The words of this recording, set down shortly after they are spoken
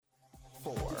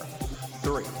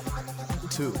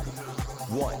2,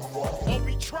 1.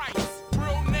 Obi Trice,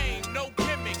 real name, no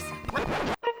gimmicks.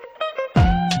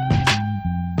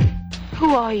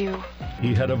 Who are you?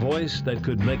 He had a voice that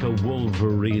could make a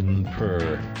wolverine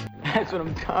purr. That's what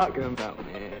I'm talking about,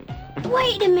 man.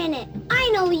 Wait a minute. I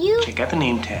know you. Check out the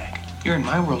name tag. You're in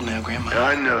my world now, Grandma.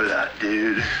 I know that,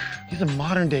 dude. He's a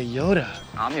modern-day Yoda.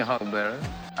 I'm your huckleberry.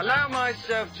 Allow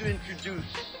myself to introduce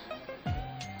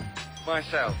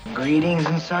myself. Greetings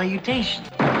and salutations.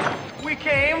 We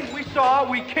came, we saw,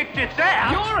 we kicked its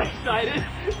ass. You're excited.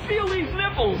 Feel these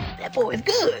nipples. That boy's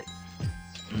good.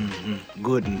 Mm-hmm.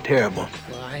 Good and terrible.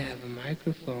 Well, I have a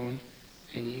microphone,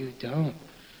 and you don't.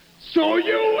 So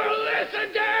you will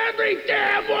listen to every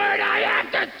damn word I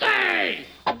have to say!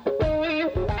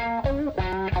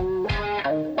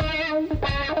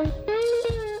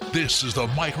 This is the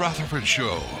Mike Rutherford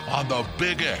Show on the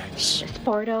Big X.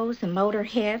 Sportos,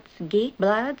 motorheads, geek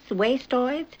bloods,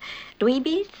 wastoids,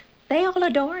 dweebies, they all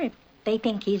adore him. They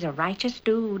think he's a righteous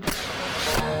dude. All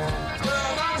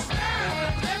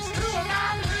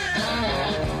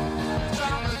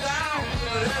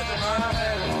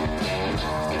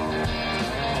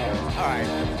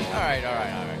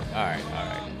right.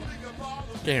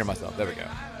 Can't hear myself. There we go.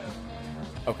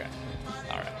 Okay.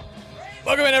 All right.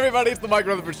 Welcome in, everybody. It's the Mike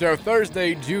Rutherford Show.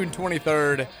 Thursday, June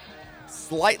 23rd.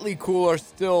 Slightly cooler,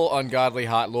 still ungodly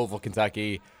hot, Louisville,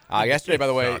 Kentucky. Yesterday, by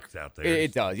the way,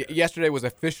 it does. Yesterday was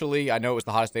officially, I know it was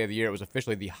the hottest day of the year. It was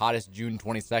officially the hottest June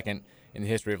 22nd in the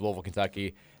history of Louisville,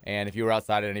 Kentucky. And if you were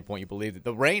outside at any point, you believed it.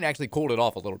 The rain actually cooled it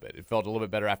off a little bit. It felt a little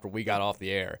bit better after we got off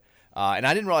the air. And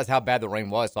I didn't realize how bad the rain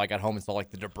was, so I got home and saw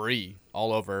like the debris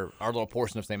all over our little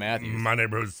portion of St. Matthews. My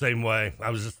neighborhood was the same way. I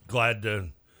was just glad to,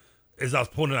 as I was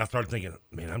pulling it, I started thinking,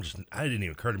 man, I didn't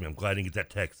even occur to me. I'm glad I didn't get that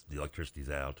text. The electricity's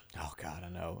out. Oh, God, I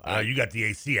know. You got the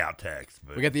AC out text.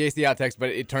 But... We got the AC out text, but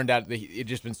it turned out it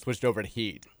just been switched over to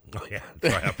heat. Oh, yeah.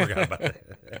 That's right. I forgot about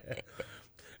that.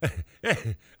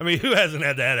 I mean, who hasn't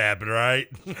had that happen, right?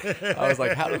 I was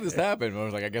like, how did this happen? I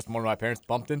was like, I guess one of my parents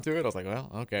bumped into it. I was like,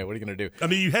 well, okay, what are you going to do? I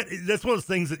mean, that's one of those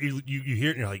things that you hear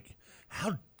it and you're like,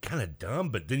 how kind of dumb,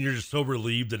 but then you're just so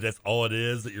relieved that that's all it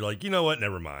is that you're like, you know what,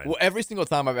 never mind. Well, every single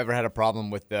time I've ever had a problem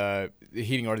with the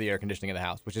heating or the air conditioning in the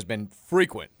house, which has been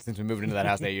frequent since we moved into that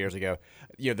house 8 years ago,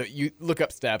 you look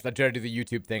up steps. I try to do the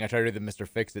YouTube thing. I try to do the Mr.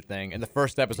 Fix-It thing. And the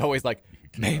first step is always like,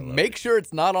 make sure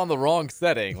it's not on the wrong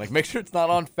setting. Like, make sure it's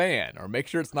not on fan or make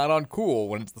sure it's not on cool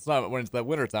when it's the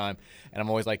winter time. And I'm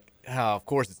always like, oh, of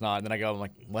course it's not. And then I'm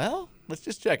like, well, let's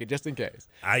just check it just in case.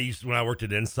 When I worked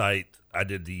at Insight, I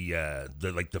did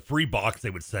the free box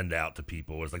they would send out to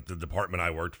people. It was like the department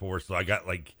I worked for. So I got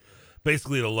like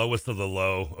basically the lowest of the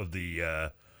low of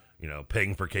the,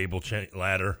 paying for cable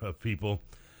ladder of people.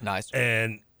 Nice.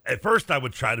 And at first I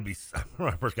would try to be,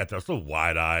 when I first got there, I was so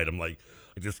wide eyed. I'm like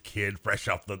this kid fresh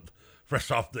off out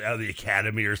of the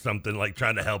academy or something, like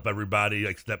trying to help everybody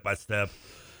like step by step.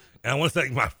 And I want to say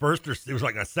it was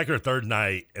like my second or third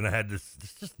night, and I had this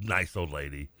just nice old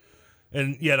lady.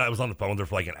 And yet I was on the phone with her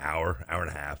for like an hour and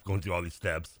a half, going through all these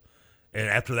steps. And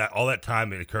after that, all that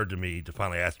time, it occurred to me to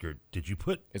finally ask her, did you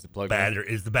put is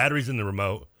the batteries in the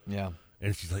remote? Yeah.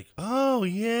 And she's like, oh,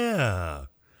 yeah.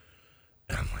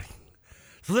 And I'm like,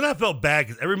 so then I felt bad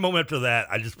because every moment after that,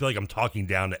 I just feel like I'm talking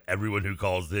down to everyone who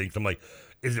calls in. I'm like,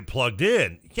 is it plugged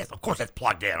in? Yes, of course it's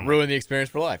plugged in. Ruin the experience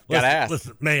for life. Gotta ask.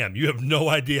 Listen, ma'am, you have no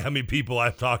idea how many people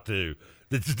I've talked to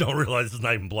that just don't realize it's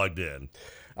not even plugged in.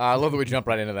 I love that we jump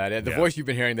right into that. The voice you've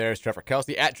been hearing there is Trevor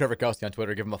Kelsey, at Trevor Kelsey on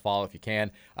Twitter. Give him a follow if you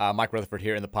can. Mike Rutherford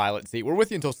here in the pilot seat. We're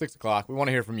with you until 6 o'clock. We want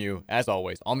to hear from you, as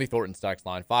always, on the Thornton Stocks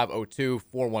line,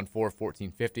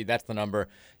 502-414-1450. That's the number.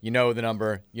 You know the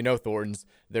number. You know Thornton's.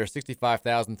 There are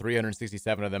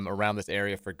 65,367 of them around this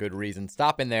area for good reason.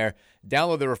 Stop in there.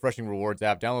 Download the Refreshing Rewards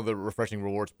app. Download the Refreshing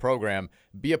Rewards program.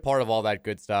 Be a part of all that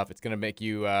good stuff. It's going to make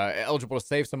you eligible to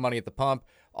save some money at the pump.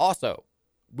 Also,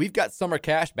 we've got Summer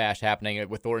Cash Bash happening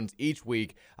with Thornton's each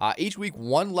week. Each week,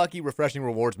 one lucky Refreshing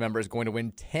Rewards member is going to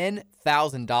win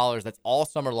 $10,000. That's all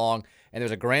summer long, and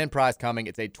there's a grand prize coming.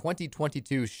 It's a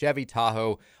 2022 Chevy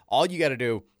Tahoe. All you got to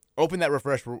do, open that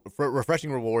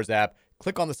Refreshing Rewards app,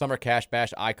 click on the Summer Cash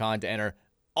Bash icon to enter.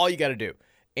 All you got to do.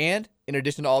 And in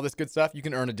addition to all this good stuff, you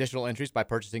can earn additional entries by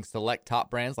purchasing select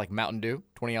top brands like Mountain Dew,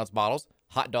 20-ounce bottles,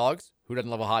 hot dogs. Who doesn't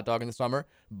love a hot dog in the summer?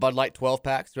 Bud Light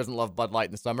 12-packs. Who doesn't love Bud Light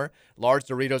in the summer? Large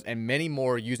Doritos and many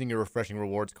more using your Refreshing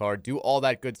Rewards card. Do all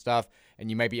that good stuff, and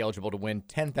you may be eligible to win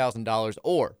 $10,000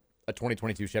 or a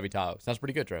 2022 Chevy Tahoe. Sounds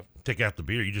pretty good, Trev. Take out the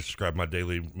beer. You just described my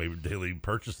daily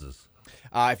purchases.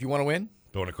 If you want to win,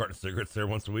 throwing a carton of cigarettes there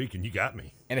once a week, and you got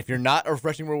me. And if you're not a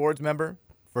Refreshing Rewards member,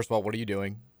 first of all, what are you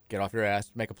doing? Get off your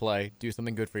ass, make a play, do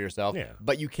something good for yourself. Yeah.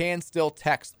 But you can still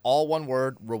text all one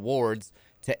word, rewards,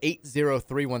 to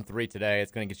 80313 today.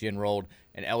 It's going to get you enrolled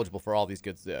and eligible for all these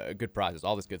good prizes,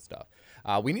 all this good stuff.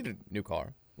 We need a new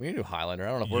car. We need a new Highlander.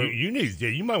 I don't know if we're...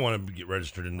 You might want to get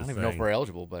registered in this thing. I don't even know if we're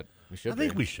eligible, but we should be. I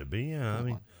think we should be, yeah. I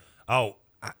mean, I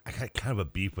got kind of a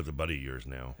beef with a buddy of yours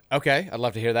now. Okay, I'd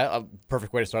love to hear that.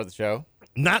 Perfect way to start the show.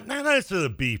 Not necessarily a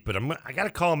beef, but I got to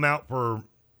call him out for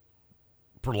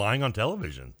lying on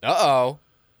television. Uh-oh.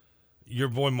 Your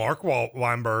boy Mark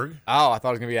Weinberg. Oh, I thought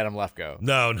it was going to be Adam Lefko.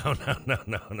 No.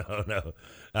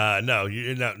 No,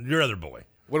 your other boy.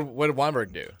 What did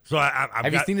Weinberg do? So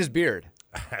Have you seen his beard?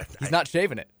 He's not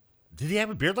shaving it. Did he have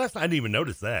a beard last night? I didn't even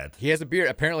notice that. He has a beard.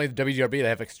 Apparently, the WGRB, they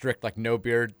have like strict no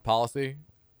beard policy.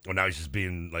 Well, now he's just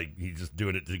being he's just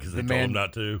doing it because they told him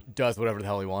not to. Does whatever the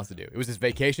hell he wants to do. It was his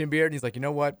vacation beard, and he's like, you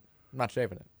know what? I'm not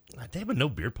shaving it. They have a no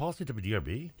beard policy at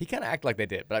WGRB? He kind of acted like they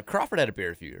did, but Crawford had a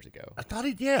beard a few years ago. I thought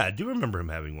I do remember him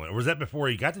having one. Or was that before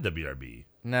he got to WGRB?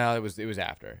 No, it was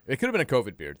after. It could have been a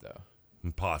COVID beard, though.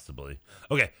 Possibly.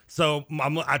 Okay, so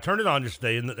I turned it on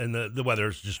yesterday, and the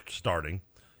weather's just starting.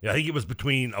 Yeah, I think it was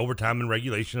between overtime and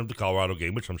regulation of the Colorado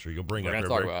game, which I'm sure you'll bring up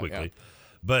very quickly. Yeah.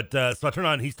 But so I turned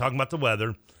on, he's talking about the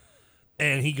weather,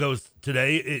 and he goes,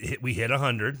 today we hit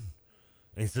 100. And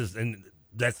he says, and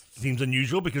that seems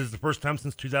unusual because it's the first time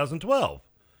since 2012.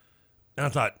 And I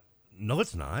thought, no,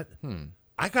 it's not.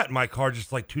 I got in my car just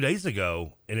 2 days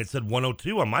ago, and it said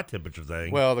 102 on my temperature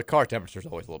thing. Well, the car temperature is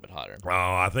always a little bit hotter. Oh,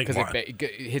 I think because it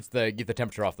hits get the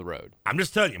temperature off the road. I'm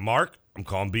just telling you, Mark. I'm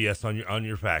calling BS on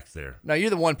your facts there. No, you're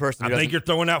the one person. I think you're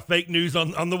throwing out fake news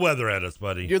on the weather at us,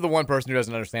 buddy. You're the one person who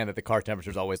doesn't understand that the car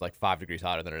temperature is always 5 degrees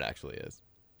hotter than it actually is.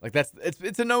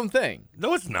 It's a known thing.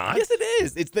 No, it's not. Yes, it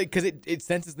is. It's because it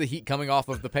senses the heat coming off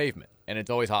of the pavement, and it's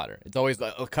always hotter. It's always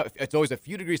a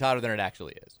few degrees hotter than it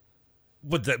actually is.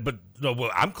 But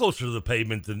I'm closer to the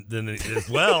pavement than it as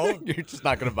well. You're just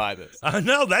not going to buy this. I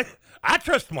know that. I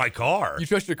trust my car. You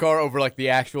trust your car over the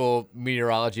actual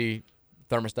meteorology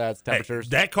thermostats, temperatures?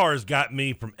 Hey, that car has got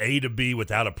me from A to B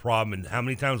without a problem. And how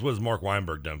many times has Mark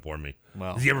Weinberg done for me?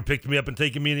 Well, has he ever picked me up and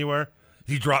taken me anywhere?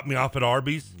 Has he dropped me off at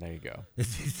Arby's? There you go.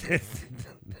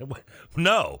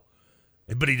 No.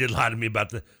 But he did lie to me about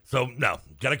the. So, no.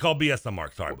 Got to call BS on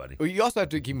Mark. Sorry, buddy. Well, you also have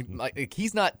to keep.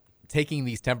 He's not taking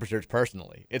these temperatures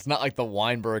personally. It's not like the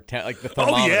Weinberg, the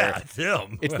thermometer. Oh, yeah. It's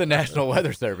him. It's the National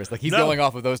Weather Service. He's going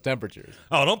off of those temperatures.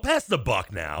 Oh, don't pass the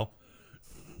buck now.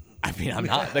 I mean, I'm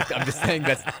not. I'm just saying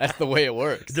that's the way it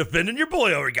works. Defending your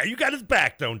boy over again. You got his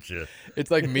back, don't you?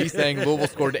 It's like me saying Louisville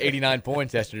scored 89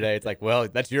 points yesterday. It's well,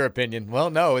 that's your opinion.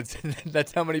 Well, no,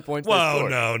 that's how many points. Well,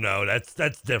 no, that's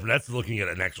different. That's looking at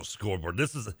an actual scoreboard.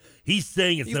 He's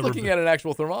saying it's he's never looking at an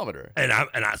actual thermometer, and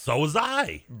so was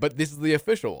I. But this is the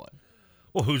official one.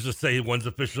 Well, who's to say one's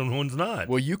official and one's not?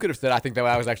 Well, you could have said, I think that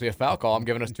was actually a foul call. I'm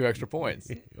giving us 2 extra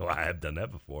points. Well, I have done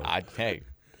that before. Hey.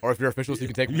 Or if you're officials, you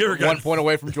can take 1 point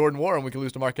away from Jordan Warren. We can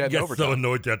lose to Marquette in overtime. So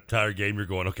annoyed that entire game. You're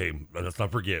going, okay, let's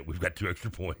not forget, we've got 2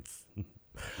 extra points.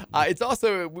 It's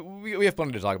also, we have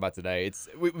plenty to talk about today.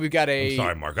 We've got I'm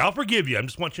sorry, Mark. I'll forgive you. I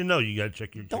just want you to know you got to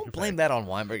check your Don't blame that on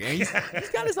Weinberg. He's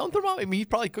got his own thermometer. I mean,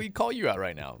 he'd call you out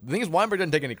right now. The thing is, Weinberg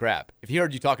doesn't take any crap. If he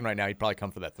heard you talking right now, he'd probably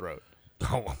come for that throat.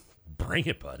 Oh, bring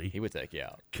it, buddy. He would take you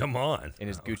out. Come on. In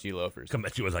his Gucci loafers. Come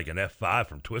at you as an F5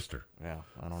 from Twister. Yeah,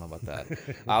 I don't know about that.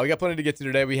 We got plenty to get to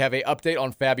today. We have an update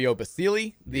on Fabio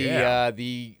Basili,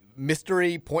 the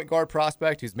mystery point guard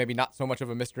prospect who's maybe not so much of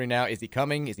a mystery now. Is he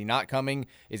coming? Is he not coming?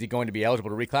 Is he going to be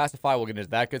eligible to reclassify? We'll get into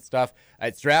that good stuff.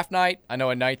 It's draft night. I know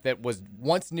a night that was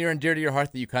once near and dear to your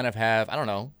heart that you kind of have, I don't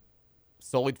know,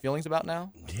 sullied feelings about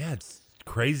now. Yeah, it's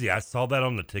crazy. I saw that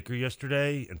on the ticker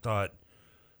yesterday and thought,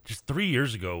 just 3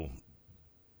 years ago,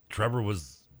 Trevor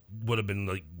would have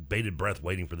been bated breath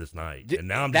waiting for this night. And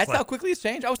now that's how quickly it's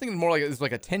changed? I was thinking more like it was a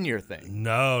 10-year thing.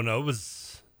 No, it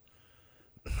was.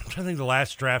 I'm trying to think the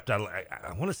last draft I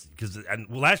want to, because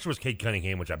last year was Cade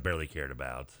Cunningham, which I barely cared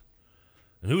about.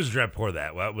 And who was the draft before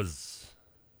that? Well, it was.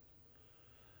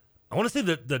 I want to say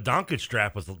the Doncic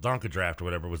draft was the Doncic draft or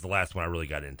whatever was the last one I really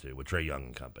got into with Trae Young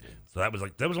and company. So that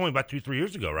was only about 2-3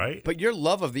 years ago, right? But your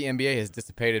love of the NBA has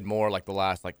dissipated more the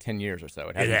last 10 years or so.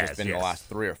 It hasn't just been the last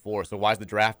 3 or 4. So why's the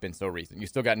draft been so recent? You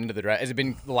still gotten into the draft. Has it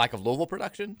been the lack of Louisville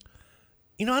production?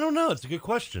 I don't know. It's a good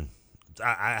question.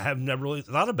 I have never really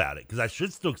thought about it because I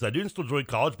do still enjoy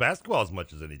college basketball as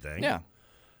much as anything. Yeah.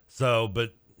 So,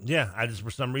 but yeah, I just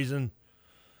for some reason.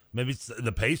 Maybe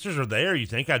the Pacers are there. You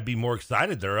think I'd be more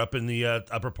excited? They're up in the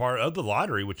upper part of the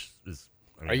lottery, which is.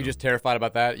 Are you just terrified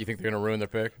about that? You think they're going to ruin their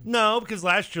pick? No, because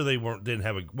last year they didn't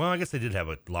have a. Well, I guess they did have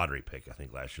a lottery pick. I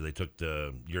think last year they took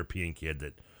the European kid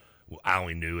that I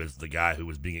only knew as the guy who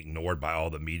was being ignored by all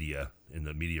the media in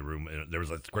the media room. And there was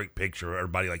this great picture,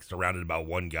 everybody like surrounded by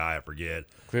one guy, I forget.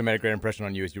 Clearly made a great impression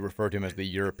on you as you referred to him as the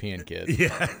European kid.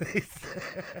 Yeah.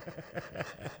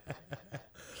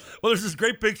 Well, there's this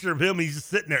great picture of him. He's just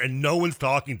sitting there, and no one's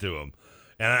talking to him.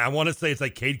 And I want to say it's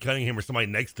like Cade Cunningham or somebody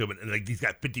next to him, and like he's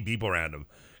got 50 people around him.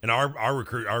 And our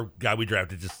recruit, our guy we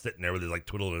drafted, just sitting there with his like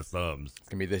twiddling his thumbs. It's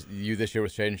gonna be you this year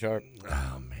with Shaden Sharp.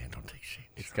 Oh man, don't take Shaden.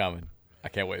 It's coming. I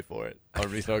can't wait for it. I'm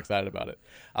gonna be so excited about it.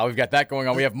 We've got that going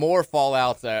on. We have more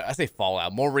fallouts. I say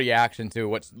fallout, more reaction to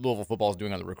what Louisville football is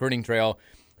doing on the recruiting trail.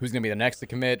 Who's gonna be the next to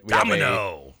commit?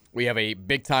 We have a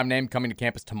big time name coming to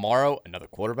campus tomorrow. Another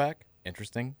quarterback.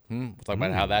 Interesting. We'll talk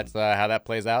about how that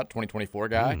plays out. 2024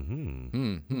 guy.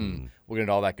 We'll get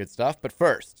into all that good stuff. But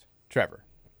first, Trevor,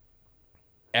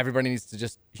 everybody needs to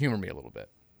just humor me a little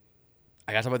bit.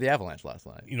 I got to talk about the Avalanche last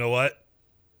night. You know what?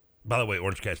 By the way,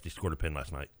 Orange Cassidy scored a pin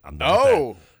last night. I'm done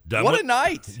with that. What a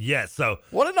night. Yeah, so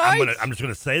what a night. I'm just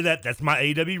going to say that. That's my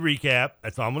AW recap.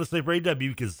 That's all I'm going to say for AW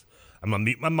because I'm going to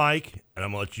mute my mic, and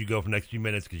I'm going to let you go for the next few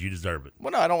minutes because you deserve it.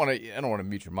 Well, no, I don't want to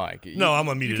mute your mic. No, I'm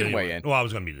going to mute it anyway. Weigh in. Well, I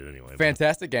was going to mute it anyway.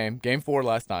 Fantastic game. Game 4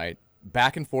 last night.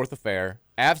 Back and forth affair.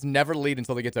 Avs never lead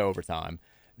until they get to overtime.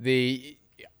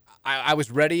 I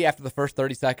was ready after the first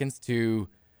 30 seconds to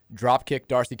drop kick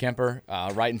Darcy Kemper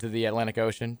right into the Atlantic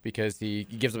Ocean because he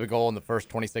gives up a goal in the first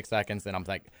 26 seconds. And I'm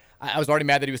like, I was already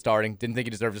mad that he was starting. Didn't think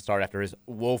he deserved to start after his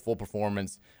woeful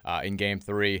performance in Game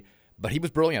 3. But he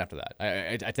was brilliant after that.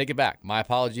 I take it back. My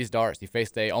apologies, Darcy. He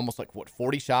faced almost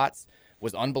 40 shots.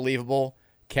 Was unbelievable.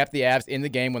 Kept the Avs in the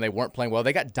game when they weren't playing well.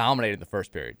 They got dominated in the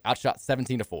first period. Outshot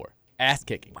 17-4. Ass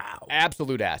kicking. Wow.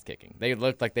 Absolute ass kicking. They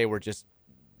looked like they were just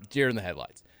deer in the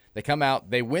headlights. They come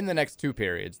out. They win the next 2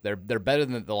 periods. They're better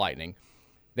than the Lightning.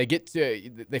 They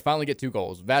finally get 2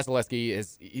 goals.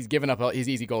 Vasilevsky he's given up his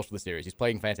easy goals for the series. He's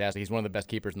playing fantastic. He's one of the best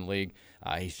keepers in the league.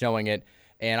 He's showing it,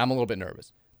 and I'm a little bit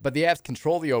nervous. But the Avs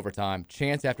control the overtime,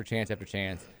 chance after chance after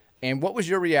chance. And what was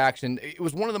your reaction? It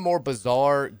was one of the more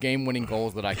bizarre game-winning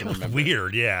goals that I can remember.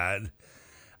 Weird, yeah.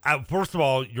 First of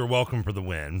all, you're welcome for the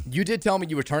win. You did tell me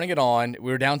you were turning it on.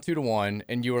 We were down 2-1,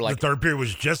 and you were like... The third period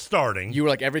was just starting. You were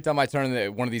like, every time I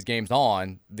turn one of these games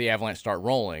on, the Avalanche start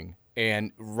rolling.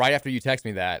 And right after you text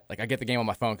me that, I get the game on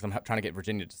my phone because I'm trying to get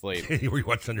Virginia to sleep. Were you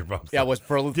watching on your phone? Yeah, it was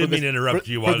Didn't mean to interrupt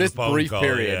you while for this the phone brief call,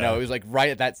 period. Yeah. No, it was right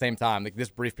at that same time, this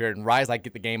brief period. And right as I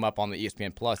get the game up on the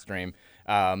ESPN Plus stream,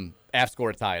 Avs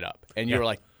scored to tie it up. And you were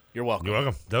like, you're welcome. You're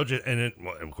welcome. Told you. And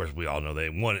of course, we all know they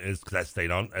won is because that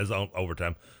stayed on as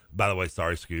overtime. By the way,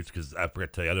 sorry, Scoots, because I forgot to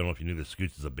tell you, I don't know if you knew this,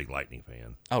 Scoots is a big Lightning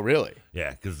fan. Oh, really?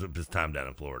 Yeah, because of his time down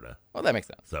in Florida. Well, that makes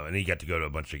sense. So, and he got to go to a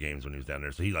bunch of games when he was down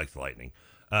there, so he likes the Lightning.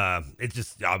 It's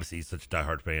just, obviously, he's such a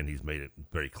diehard fan, he's made it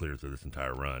very clear through this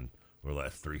entire run over the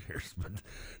last 3 years. But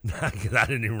I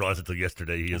didn't even realize it until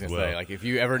yesterday he as well. Say, if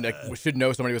you ever should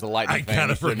know somebody was a Lightning fan, I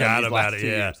kind of forgot about it,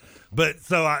 yeah. But,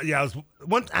 so, I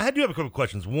do have a couple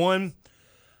questions. One,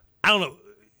 I don't know.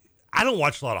 I don't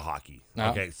watch a lot of hockey.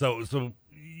 No. Okay, so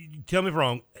tell me if I'm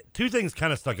wrong. 2 things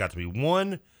kind of stuck out to me.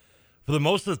 One, for the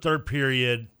most of the third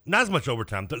period, not as much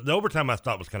overtime. The overtime I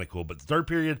thought was kind of cool, but the third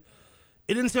period,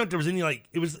 it didn't seem like there was any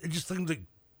it just seemed like a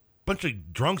bunch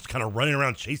of drunks kind of running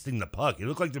around chasing the puck. It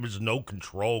looked like there was no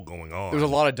control going on. There was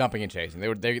a lot of dumping and chasing.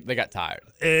 They got tired.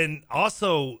 And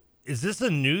also, is this a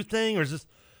new thing or is this?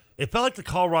 It felt like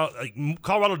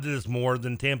Colorado did this more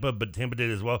than Tampa, but Tampa did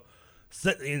as well.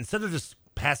 Instead of just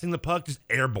passing the puck, just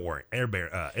airmaring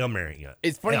it.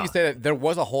 It's funny you say that. There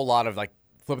was a whole lot of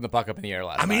flipping the puck up in the air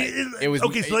last night. It was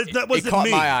okay. So that wasn't it caught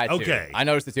me. My eye too. Okay, I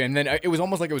noticed it too, and then it was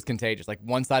almost like it was contagious.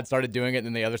 One side started doing it, and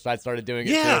then the other side started doing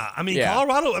it. Yeah, too.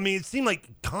 Colorado. It seemed like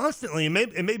constantly. It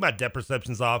made my depth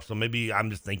perceptions off. So maybe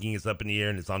I'm just thinking it's up in the air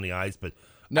and it's on the ice, but.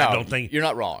 No, I don't think you're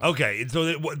not wrong. Okay,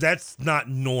 so that's not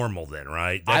normal then,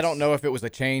 right? I don't know if it was a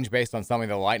change based on something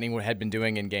the Lightning had been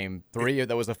doing in Game 3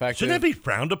 that was effective. Shouldn't that be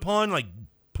frowned upon,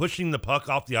 pushing the puck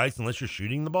off the ice unless you're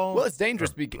shooting the ball? Well, it's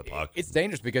dangerous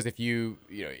because if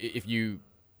you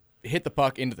hit the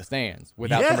puck into the stands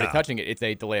without somebody touching it, it's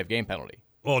a delay of game penalty.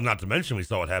 Well, not to mention we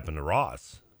saw what happened to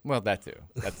Ross. Well, that too.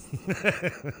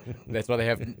 That's why they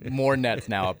have more nets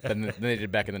now than they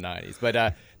did back in the 90s.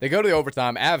 But they go to the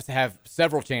overtime. Avs have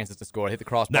several chances to score. Hit the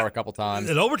crossbar a couple times.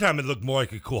 In overtime, it looked more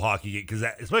like a cool hockey game because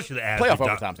especially the Avs. Playoff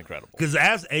overtime's incredible. Because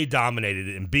Avs, A, dominated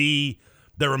it, and B,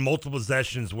 there were multiple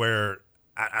possessions where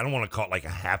I don't want to call it a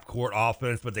half-court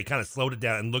offense, but they kind of slowed it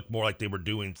down and looked more like they were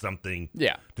doing something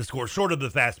to score short of the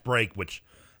fast break, which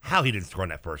how he didn't score on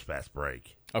that first fast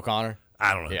break. O'Connor?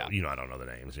 I don't know. Yeah. I don't know the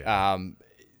names.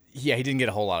 Yeah, he didn't get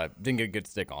a good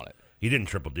stick on it. He didn't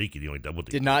triple deke it. He only double deked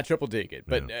it. Did not triple deke it.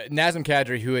 But Nazem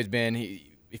Kadri, who has been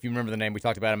if you remember the name, we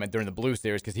talked about him during the Blues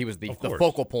series because he was the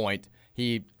focal point.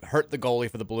 He hurt the goalie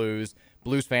for the Blues.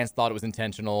 Blues fans thought it was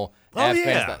intentional. Fans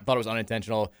thought it was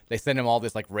unintentional. They sent him all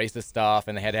this like racist stuff,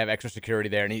 and they had to have extra security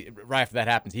there. And right after that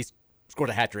happens, he scored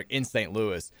a hat trick in St.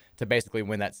 Louis to basically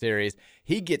win that series.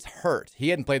 He gets hurt. He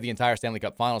hadn't played the entire Stanley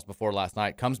Cup Finals before last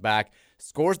night. Comes back,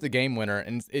 scores the game winner,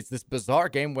 and it's this bizarre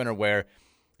game winner where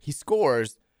he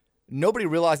scores. Nobody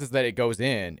realizes that it goes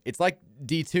in. It's like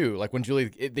D2, like when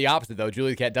the opposite though,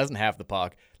 Julie the Cat doesn't have the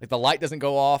puck. Like the light doesn't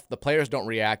go off, the players don't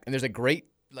react, and there's a great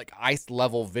like ice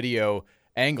level video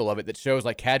angle of it that shows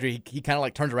like Kadri, he kind of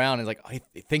like turns around and is like,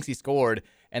 he thinks he scored,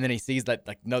 and then he sees that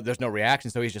like no, there's no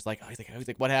reaction, so he's just like, he's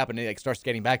like, what happened? And he like starts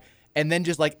skating back, and then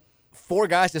just like 4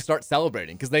 guys just start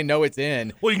celebrating because they know it's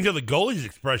in. Well, you can tell the goalie's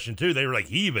expression too. They were like,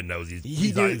 he even knows he's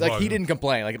he didn't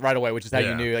complain like right away, which is how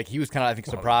you knew. Like he was kind of I think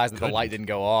surprised that the light didn't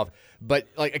go off. But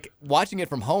like watching it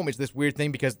from home is this weird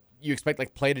thing because you expect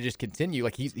like play to just continue.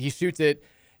 Like he shoots it.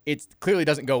 It clearly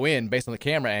doesn't go in based on the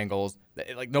camera angles.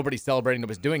 Like nobody's celebrating,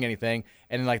 nobody's doing anything,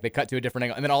 and then like they cut to a different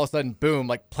angle, and then all of a sudden, boom!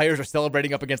 Like players are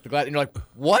celebrating up against the glass, and you're like,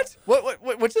 "What?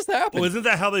 What just happened?" Well, isn't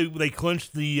that how they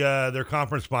clinched their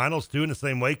conference finals too in the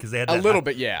same way? Because they had a little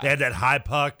bit, yeah. They had that high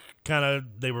puck kind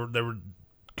of. They were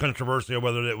controversial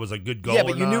whether it was a good goal. Yeah,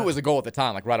 but or you not. knew it was a goal at the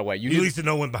time, like right away. You at least it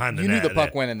no went behind the net. You knew the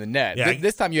puck went in the net. Yeah,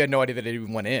 this time you had no idea that it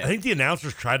even went in. I think the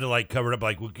announcers tried to like cover it up,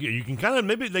 like you can kind of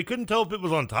maybe they couldn't tell if it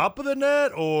was on top of the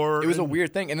net or it was a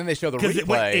weird thing. And then they show the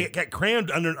replay. It got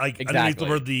crammed underneath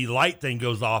where the light thing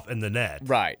goes off in the net.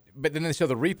 Right. But then they show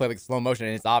the replay, like slow motion,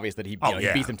 and it's obvious that he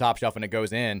beats him top shelf and it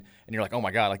goes in, and you're like, oh my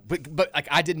god! Like, but like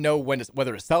I didn't know whether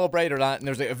to celebrate or not. And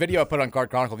there's a video I put on Card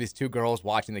Chronicle of these 2 girls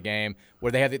watching the game where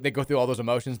they go through all those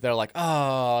emotions. They're like,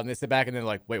 oh, and they sit back and they're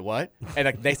like, wait, what? And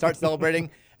like they start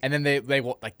celebrating, and then they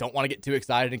like don't want to get too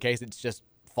excited in case it's just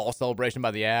false celebration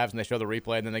by the Avs, and they show the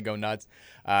replay and then they go nuts.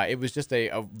 It was just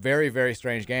a very, very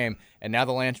strange game, and now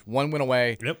the Lanch 1 win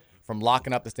away. Yep. From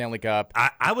locking up the Stanley Cup.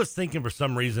 I was thinking for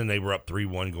some reason they were up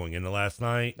 3-1 going into last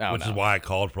night, which is why I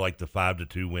called for like the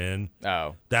 5-2 win.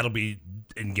 Oh. That'll be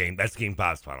in game. That's Game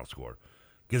 5's final score.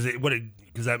 Because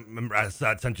I remember I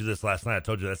sent you this last night. I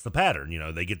told you that's the pattern. You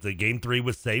know, they get the Game 3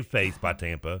 with save face by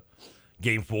Tampa.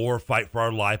 Game 4, fight for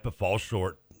our life but fall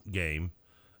short game.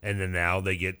 And then now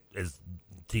they get as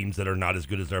teams that are not as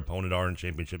good as their opponent are in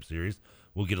championship series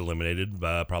will get eliminated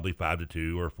by probably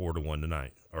 5-2 or 4-1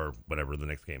 tonight or whatever the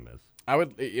next game is.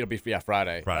 It'll be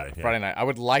Friday. Friday night. I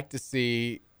would like to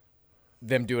see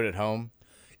them do it at home.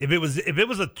 If it was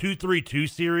a 2-3-2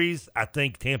 series, I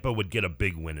think Tampa would get a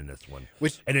big win in this one.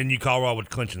 And then Colorado would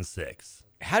clinch in 6.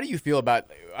 How do you feel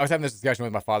about? I was having this discussion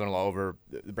with my father-in-law over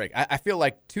the break. I feel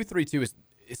like 2-3-2 is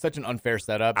such an unfair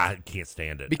setup. I can't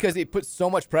stand it because it puts so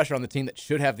much pressure on the team that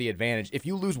should have the advantage. If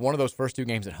you lose one of those first 2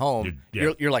 games at home,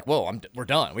 you're like, whoa, we're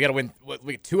done. We got to win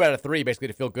 2 out of 3 basically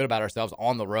to feel good about ourselves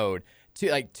on the road.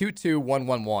 2-2,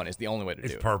 1-1-1 is the only way to do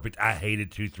it. It's perfect. I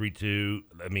hated 2-3-2.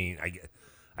 I mean,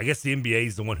 I guess the NBA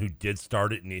is the one who did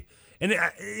start it, and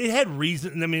it had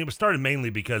reason. I mean, it was started mainly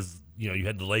because you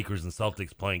had the Lakers and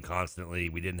Celtics playing constantly.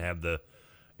 We didn't have the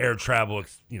air travel,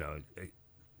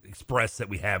 express that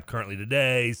we have currently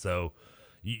today. So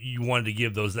you wanted to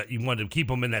give those you wanted to keep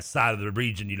them in that side of the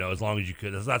region, as long as you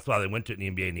could. That's why they went to it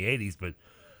in the NBA in the 80s. But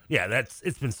yeah,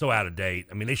 it's been so out of date.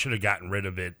 I mean, they should have gotten rid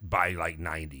of it by like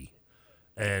 90.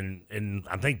 And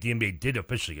I think the NBA did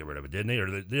officially get rid of it, didn't they?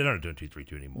 Or they're not doing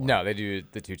 2-3-2 anymore. No, they do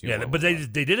the 2-2. Yeah, but they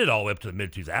did it all the way up to the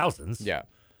mid 2000s. Yeah,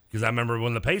 because I remember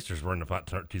when the Pacers were in the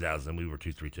 2000s, we were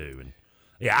 2-3-2, and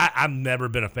yeah, I've never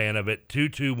been a fan of it.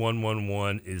 2-2,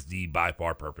 1-1-1 is the by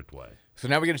far perfect way. So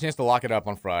now we get a chance to lock it up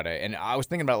on Friday, and I was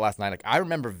thinking about it last night. Like I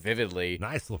remember vividly.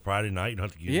 Nice little Friday night. You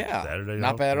don't have to use Saturday.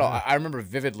 Not bad at all. I remember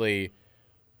vividly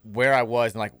where I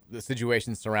was and like the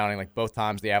situations surrounding like both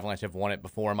times the Avalanche have won it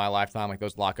before in my lifetime, like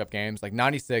those lockup games, like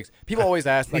 96. People always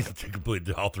ask like to complete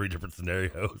all 3 different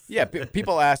scenarios. Yeah,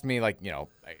 people ask me like I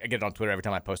get it on Twitter every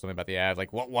time I post something about the Avs,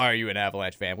 like why are you an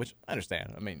Avalanche fan? Which I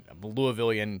understand. I mean, I'm a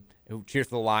Louisvillian who cheers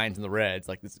for the Lions and the Reds,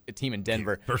 like this a team in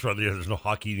Denver. First of all, there's no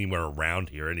hockey anywhere around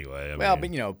here anyway. But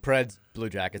Preds, Blue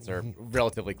Jackets are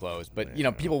relatively close. But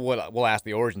people will ask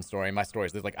the origin story. And my story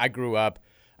is like I grew up.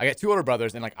 I got 2 older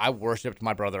brothers, and like I worshipped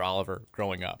my brother Oliver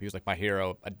growing up. He was like my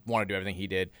hero. I wanted to do everything he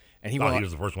did, and he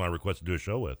was the first one I requested to do a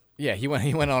show with. Yeah, he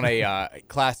went on a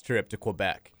class trip to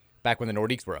Quebec back when the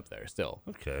Nordiques were up there still.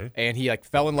 Okay, and he like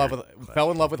fell in love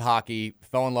with hockey,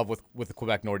 fell in love with the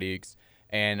Quebec Nordiques,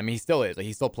 and I mean he still is. Like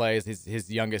he still plays.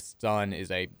 His youngest son is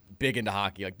a big into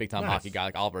hockey, like big time hockey guy.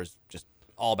 Like Oliver's just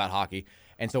all about hockey.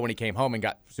 And so when he came home and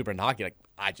got super into hockey, like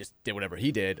I just did whatever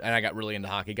he did, and I got really into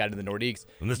hockey, got into the Nordiques.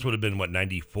 And this would have been, what,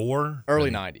 94?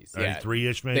 Early 90s, yeah.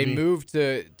 93-ish maybe? They moved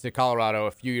to Colorado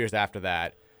a few years after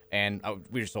that, and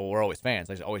we're always fans.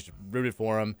 I just always rooted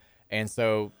for them. And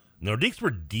so Nordiques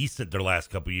were decent their last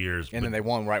couple of years. And then they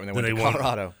won right when they went to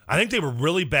Colorado. I think they were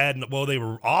really bad. Well, they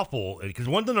were awful. Because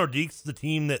one of the Nordiques, the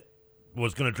team that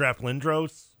was going to draft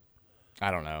Lindros? I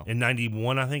don't know. In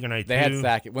 91, I think, or 92. They had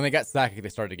Sakic. When they got Sakic, they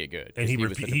started to get good. And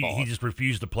he just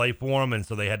refused to play for them, and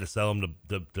so they had to sell him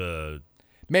to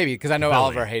maybe, because I know Philly.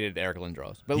 Oliver hated Eric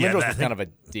Lindros. But Lindros was kind of a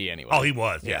D anyway. Oh, he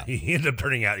was, yeah. He ended up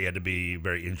turning out he had to be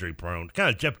very injury-prone. Kind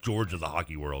of Jeff George of the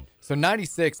hockey world. So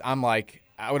 96, I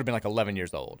would have been like 11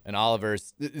 years old. And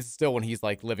Oliver's, this is still when he's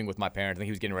like living with my parents. I think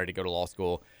he was getting ready to go to law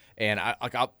school. And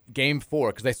game 4,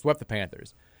 because they swept the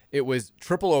Panthers. It was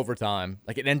triple overtime.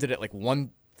 Like it ended at like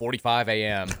 1:45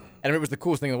 a.m. And it was the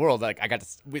coolest thing in the world. Like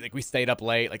we stayed up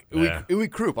late. Like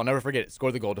Uwe Krupp, I'll never forget it,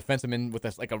 scored the goal. Defenseman with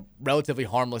like a relatively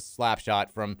harmless slap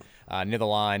shot from near the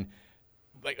line.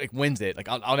 Like wins it. Like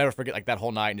I'll never forget like that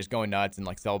whole night and just going nuts and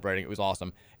like celebrating. It was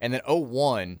awesome. And then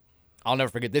 01, I'll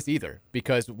never forget this either,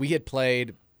 because we had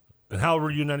played. And how old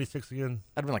were you in 96 again?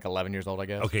 I'd been like 11 years old, I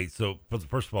guess. Okay, so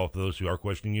first of all, for those who are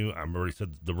questioning you, I've already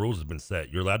said the rules have been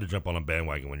set. You're allowed to jump on a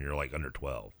bandwagon when you're like under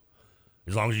 12,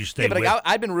 as long as you stay. Yeah, but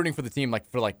I'd been rooting for the team like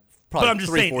for like probably. But I'm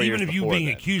just 3-4 saying, years even if you being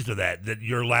then. accused of that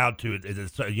you're allowed to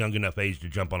at a young enough age to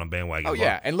jump on a bandwagon. Oh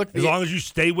yeah, and look, as long as you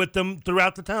stay with them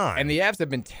throughout the time. And the Avs have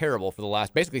been terrible for the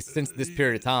last basically since this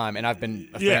period of time, and I've been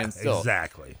a fan still.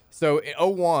 Exactly. So in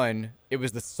 01, it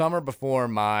was the summer before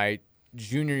my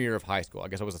junior year of high school. I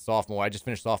guess I was a sophomore. I just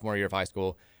finished sophomore year of high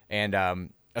school, and I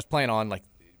was playing on like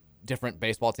different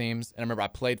baseball teams. And I remember I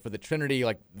played for the Trinity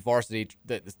like varsity,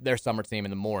 their summer team in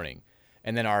the morning,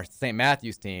 and then our St.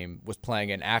 Matthews team was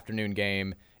playing an afternoon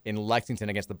game in Lexington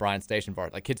against the Bryan Station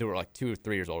varsity, like kids who were like 2 or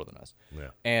 3 years older than us.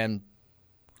 Yeah. And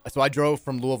so I drove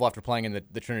from Louisville after playing in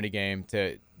the Trinity game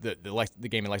to the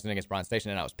game in Lexington against Bryan Station,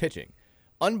 and I was pitching.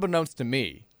 Unbeknownst to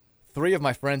me, 3 of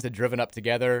my friends had driven up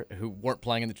together who weren't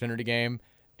playing in the Trinity game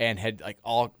and had like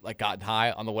all like gotten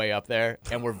high on the way up there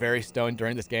and were very stoned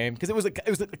during this game because it was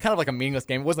kind of like a meaningless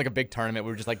game. It wasn't like a big tournament.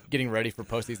 We were just like getting ready for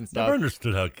postseason stuff. Never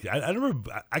understood how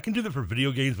I can do that for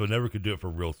video games, but never could do it for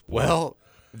real sports. Well,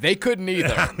 they couldn't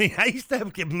either. I mean, I used to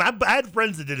have I had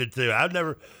friends that did it too. I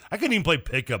couldn't even play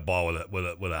pickup ball with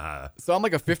a high. So I'm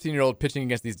like a 15-year-old pitching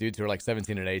against these dudes who are like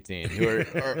 17 and 18 who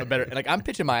are better. Like I'm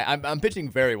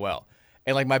pitching very well.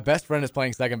 And, like, my best friend is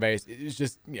playing second base. It's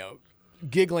just,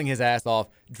 giggling his ass off.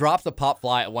 Drops a pop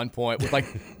fly at one point with, like,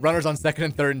 runners on second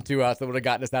and third and 2 outs that would have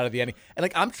gotten us out of the inning. And,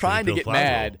 like, I'm trying to get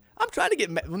mad.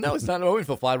 Well, no, it's not an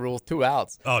infield fly rule. 2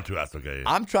 outs. Oh, 2 outs, okay. Yeah.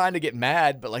 I'm trying to get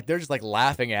mad, but, like, they're just, like,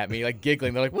 laughing at me, like,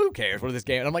 giggling. They're like, well, who cares? What is this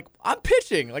game? And I'm like, I'm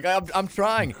pitching. Like, I'm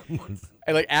trying.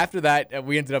 And, like, after that, I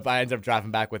ended up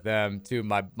driving back with them to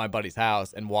my buddy's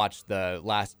house and watched the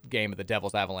last game of the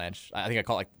Devils Avalanche. I think I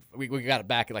called, like, we got it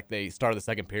back at like the start of the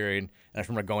second period, and I just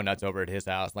remember going nuts over at his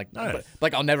house. Like, nice.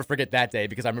 But I'll never forget that day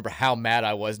because I remember how mad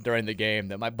I was during the game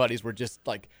that my buddies were just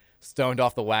like stoned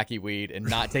off the wacky weed and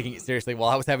not taking it seriously while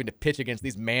I was having to pitch against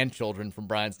these man children from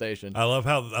Bryan Station. I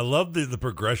love the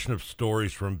progression of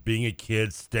stories from being a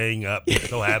kid, staying up,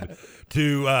 so happy,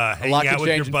 to hanging out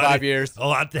with your buddies. In 5 years. A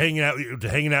lot to hanging out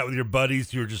with your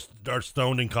buddies who are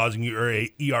stoned and causing your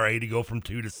ERA to go from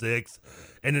 2 to 6,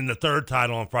 and then the third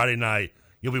title on Friday night.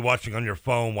 You'll be watching on your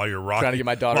phone while you're rocking. Trying to get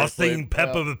my daughter while to sleep. singing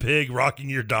Peppa the Pig, rocking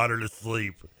your daughter to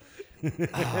sleep.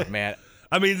 Oh, man.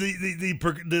 I mean,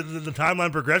 the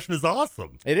timeline progression is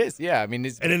awesome. It is, yeah. I mean,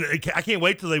 and then I can't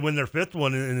wait till they win their 5th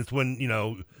one, and it's when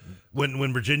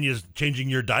when Virginia's changing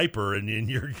your diaper and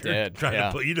you're trying to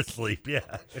put you to sleep. Yeah,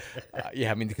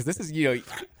 yeah. I mean, because this is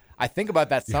I think about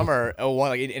that summer 01,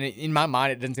 like, and in my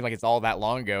mind, it doesn't seem like it's all that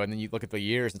long ago. And then you look at the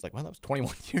years, and it's like, well, that was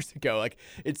 21 years ago. Like,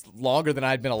 it's longer than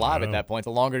I'd been alive at that point. It's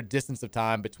a longer distance of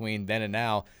time between then and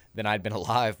now than I'd been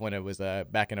alive when it was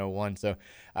back in 01. So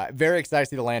very excited to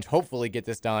see the Lanch hopefully get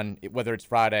this done, whether it's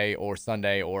Friday or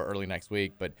Sunday or early next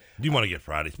week. But you want to get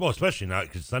Fridays. Well, especially not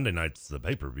because Sunday night's the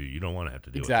pay-per-view. You don't want to have to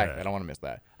deal with that. Exactly. I don't want to miss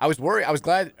that. I was worried.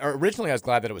 Originally I was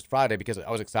glad that it was Friday because I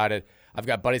was excited. I've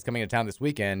got buddies coming into town this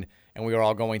weekend, and we were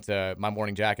all going to My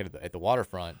Morning Jacket at the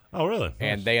waterfront. Oh, really?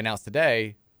 And nice. They announced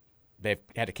today they've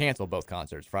had to cancel both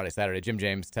concerts, Friday, Saturday. Jim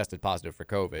James tested positive for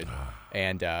COVID.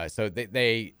 And so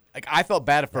they like, I felt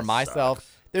bad for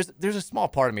myself There's a small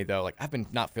part of me though, like I've been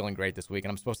not feeling great this week,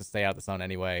 and I'm supposed to stay out of the sun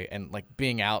anyway, and like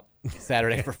being out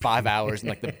Saturday for 5 hours in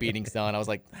like the beating sun, I was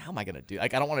like, how am I gonna do?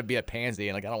 Like I don't want to be a pansy,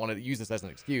 and like I don't want to use this as an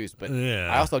excuse, but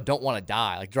I also don't want to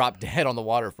die, like drop dead on the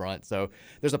waterfront. So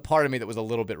there's a part of me that was a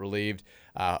little bit relieved.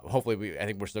 Hopefully, I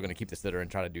think we're still gonna keep the sitter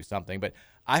and try to do something, but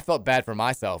I felt bad for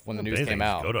myself when the news came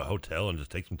out. Go to a hotel and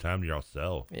just take some time to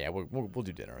yourself. Yeah, we'll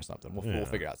do dinner or something. We'll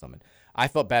figure out something. I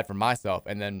felt bad for myself,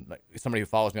 and then like, somebody who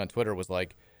follows me on Twitter was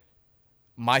like,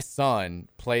 my son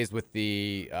plays with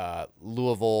the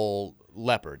Louisville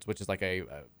Leopards, which is like a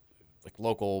like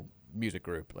local music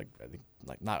group. Like I think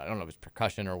I don't know if it's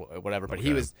percussion or whatever, but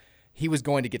he was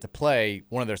going to get to play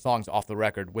one of their songs off the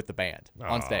record with the band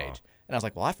on stage. And I was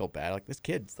like, well, I feel bad. Like this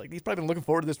kid's like he's probably been looking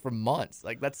forward to this for months.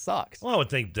 Like that sucks. Well, I would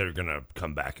think they're gonna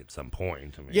come back at some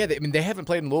point. I mean, yeah, they haven't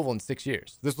played in Louisville in 6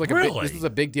 years. This was like this was a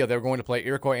big deal. They were going to play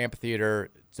Iroquois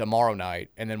Amphitheater tomorrow night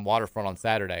and then Waterfront on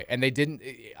Saturday. And they didn't.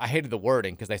 I hated the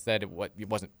wording because they said it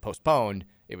wasn't postponed.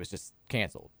 It was just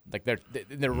canceled. Like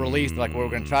they're released. Like we're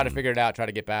going to try to figure it out, try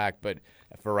to get back. But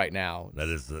for right now,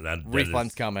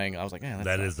 refunds coming. I was like, man,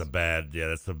 that is a bad. Yeah,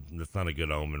 that's not a good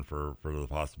omen for the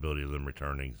possibility of them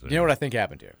returning. So, you know what I think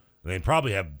happened here? They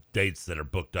probably have dates that are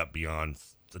booked up beyond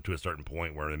to a certain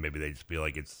point where maybe they just feel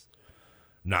like it's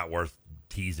not worth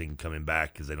teasing coming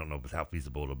back because they don't know how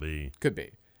feasible it'll be. Could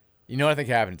be. You know what I think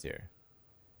happens here?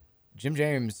 Jim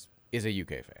James is a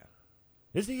UK fan.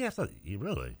 Is he? Yes, he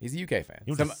really. He's a UK fan.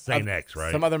 He went to St. X,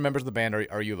 right? Some other members of the band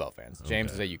are U of L fans.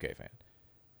 James is a UK fan.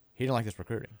 He didn't like this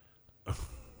recruiting.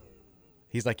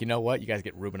 He's like, you know what? You guys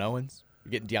get Reuben Owens.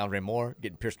 You're getting DeAndre Moore. You're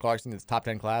getting Pierce Clarkson in this top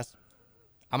 10 class.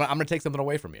 I'm going to take something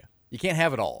away from you. You can't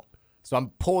have it all. So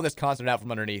I'm pulling this concert out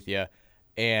from underneath you.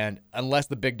 And unless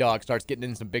the big dog starts getting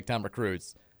in some big-time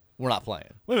recruits, we're not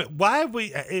playing. Wait a minute. Why have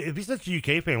we? If he's such a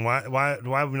UK fan, why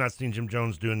have we not seen Jim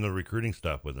Jones doing the recruiting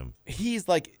stuff with him? He's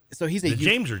like, so he's a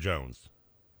James or Jones?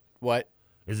 What?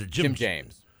 Is it Jim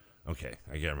James? Okay,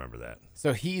 I can't remember that.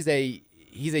 So he's a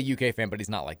UK fan, but he's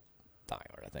not like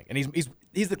diehard, I think. And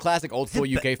he's the classic old school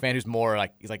UK fan who's more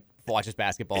like he's like watches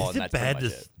basketball. Is it bad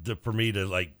for me to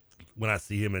like when I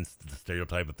see him and the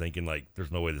stereotype of thinking like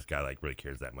there's no way this guy like really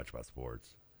cares that much about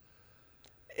sports?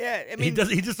 Yeah, I mean,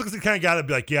 he just looks the kind of guy to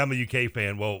be like, yeah, I'm a UK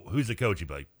fan. Well, who's the coach? He'd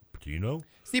be like, do you know?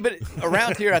 See, but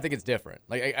around here, I think it's different.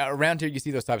 Like around here, you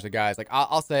see those types of guys. Like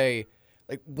I'll say,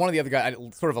 like one of the other guys,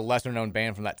 sort of a lesser known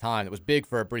band from that time that was big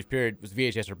for a brief period was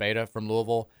VHS or Beta from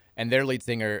Louisville, and their lead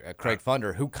singer Craig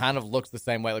Funder, who kind of looks the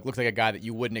same way, like looks like a guy that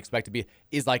you wouldn't expect to be,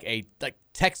 is like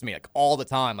text me like all the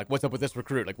time, like what's up with this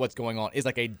recruit, like what's going on, is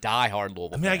like a diehard Louisville.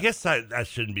 I mean, fan. I guess I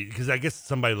shouldn't be because I guess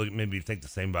somebody maybe think the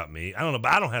same about me. I don't know,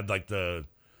 but I don't have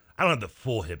the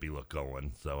full hippie look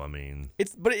going, so I mean,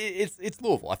 it's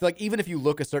Louisville. I feel like even if you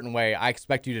look a certain way, I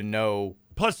expect you to know.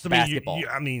 Plus, basketball.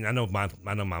 I mean, I know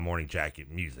my Morning Jacket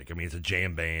music. I mean, it's a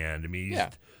jam band. I mean,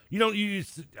 you don't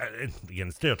use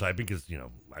again stereotyping because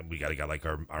we got a guy like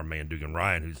our man Dugan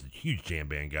Ryan who's a huge jam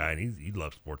band guy and he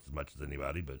loves sports as much as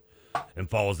anybody, and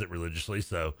follows it religiously.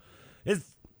 So,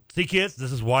 see, kids,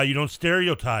 this is why you don't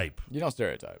stereotype. You don't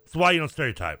stereotype. It's why you don't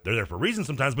stereotype. They're there for a reason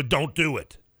sometimes, but don't do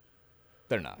it.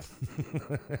 They're not.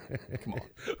 Come on.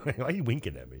 Why are you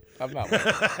winking at me? I'm not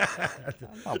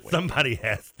winking. Somebody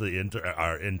asked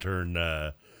our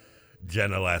intern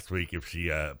Jenna last week if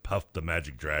she puffed the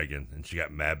Magic Dragon, and she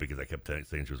got mad because I kept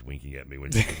saying she was winking at me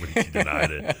when she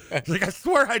denied it. She's like, I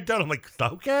swear I don't. I'm like,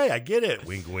 okay, I get it.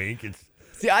 Wink, wink.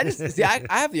 I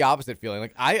have the opposite feeling.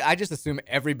 Like I just assume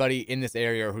everybody in this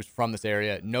area or who's from this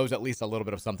area knows at least a little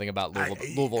bit of something about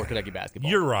Louisville or Kentucky basketball.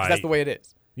 You're right. That's the way it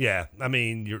is. Yeah, I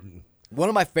mean, one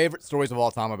of my favorite stories of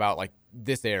all time about like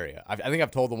this area. I think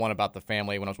I've told the one about the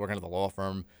family when I was working at the law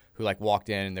firm who like walked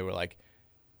in and they were like,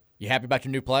 "You happy about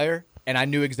your new player?" And I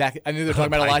knew they were talking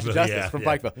about Elijah Justice from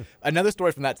Pikeville. Another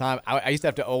story from that time. I used to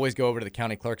have to always go over to the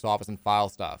county clerk's office and file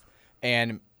stuff.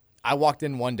 And I walked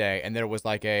in one day and there was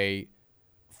like a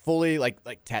fully like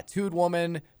tattooed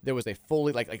woman. There was a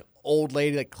fully like old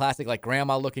lady, like classic like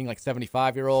grandma looking like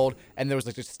 75-year-old, and there was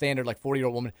like just standard like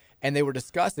 40-year-old woman, and they were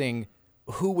discussing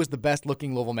who was the best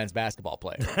looking Louisville men's basketball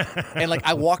player. And like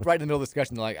I walked right in the middle of the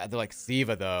discussion. They're like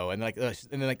Siva though, and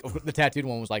then like the tattooed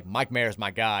one was like Mike Mayer's my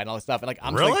guy and all this stuff. And like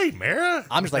I'm really Mayer?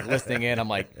 I'm just like listening in. I'm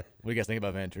like, what do you guys think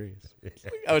about Van Trees?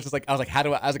 I was like,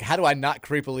 how do I not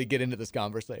creepily get into this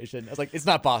conversation? I was like, it's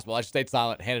not possible. I just stayed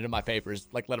silent, handed him my papers,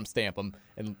 like let him stamp them,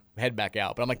 and head back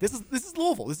out. But I'm like, this is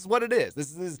Louisville. This is what it is.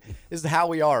 This is how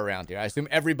we are around here. I assume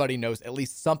everybody knows at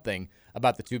least something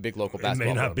about the two big local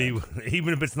basketball. It may not be,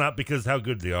 even if it's not because how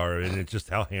good they are, and it's just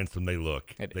how handsome they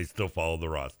look. They still follow the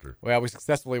roster. Well, we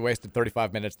successfully wasted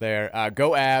 35 minutes there.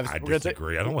 Go Avs. I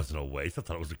disagree. I don't want no waste. I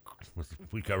thought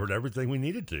we covered everything we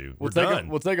needed to. We'll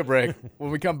take a break. When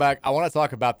we come back, I want to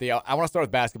talk about I want to start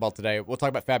with basketball today. We'll talk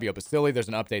about Fabio Basili. There's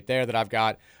an update there that I've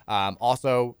got.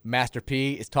 Also, Master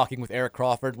P is talking with Eric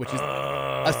Crawford, which is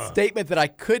a statement that I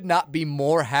could not be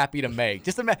more happy to make.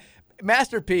 Just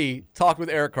Master P talked with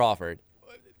Eric Crawford.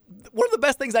 One of the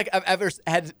best things I've ever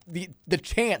had the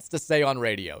chance to say on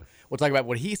radio. We'll talk about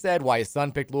what he said, why his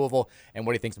son picked Louisville, and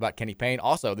what he thinks about Kenny Payne.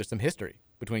 Also, there's some history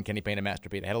between Kenny Payne and Master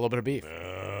P. They had a little bit of beef.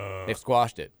 They've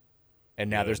squashed it. And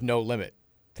now there's no limit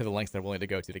to the lengths they're willing to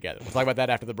go to together. We'll talk about that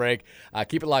after the break.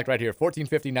 Keep it locked right here.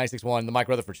 1450-961, the Mike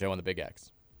Rutherford Show on the Big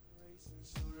X.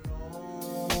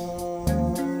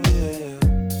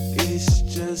 It's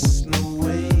just no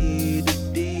way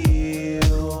to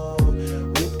deal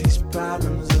with these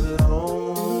problems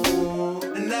alone.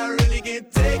 And I really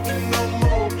can't take it no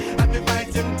more. I've been my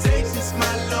temptations,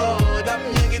 my Lord.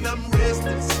 I'm young and I'm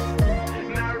restless.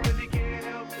 And I really can't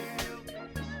help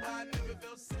it. I never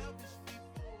felt selfish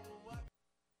before.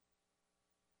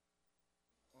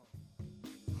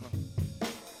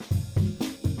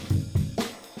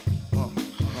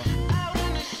 Out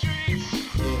in the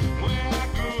streets where I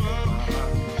grew up,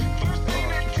 first thing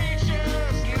they teach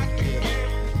us not to get.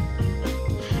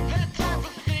 That type of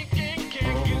thinking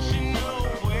can't get you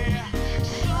nowhere.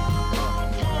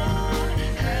 Someone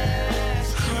has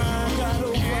to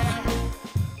care.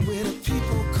 Where the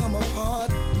people come apart,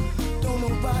 don't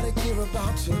nobody care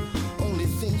about you. Only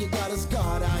thing you got is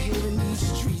God out here in these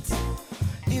streets.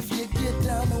 If you get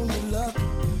down on your luck,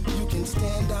 you can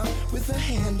stand out with a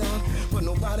hand out, but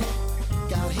nobody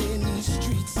out here in these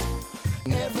streets.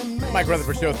 Mike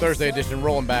Rutherford Show, Thursday edition,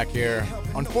 rolling back here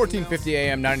on 1450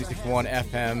 AM, 96.1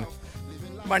 FM.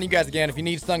 Reminding you guys again, if you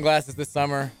need sunglasses this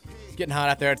summer, it's getting hot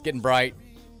out there, it's getting bright,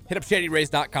 hit up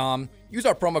ShadyRays.com. Use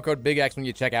our promo code BigX when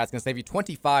you check out. It's going to save you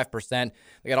 25%.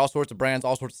 They got all sorts of brands,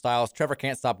 all sorts of styles. Trevor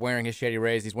can't stop wearing his Shady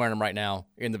Rays. He's wearing them right now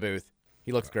in the booth.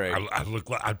 He looks great. I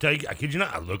look like, I kid you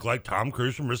not, I look like Tom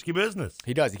Cruise from Risky Business.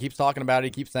 He does. He keeps talking about it.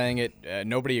 He keeps saying it.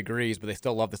 Nobody agrees, but they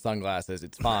still love the sunglasses.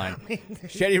 It's fine.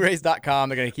 ShadyRays.com.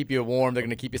 They're going to keep you warm. They're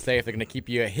going to keep you safe. They're going to keep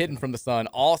you hidden from the sun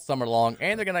all summer long,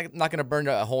 and they're not going to burn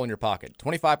a hole in your pocket.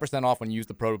 25% off when you use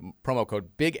the promo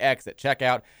code BIGX at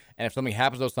checkout. And if something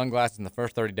happens to those sunglasses in the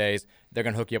first 30 days, they're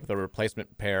going to hook you up with a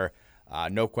replacement pair.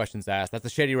 No questions asked. That's the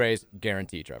Shady Rays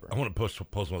guarantee, Trevor. I want to post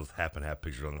one of those half and half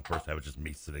pictures on the first half. It's just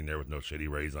me sitting there with no Shady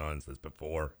Rays on. It says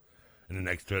before. And then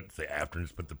next to it, say after, and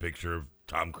just put the picture of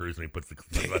Tom Cruise when he puts the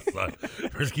sunglasses on.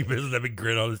 Risky Business, that big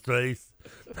grin on his face.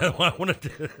 That's what I want to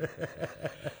do.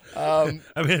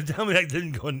 I mean, tell me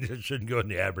that shouldn't go in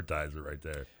the advertiser right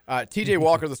there. TJ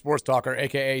Walker, the sports talker,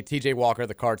 a.k.a. TJ Walker,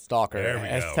 the card stalker,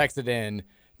 has go. texted in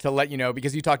to let you know,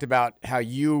 because you talked about how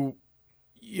you've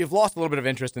lost a little bit of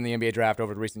interest in the NBA draft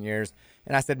over the recent years.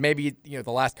 And I said maybe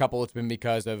the last couple it's been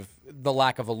because of the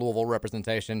lack of a Louisville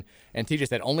representation. And TJ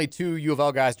said only 2 U of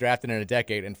L guys drafted in a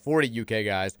decade and 40 UK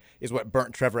guys is what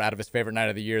burnt Trevor out of his favorite night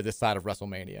of the year this side of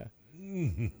WrestleMania.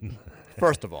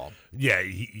 First of all. Yeah,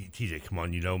 TJ, come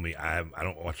on, you know me. I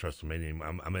don't watch WrestleMania.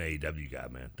 I'm an AEW guy,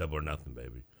 man. Double or nothing,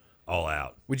 baby. All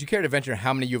out. Would you care to venture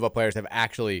how many U of L players have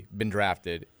actually been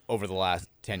drafted over the last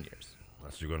 10 years?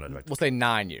 So you're going to we'll say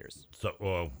 9 years.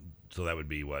 So that would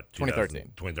be what?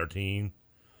 2013. 2013.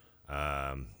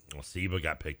 Seba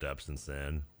got picked up since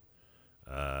then.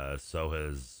 So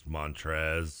has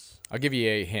Montrez. I'll give you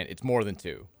a hint. It's more than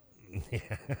 2.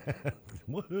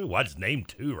 Woohoo! I just named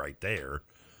 2 right there.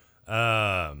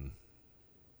 I'll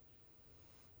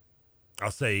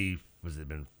say, has it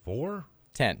been 4?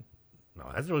 10. No,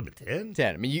 has it really been 10?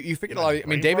 10. I mean, you figured a lot. I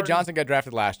mean, David Johnson got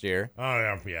drafted last year.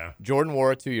 Oh, yeah. Jordan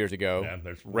Wara 2 years ago. Yeah,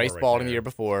 there's 4 Ray right Spalding the there. year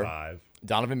before. 5.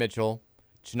 Donovan Mitchell.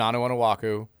 Chinanu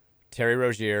Onuaku. Terry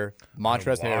Rozier.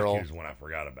 Montrezl Harrell. Here's one I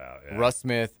forgot about. Yeah. Russ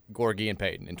Smith, Gorgie, and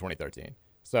Payton in 2013.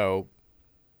 So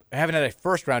I haven't had a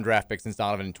first-round draft pick since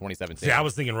Donovan in 2017. See, I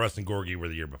was thinking Russ and Gorgie were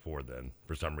the year before then.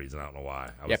 For some reason, I don't know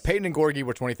why. Peyton and Gorgie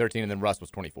were 2013, and then Russ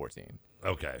was 2014.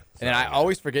 Okay. And then I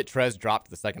always forget Trez dropped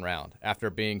to the second round after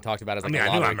being talked about as like a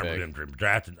lottery I pick. remember him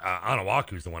drafted.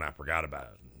 Anawaku's the one I forgot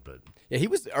about. But yeah, he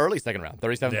was early second round,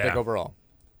 37th pick overall.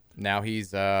 Now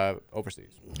he's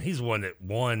overseas. He's one that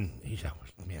won.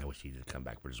 I wish he did come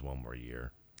back for just one more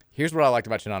year. Here's what I liked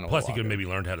about Chinanu Onuaku. Plus, he could have maybe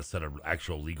learned how to set an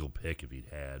actual legal pick if he'd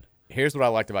had. Here's what I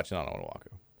liked about Chinanu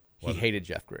Onuaku. He hated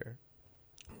Jeff Greer.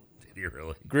 Did he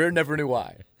really? Greer never knew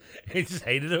why. He just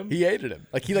hated him? He hated him.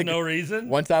 No reason?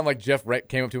 One time, Jeff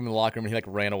came up to him in the locker room and he,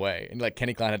 ran away. And,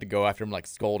 Kenny Klein had to go after him,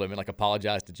 scold him and,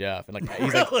 apologize to Jeff. And,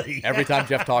 he's really? every time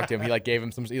Jeff talked to him, he, gave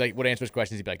him some, he would answer his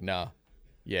questions. He'd be like, nah.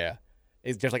 Yeah.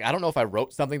 It's just like, I don't know if I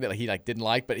wrote something that he like didn't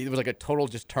like, but it was like a total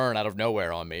just turn out of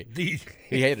nowhere on me. He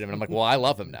hated him, and I'm like, well, I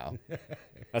love him now.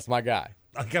 That's my guy.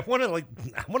 Like, I want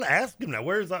to ask him now.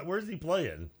 Where's he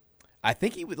playing? I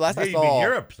think he was last I He'd saw be in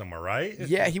Europe somewhere, right?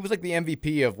 Yeah, he was like the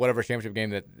MVP of whatever championship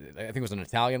game that I think was an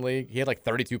Italian league. He had like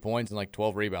 32 points and like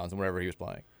 12 rebounds and wherever he was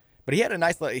playing. But he had a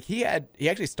nice he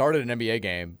actually started an NBA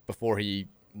game before he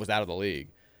was out of the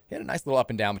league. He had a nice little up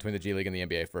and down between the G League and the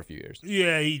NBA for a few years.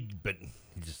 Yeah, he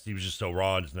was just so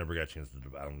raw and just never got a chance to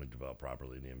develop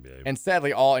properly in the NBA. And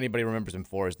sadly, all anybody remembers him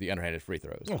for is the underhanded free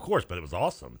throws. Well, of course, but it was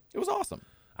awesome. It was awesome.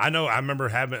 I know. I remember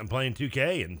playing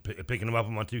 2K and picking him up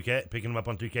on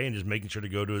 2K, and just making sure to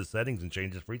go to his settings and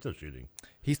change his free throw shooting.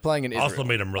 He's playing in Israel. Also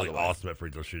made him really awesome at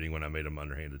free throw shooting when I made him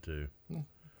underhanded too.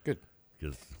 Good.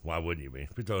 Because why wouldn't you be?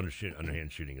 Free throw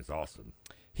underhand shooting is awesome.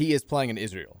 He is playing in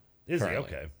Israel. Is currently.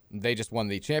 he? Okay. They just won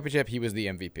the championship. He was the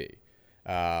MVP.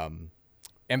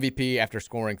 MVP after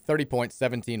scoring 30 points,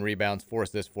 17 rebounds, 4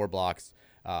 assists, 4 blocks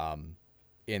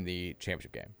in the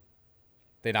championship game.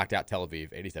 They knocked out Tel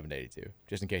Aviv 87-82,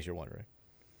 just in case you're wondering.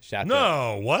 Shout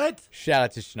out to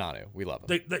Shinanu. We love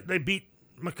him. They beat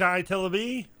Maccabi Tel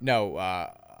Aviv? No,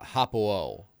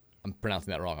 Hapoel. I'm pronouncing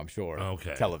that wrong, I'm sure.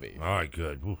 Okay. Tel Aviv. All right,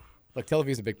 good. Oof. Look, Tel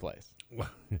Aviv's a big place. Well,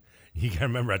 you got to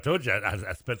remember, I told you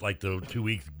I spent like the 2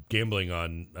 weeks gambling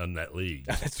on that league.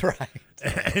 That's right.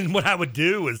 And what I would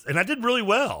do is, and I did really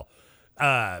well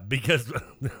because,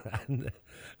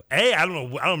 I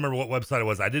don't remember what website it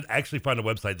was. I did actually find a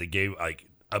website that gave like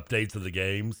updates of the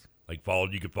games, like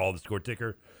you could follow the score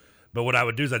ticker. But what I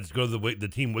would do is I just go to the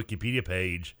team Wikipedia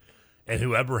page, and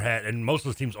whoever had, and most of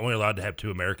those teams only allowed to have 2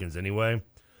 Americans anyway.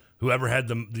 Whoever had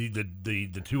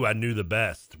the 2 I knew the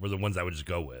best were the ones I would just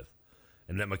go with.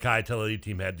 And that Maccabi Tel Aviv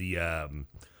team had the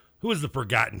who was the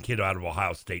forgotten kid out of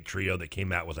Ohio State trio that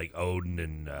came out with like Odin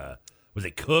and was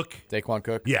it Cook? Daquan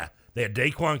Cook? Yeah. They had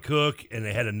Daquan Cook and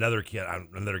they had another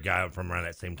guy from around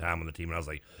that same time on the team, and I was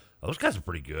like, oh, those guys are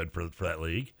pretty good for that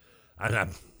league. I like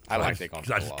Daquan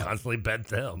Cook. I just constantly bet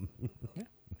them. Yeah.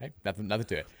 Hey, nothing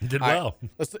to it. You did well.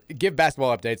 Right, let's give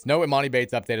basketball updates. No Imani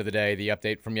Bates update of the day. The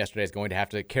update from yesterday is going to have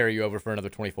to carry you over for another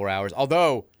 24 hours.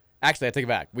 Although, actually, I take it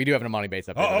back. We do have an Imani Bates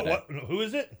update of the day. What? Who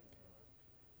is it?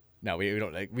 No, we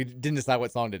don't. We didn't decide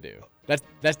what song to do. That's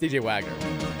DJ Wagner.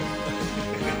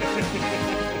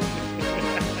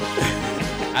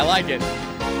 I like it.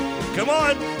 Come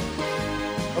on.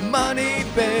 Imani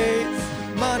Bates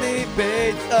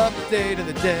update of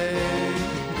the day.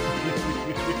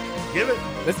 Give it.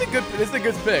 This is a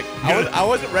good pick. I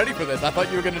wasn't ready for this. I thought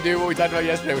you were going to do what we talked about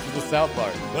yesterday, which was the South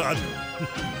part.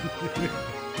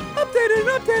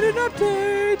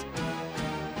 Update.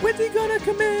 When's he going to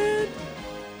come in?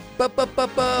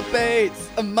 Bates.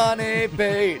 Imani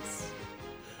Bates.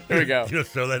 Here we go. You know what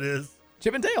show that is?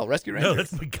 Chip and Dale, Rescue Rangers. No,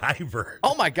 that's MacGyver.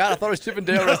 Oh, my God. I thought it was Chip and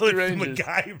Dale, Rescue Rangers.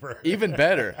 MacGyver. Even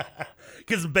better.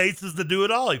 Because Bates is the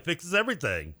do-it-all. He fixes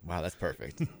everything. Wow, that's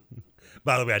perfect.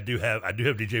 By the way, I do have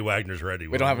DJ Wagner's ready.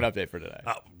 We don't have an update for today.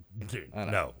 Dude,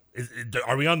 no.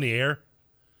 Are we on the air?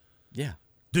 Yeah.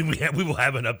 Then we will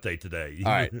have an update today.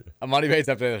 All right. Imani Bates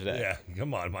update of the day. Yeah,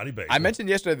 come on, Imani Bates. I mentioned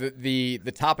yesterday that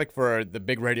the topic for the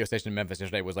big radio station in Memphis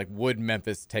yesterday was like, would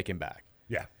Memphis take him back?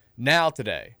 Yeah. Now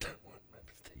today.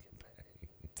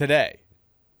 Today,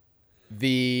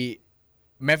 the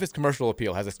Memphis Commercial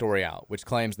Appeal has a story out which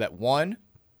claims that 1,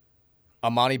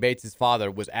 Imani Bates' father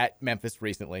was at Memphis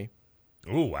recently.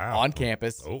 Oh, wow. On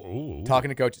campus, talking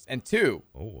to coaches. And 2,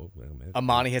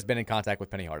 Imani has been in contact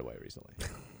with Penny Hardaway recently.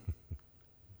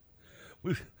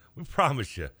 We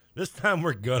promise you, this time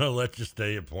we're going to let you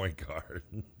stay at point guard.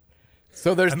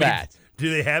 So there's that. Do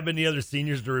they have any other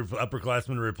seniors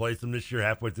upperclassmen to replace them this year,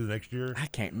 halfway through next year? I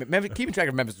can't. Keeping track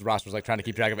of Memphis' roster is like trying to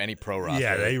keep track of any pro roster.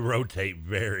 Yeah, they rotate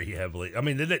very heavily. I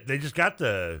mean, they just got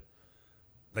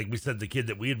like we said, the kid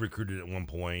that we had recruited at one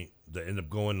point that ended up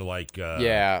going to like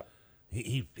yeah.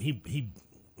 He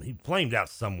flamed out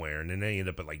somewhere, and then they ended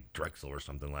up at like Drexel or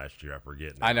something last year. I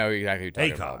forget. I know exactly who you're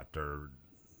talking about. or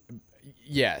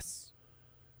yes.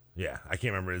 Yeah, I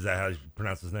can't remember. Is that how you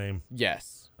pronounce his name?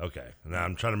 Yes. Okay. Now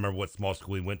I'm trying to remember what small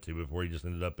school he went to before he just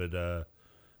ended up at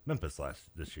Memphis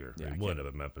this year. Yeah, he ended up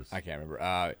at Memphis. I can't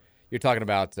remember. You're talking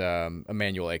about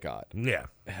Emmanuel Acott. Yeah.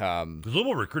 Because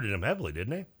Louisville recruited him heavily,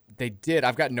 didn't they? They did.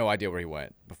 I've got no idea where he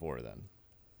went before then.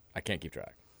 I can't keep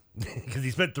track. Because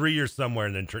he spent 3 years somewhere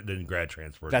and then grad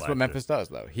transferred. That's what Memphis does,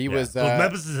 though. He was so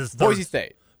Memphis is his Boise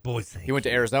State. Boise. He went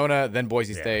to Arizona, then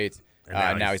Boise State.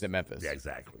 And now he's at Memphis. Yeah,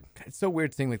 exactly. It's so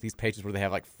weird seeing like these pages where they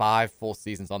have like 5 full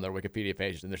seasons on their Wikipedia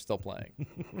pages and they're still playing.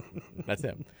 That's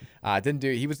him.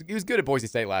 He was good at Boise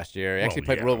State last year. He actually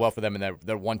played real well for them in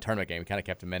their one tournament game. Kind of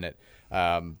kept him in it.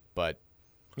 But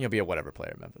He'll be a whatever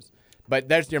player in Memphis. But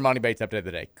there's your Monty Bates update of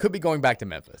the day. Could be going back to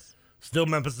Memphis. Still,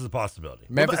 Memphis is a possibility.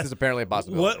 Memphis is apparently a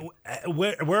possibility.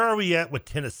 Where are we at with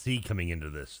Tennessee coming into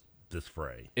this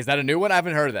fray? Is that a new one? I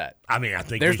haven't heard of that. I mean, I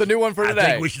think there's the new one for today. I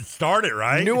think we should start it,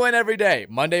 right? New one every day.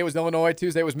 Monday was Illinois.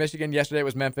 Tuesday was Michigan. Yesterday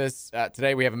was Memphis.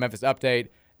 Today we have a Memphis update.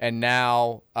 And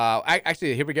now,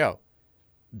 actually, here we go.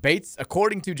 Bates,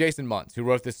 according to Jason Muntz, who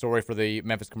wrote this story for the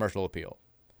Memphis Commercial Appeal,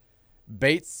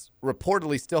 Bates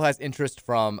reportedly still has interest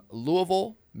from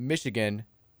Louisville, Michigan,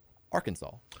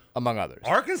 Arkansas, among others.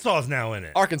 Arkansas is now in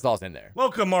it. Arkansas is in there.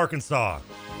 Welcome, Arkansas.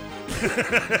 Do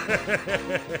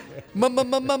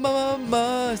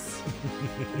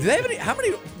they have how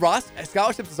many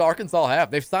scholarships does Arkansas have?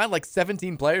 They've signed like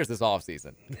 17 players this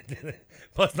offseason.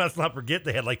 Plus, let's not forget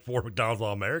they had like 4 McDonald's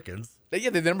All-Americans. Yeah,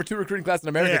 they're the number 2 recruiting class in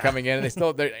America coming in,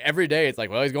 and every day it's like,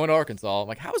 well, he's going to Arkansas. I'm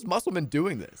like, how is Musselman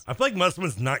doing this? I feel like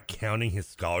Musselman's not counting his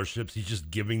scholarships. He's just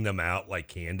giving them out like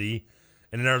candy.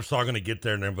 And then they're all going to get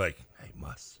there, and they're like, hey,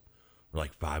 Muss, we're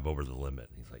like 5 over the limit.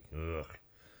 And he's like, ugh.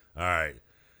 All right.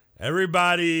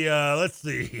 Everybody, let's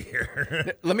see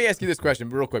here. Let me ask you this question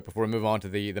real quick before we move on to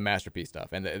the Masterpiece stuff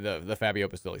and the Fabio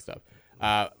Basili stuff.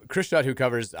 Chris Shutt, who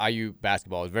covers IU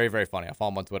basketball, is very, very funny. I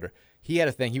follow him on Twitter. He had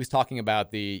a thing. He was talking about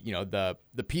the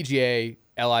PGA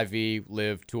LIV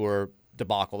Live Tour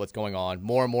debacle that's going on.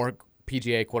 More and more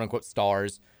PGA quote-unquote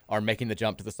stars are making the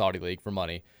jump to the Saudi League for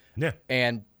money. Yeah.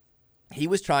 And he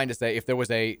was trying to say if there was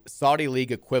a Saudi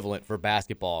League equivalent for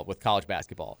basketball with college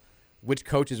basketball, which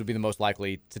coaches would be the most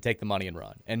likely to take the money and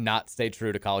run and not stay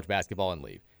true to college basketball and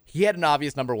leave. He had an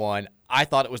obvious number one. I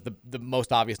thought it was the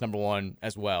most obvious number one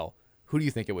as well. Who do you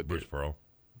think it would be? Bruce Pearl.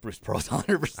 Bruce Pearl's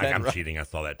 100% I'm right. cheating. I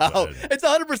saw that. Oh, it's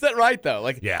 100% right, though.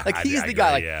 Like he's the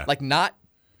guy.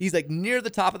 He's like near the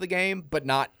top of the game, but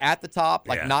not at the top.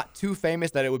 Like not too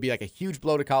famous that it would be like a huge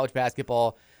blow to college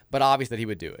basketball, but obvious that he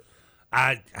would do it.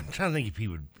 I'm trying to think if he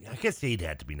would. I guess he'd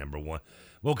have to be number one.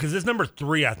 Well, because this number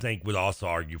 3, I think, would also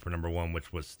argue for number 1,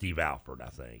 which was Steve Alford, I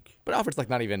think. But Alford's like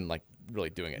not even like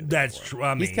really doing it. That's true.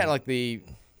 I mean, he's kind of like the.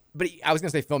 But I was gonna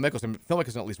say Phil Mickelson. Phil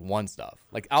Mickelson at least won stuff.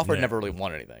 Like Alford never really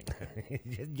won anything.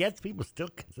 Yet people still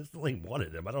consistently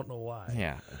wanted him. I don't know why.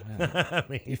 Yeah, I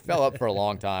mean, he fell up for a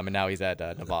long time, and now he's at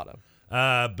Nevada.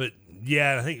 But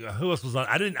yeah, I think who else was on?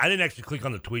 I didn't actually click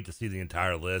on the tweet to see the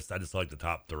entire list. I just liked the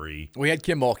top 3. We had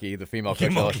Kim Mulkey, the female coach.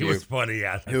 Kim Mulkey was funny.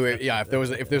 Yeah. Who? Yeah.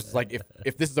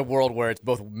 If this is a world where it's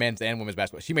both men's and women's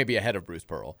basketball, she may be ahead of Bruce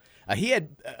Pearl. He had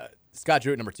Scott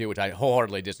Drew at number 2, which I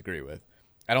wholeheartedly disagree with.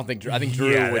 I think Drew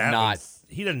would not.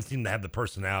 He doesn't seem to have the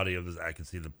personality of. I can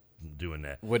see the doing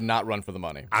that. Would not run for the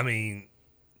money. I mean,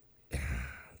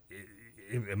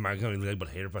 am I going to be labeled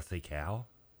a hater if I say Cal?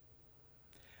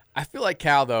 I feel like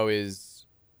Cal, though, he's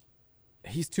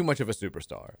too much of a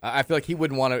superstar. I feel like he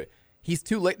wouldn't want to. He's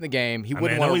too late in the game. He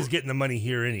wouldn't want to. He's getting the money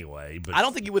here anyway. But I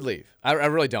don't think he would leave. I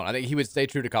really don't. I think he would stay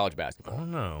true to college basketball. I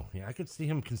don't know. Yeah, I could see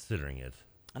him considering it.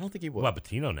 I don't think he would. What about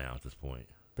Pitino now at this point?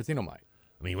 Pitino might.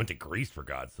 I mean, he went to Greece, for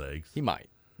God's sakes. He might.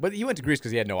 But he went to Greece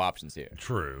because he had no options here.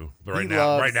 True. But right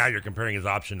now you're comparing his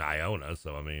option to Iona,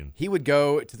 so I mean. He would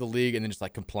go to the league and then just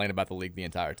like complain about the league the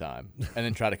entire time and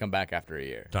then try to come back after a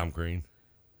year. Tom Crean.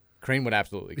 Crean would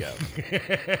absolutely go.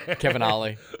 Kevin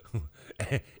Ollie.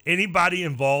 Anybody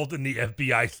involved in the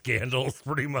FBI scandals,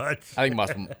 pretty much. I think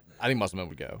Musselman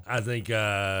would go. I think,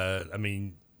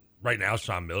 right now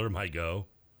Sean Miller might go.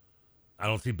 I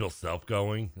don't see Bill Self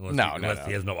going unless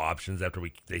he has no options after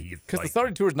because the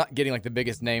Saudi Tour is not getting like the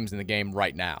biggest names in the game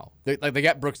right now. They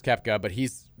got Brooks Koepka, but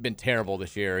he's been terrible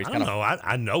this year. I don't know.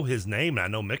 I know his name and I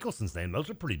know Mickelson's name. Those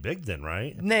are pretty big then,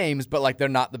 right? Names, but like they're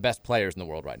not the best players in the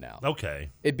world right now. Okay,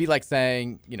 it'd be like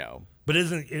saying But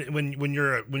isn't it, when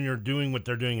you're doing what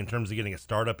they're doing in terms of getting a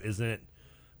startup, isn't it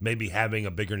maybe having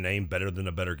a bigger name better than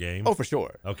a better game? Oh, for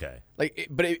sure. Okay, like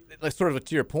sort of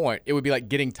to your point, it would be like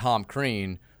getting Tom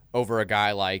Crean over a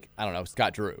guy like, I don't know,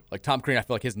 Scott Drew. Like Tom Crean, I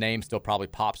feel like his name still probably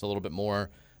pops a little bit more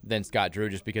than Scott Drew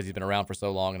just because he's been around for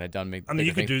so long and had done big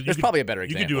things. There's probably a better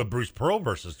example. You could do a Bruce Pearl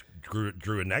versus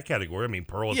Drew in that category. I mean,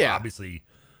 Pearl is obviously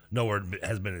nowhere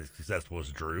has been as successful as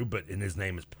Drew, but his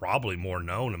name is probably more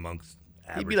known amongst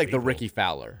average He'd be like people. the Ricky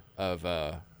Fowler of,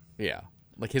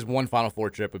 like his one Final Four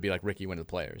trip would be like Ricky winning the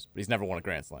Players, but he's never won a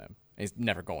Grand Slam. And he's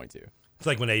never going to. It's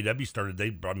like when AEW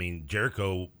started,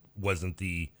 Jericho wasn't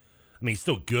he's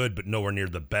still good, but nowhere near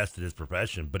the best at his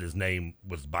profession. But his name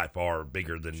was by far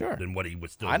bigger than what he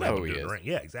was still able to do in the ring.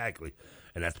 Yeah, exactly.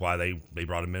 And that's why they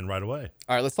brought him in right away.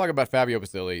 All right, let's talk about Fabio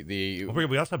Basili.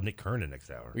 We also have Nick Kernan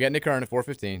next hour. We got Nick Kernan at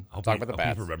 4:15. Talk about the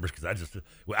Pats. He remembers because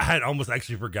I had almost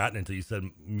actually forgotten until you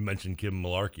mentioned Kim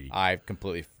Malarkey. I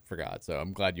completely forgot, so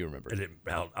I'm glad you remembered.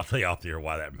 I'll tell you off the air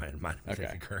why that might have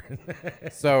been Kernan.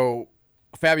 So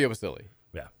Fabio Basili.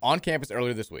 Yeah. On campus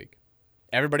earlier this week.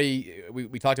 Everybody,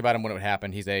 we talked about him when it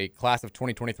happened. He's a class of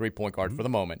 2023 point guard for the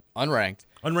moment, unranked.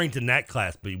 Unranked in that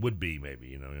class, but he would be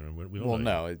maybe. We don't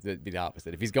know. No, it'd be the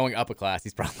opposite. If he's going up a class,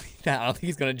 he's probably not. I don't think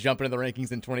he's going to jump into the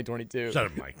rankings in 2022. Shut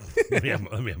up, Mike. let me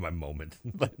have my moment.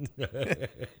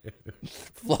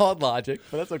 Flawed logic,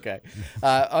 but that's okay.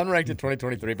 Unranked in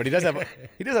 2023, but he does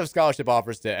have scholarship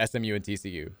offers to SMU and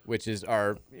TCU, which is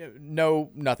our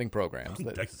nothing programs.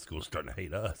 Texas school's starting to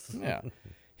hate us. Yeah.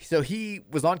 So he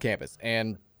was on campus,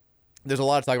 and there's a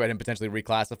lot of talk about him potentially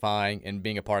reclassifying and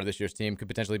being a part of this year's team. Could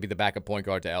potentially be the backup point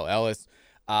guard to El Ellis.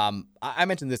 I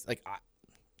mentioned this,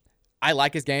 I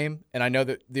like his game, and I know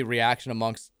that the reaction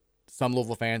amongst some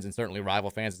Louisville fans and certainly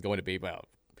rival fans is going to be, well,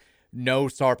 no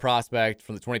star prospect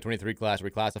from the 2023 class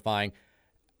reclassifying.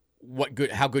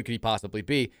 How good could he possibly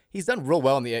be? He's done real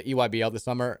well in the EYBL this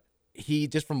summer. He,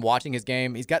 just from watching his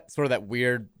game, he's got sort of that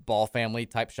weird ball family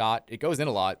type shot. It goes in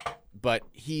a lot, but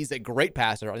he's a great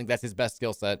passer. I think that's his best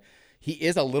skill set. He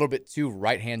is a little bit too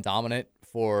right-hand dominant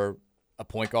for a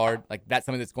point guard. That's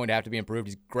something that's going to have to be improved.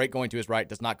 He's great going to his right,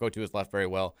 does not go to his left very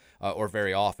well or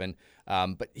very often.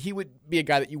 But he would be a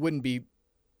guy that you wouldn't be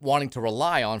wanting to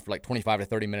rely on for 25 to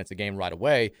 30 minutes a game right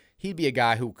away. He'd be a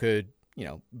guy who could,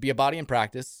 be a body in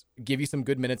practice, give you some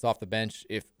good minutes off the bench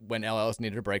when LLS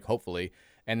needed a break, hopefully.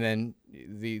 And then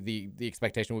the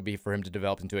expectation would be for him to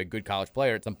develop into a good college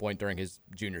player at some point during his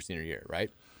senior year,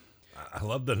 right? I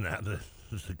love the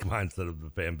mindset of the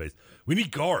fan base. We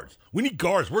need guards.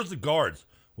 Where's the guards?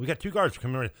 We got 2 guards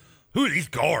coming in. Who are these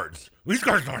guards? These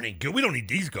guards aren't any good. We don't need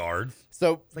these guards.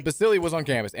 So Basili was on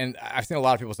campus, and I've seen a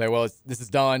lot of people say, well, this is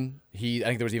done. I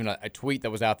think there was even a tweet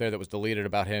that was out there that was deleted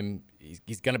about him.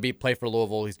 He's going to play for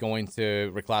Louisville. He's going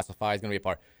to reclassify. He's going to be a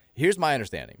part. Here's my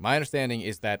understanding. My understanding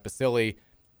is that Basili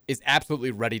is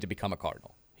absolutely ready to become a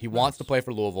Cardinal. He wants to play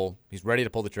for Louisville. He's ready to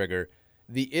pull the trigger.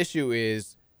 The issue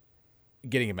is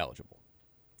getting him eligible.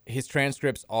 His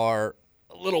transcripts are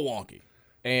a little wonky.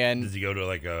 And does he go to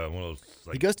one of those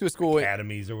he goes to a school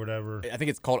academies or whatever? I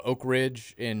think it's called Oak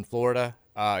Ridge in Florida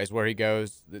is where he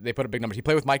goes. They put a big number. He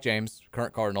played with Mike James,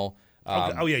 current Cardinal.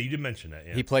 Okay. Oh, yeah, you did mention that.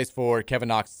 Yeah. He plays for Kevin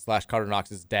Knox / Carter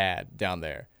Knox's dad down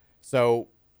there. So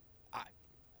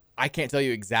I can't tell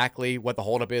you exactly what the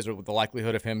holdup is or what the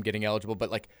likelihood of him getting eligible,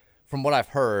 but from what I've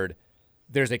heard,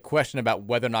 there's a question about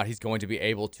whether or not he's going to be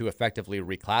able to effectively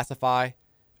reclassify.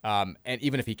 And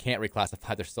even if he can't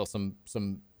reclassify, there's still some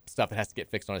stuff that has to get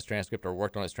fixed on his transcript or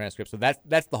worked on his transcript. So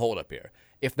that's the holdup here.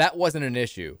 If that wasn't an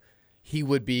issue, we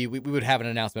would have an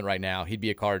announcement right now. He'd be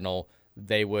a Cardinal.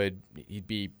 He'd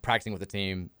be practicing with the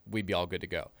team. We'd be all good to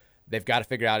go. They've got to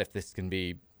figure out if this can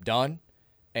be done.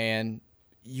 And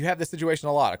you have this situation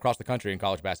a lot across the country in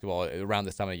college basketball around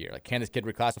this time of the year. Can this kid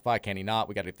reclassify? Can he not?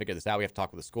 We got to figure this out. We have to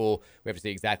talk with the school. We have to see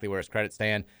exactly where his credits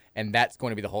stand. And that's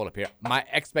going to be the holdup here. My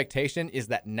expectation is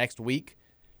that next week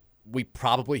we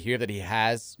probably hear that he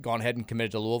has gone ahead and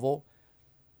committed to Louisville.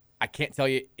 I can't tell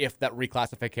you if that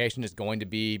reclassification is going to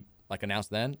be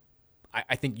announced then.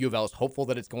 I think U of L is hopeful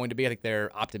that it's going to be. I think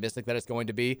they're optimistic that it's going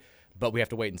to be, but we have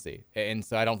to wait and see. And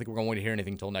so I don't think we're going to hear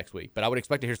anything until next week. But I would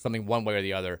expect to hear something one way or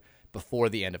the other before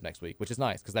the end of next week, which is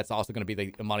nice because that's also going to be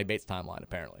the Imani Bates timeline,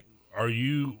 apparently. Are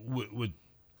you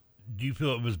do you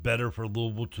feel it was better for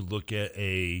Louisville to look at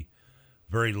a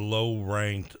very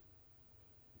low-ranked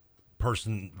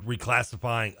person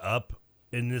reclassifying up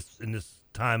in this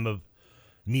time of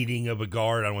needing of a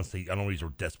guard? I don't want to use the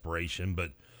word desperation,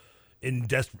 but in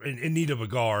need of a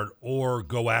guard, or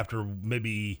go after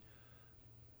maybe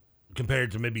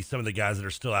compared to maybe some of the guys that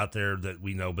are still out there that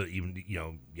we know, but even,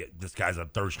 this guy's a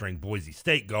third-string Boise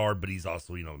State guard, but he's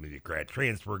also, maybe a grad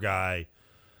transfer guy.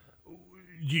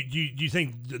 Do you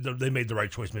think they made the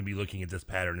right choice maybe looking at this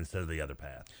pattern instead of the other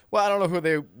path? Well, I don't know who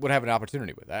they would have an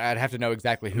opportunity with. I'd have to know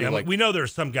exactly who. We know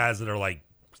there's some guys that are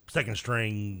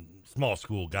second-string small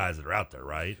school guys that are out there,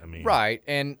 right? Right,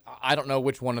 and I don't know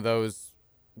which one of those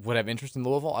would have interest in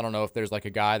Louisville. I don't know if there's a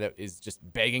guy that is just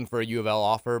begging for a U of L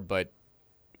offer, but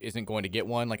isn't going to get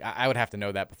one. I would have to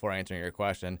know that before answering your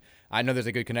question. I know there's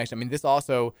a good connection. This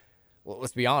also,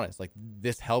 let's be honest,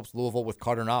 this helps Louisville with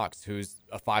Carter Knox, who's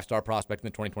a 5-star prospect in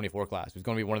the 2024 class, who's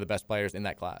going to be one of the best players in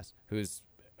that class, who's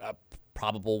a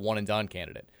probable one-and-done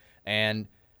candidate. And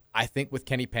I think with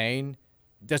Kenny Payne,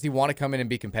 does he want to come in and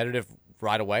be competitive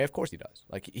right away? Of course he does.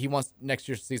 He wants next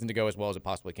year's season to go as well as it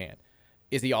possibly can.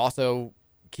 Is he also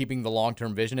keeping the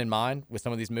long-term vision in mind with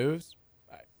some of these moves?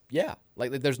 Yeah.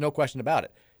 There's no question about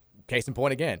it. Case in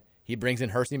point again, he brings in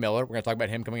Hersey Miller. We're going to talk about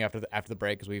him coming after the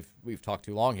break because we've talked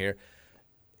too long here.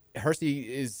 Hersey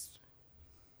is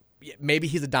maybe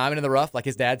he's a diamond in the rough, like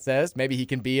his dad says. Maybe he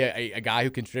can be a guy who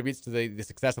contributes to the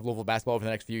success of Louisville basketball over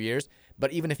the next few years.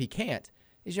 But even if he can't,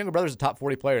 his younger brother's a top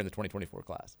 40 player in the 2024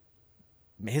 class.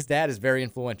 His dad is very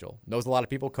influential, knows a lot of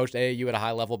people, coached AAU at a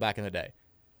high level back in the day.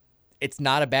 It's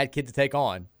not a bad kid to take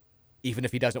on, even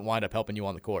if he doesn't wind up helping you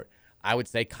on the court. I would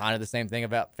say kind of the same thing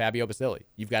about Fabio Basili.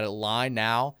 You've got a line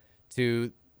now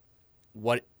to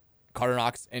what Carter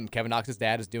Knox and Kevin Knox's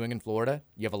dad is doing in Florida.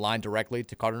 You have a line directly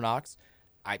to Carter Knox.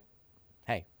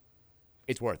 Hey,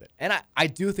 it's worth it. And I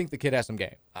do think the kid has some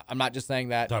game. I'm not just saying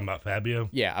that. Talking about Fabio?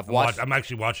 Yeah, I'm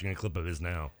actually watching a clip of his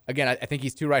now. Again, I think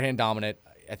he's too right-hand dominant.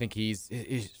 I think his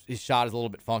shot is a little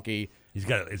bit funky. He's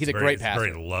a great passer.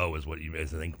 It's very low, is what you I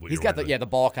think. He's got the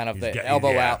ball kind of the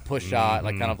elbow out push shot,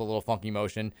 like kind of a little funky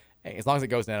motion. Hey, as long as it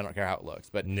goes in, I don't care how it looks.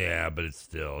 But yeah, but it's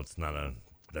not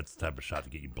that's the type of shot to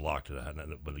get you blocked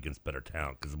against better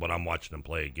talent. Because what I'm watching him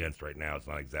play against right now, it's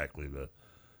not exactly the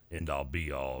end-all,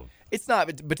 be-all. It's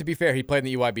not, but to be fair, he played in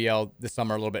the UIBL this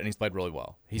summer a little bit, and he's played really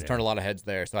well. He's turned a lot of heads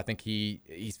there, so I think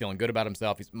he's feeling good about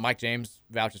himself. Mike James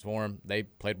vouches for him. They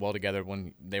played well together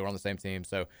when they were on the same team,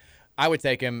 so I would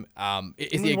take him.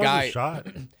 Is he a guy? Shot.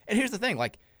 And here's the thing,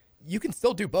 like, you can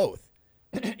still do both.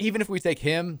 Even if we take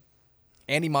him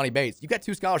and Imani Bates, you got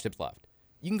 2 scholarships left.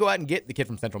 You can go out and get the kid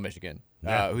from Central Michigan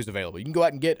who's available. You can go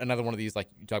out and get another one of these, like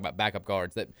you talk about, backup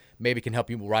guards that maybe can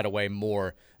help you right away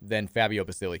more than Fabio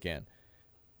Basili can.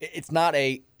 It's not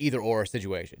a either-or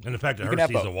situation. And the fact that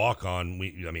Hersey's a walk-on,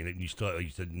 you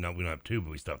said, no, we don't have 2, but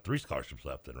we still have 3 scholarships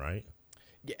left then, right?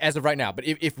 As of right now. But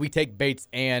if we take Bates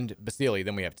and Basili,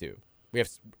 then we have 2. We have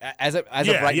as of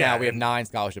right now, we have 9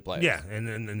 scholarship players. Yeah,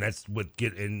 and that's what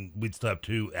and we'd still have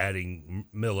 2 adding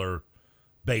Miller,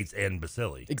 Bates, and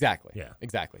Basili. Exactly. Yeah.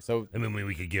 Exactly. So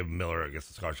we could give Miller, I guess,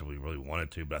 the scholarship we really wanted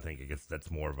to, but I guess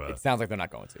that's more of a. It sounds like they're not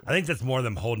going to. I think that's more of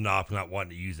them holding off, not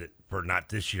wanting to use it for not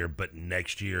this year, but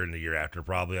next year and the year after,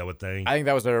 probably. I would think. I think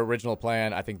that was their original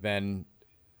plan. I think then,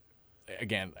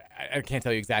 again, I can't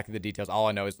tell you exactly the details. All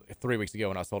I know is 3 weeks ago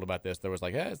when I was told about this, there was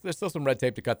like, there's still some red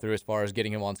tape to cut through as far as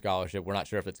getting him on scholarship. We're not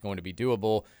sure if it's going to be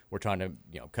doable. We're trying to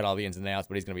cut all the ins and outs,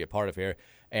 but he's going to be a part of here.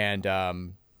 And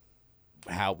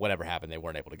whatever happened, they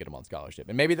weren't able to get him on scholarship.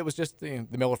 And maybe that was just the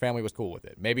Miller family was cool with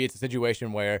it. Maybe it's a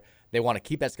situation where they want to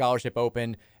keep that scholarship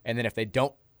open, and then if they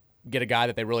don't get a guy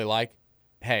that they really like,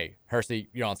 hey, Hersey,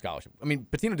 you're on scholarship. I mean,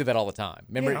 Patino did that all the time.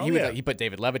 Remember, he put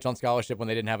David Levitch on scholarship when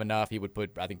they didn't have enough. He would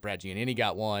put, I think, Brad Giannini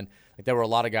got one. Like, there were a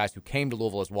lot of guys who came to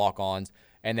Louisville as walk-ons,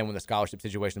 and then when the scholarship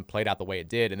situation played out the way it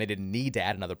did, and they didn't need to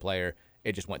add another player,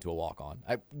 it just went to a walk-on.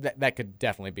 That could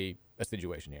definitely be a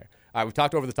situation here. All right, we've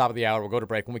talked over the top of the hour. We'll go to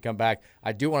break. When we come back,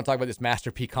 I do want to talk about this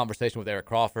Master P conversation with Eric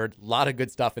Crawford. A lot of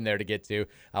good stuff in there to get to.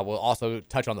 We'll also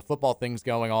touch on the football things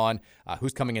going on,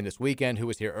 who's coming in this weekend, who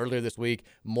was here earlier this week,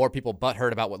 more people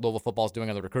butthurt about what Louisville football is doing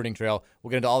on the recruiting trail. We'll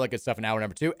get into all that good stuff in hour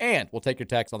number 2, and we'll take your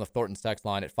text on the Thornton's text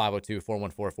line at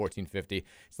 502-414-1450.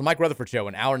 It's the Mike Rutherford Show,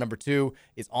 and hour number 2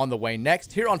 is on the way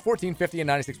next here on 1450 and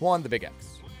 96.1, The Big X.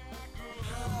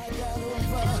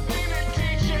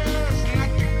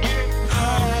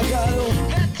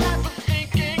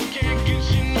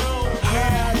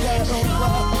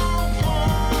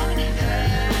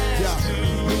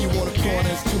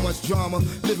 Too much drama,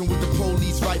 living with the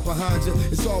police right behind you.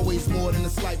 It's always more than a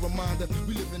slight reminder.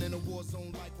 We living in a war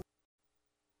zone like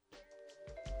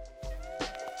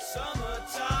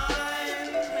summertime,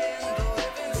 and the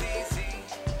living's easy.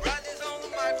 Brothers on the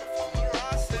microphone,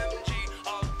 Ross MG.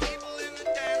 All the people in the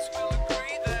dance will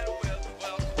agree that we're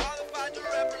well qualified to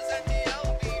represent the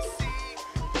LBC.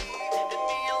 And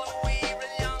me and Louis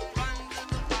and Young run to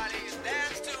the party and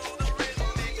dance to the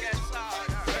rhythm. It gets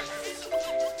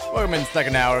harder. Welcome in the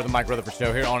second hour of the Mike Rutherford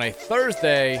Show here on a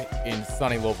Thursday in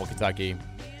sunny Louisville, Kentucky.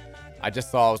 I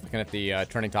was looking at the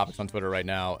trending topics on Twitter right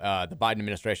now. The Biden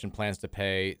administration plans to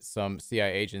pay some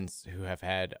CIA agents who have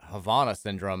had Havana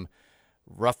syndrome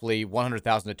roughly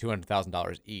 $100,000 to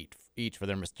 $200,000 each for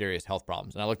their mysterious health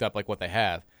problems. And I looked up like what they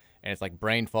have, and it's like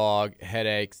brain fog,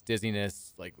 headaches,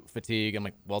 dizziness, like fatigue. I'm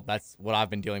like, well, that's what I've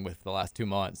been dealing with for the last 2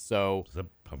 months. So is it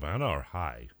Havana or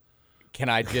high? Can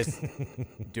I just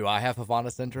do I have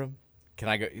Havana syndrome? Can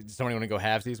I go? Does somebody want to go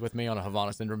halvesies with me on a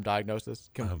Havana syndrome diagnosis?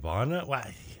 Havana?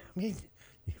 Why? I mean,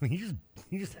 you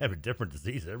just have a different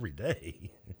disease every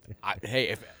day.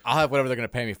 If I'll have whatever they're going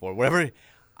to pay me for, whatever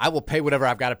I will pay whatever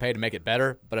I've got to pay to make it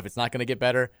better. But if it's not going to get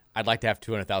better, I'd like to have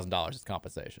 $200,000 as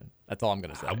compensation. That's all I'm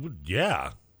going to say.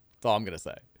 Yeah. That's all I'm going to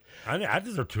say. I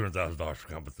deserve $200,000 for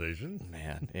compensation.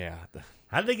 Man, yeah.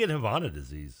 How did they get Havana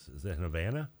disease? Is it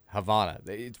Havana? Havana.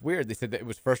 It's weird. They said that it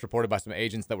was first reported by some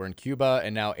agents that were in Cuba,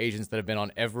 and now agents that have been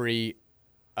on every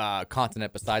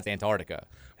continent besides Antarctica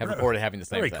have reported having the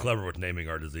same very thing. Clever with naming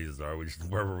our diseases, are we? Just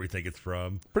wherever we think it's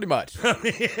from. Pretty much.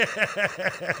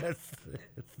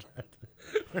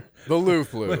 The Lu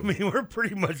flu. I mean, we're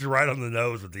pretty much right on the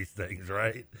nose with these things,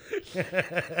 right?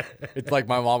 It's like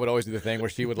my mom would always do the thing where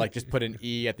she would like just put an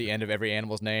E at the end of every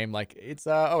animal's name. Like it's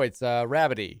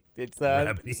rabbity. It's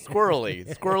squirrely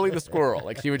the squirrel.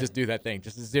 Like she would just do that thing.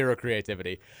 Just zero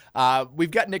creativity.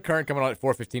 We've got Nick Kern coming on at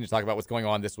 4:15 to talk about what's going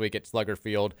on this week at Slugger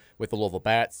Field with the Louisville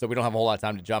Bats. So we don't have a whole lot of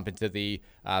time to jump into the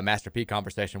Master P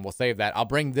conversation. We'll save that. I'll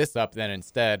bring this up then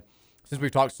instead. Since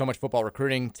we've talked so much football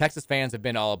recruiting, Texas fans have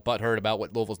been all butthurt about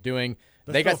what Louisville's doing.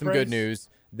 They got some good news.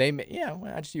 I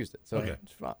just used it. So okay.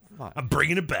 It's fine. I'm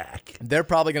bringing it back. They're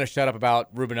probably going to shut up about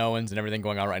Ruben Owens and everything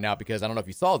going on right now because I don't know if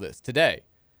you saw this today.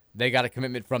 They got a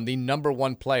commitment from the number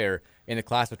one player in the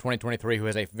class of 2023 who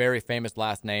has a very famous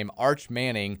last name. Arch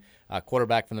Manning,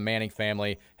 quarterback from the Manning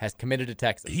family, has committed to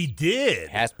Texas. He did.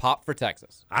 Has popped for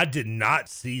Texas. I did not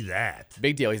see that.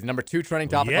 Big deal. He's the number 2 trending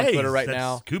topic on Twitter right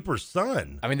now. Cooper's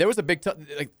son. I mean, there was a big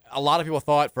a lot of people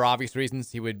thought, for obvious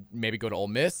reasons, he would maybe go to Ole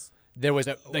Miss. There was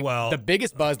the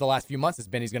biggest buzz the last few months has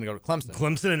been he's going to go to Clemson.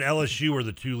 Clemson and LSU were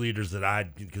the two leaders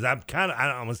that because I'm kind of, I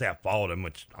don't want to say I followed him,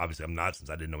 which obviously I'm not since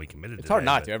I didn't know he committed. It's hard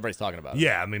not to. Everybody's talking about it.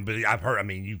 Yeah, I mean, but I've heard. I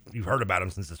mean, you've heard about him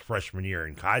since his freshman year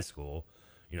in high school.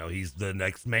 You know, he's the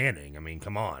next Manning. I mean,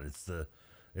 come on, it's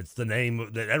the name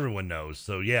that everyone knows.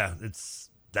 So yeah,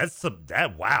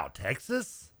 wow,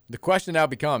 Texas. The question now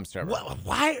becomes, Trevor.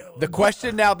 Why? The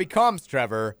question now becomes,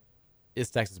 Trevor, is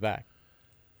Texas back?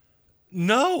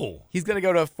 No. He's going to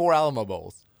go to 4 Alamo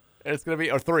Bowls. It's going to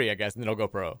be, or 3, I guess, and then he'll go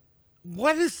pro.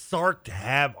 What does Sark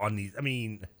have on these? I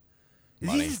mean, is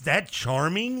he just that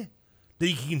charming that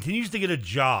he continues to get a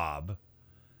job?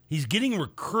 He's getting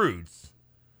recruits,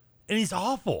 and he's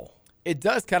awful. It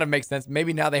does kind of make sense.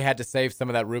 Maybe now they had to save some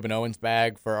of that Ruben Owens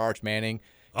bag for Arch Manning.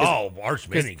 Arch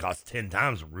Manning costs 10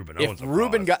 times what Ruben Owens. If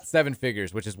Ruben got 7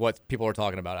 figures, which is what people are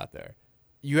talking about out there,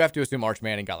 you have to assume Arch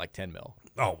Manning got like 10 mil.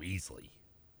 Oh, easily.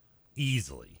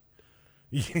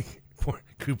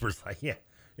 Cooper's like,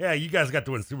 yeah, you guys got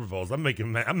to win Super Bowls. I'm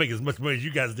making as much money as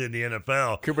you guys did in the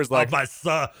NFL. Cooper's like, my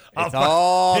son. It's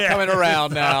all coming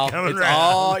around now.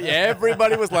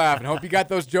 Everybody was laughing. Hope you got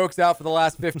those jokes out for the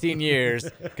last 15 years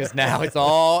because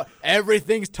now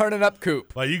everything's turning up,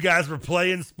 Coop. While you guys were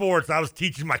playing sports, I was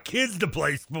teaching my kids to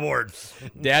play sports.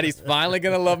 Daddy's finally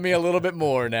going to love me a little bit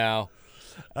more now.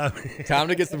 Time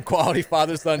to get some quality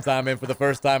father-son time in for the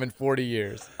first time in 40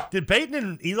 years. Did Peyton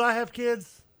and Eli have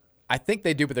kids? I think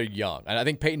they do, but they're young. And I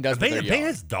think Peyton does, but they're young. Peyton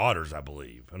has daughters, I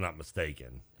believe, if I'm not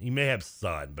mistaken. He may have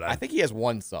son, but I think he has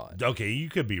one son. Okay, you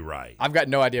could be right. I've got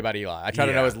no idea about Eli. I try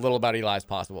to know as little about Eli as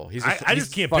possible. I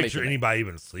just can't picture anybody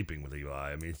even sleeping with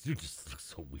Eli. I mean, it just looks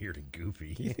so weird and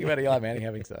goofy. You think about Eli Manning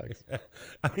having sex?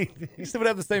 I mean, he still would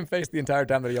have the same face the entire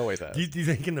time that he always has. Do you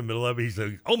think in the middle of it, he's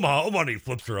like, Omaha, and he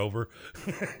flips her over?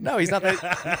 No, he's not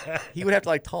that. He would have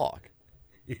to talk.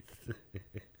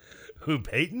 Who,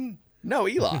 Peyton? No,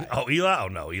 Eli. Oh, Eli? Oh,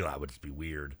 no, Eli would just be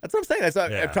weird. That's what I'm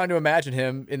saying. I'm trying to imagine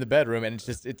him in the bedroom, and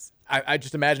I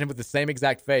just imagine him with the same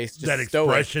exact face. Just that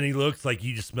expression he looks like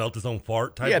he just smelt his own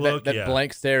fart type look. That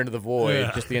blank stare into the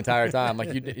void just the entire time.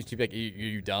 Like, she'd be like,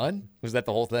 you done? Was that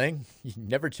the whole thing? You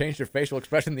never changed your facial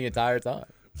expression the entire time.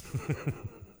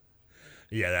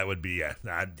 Yeah, that would be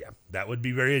that would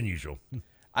be very unusual.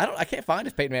 I can't find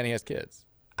if Peyton Manning has kids.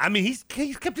 I mean, he's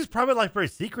kept his private life very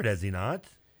secret, has he not?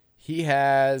 He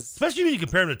has, especially when you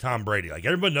compare him to Tom Brady. Like,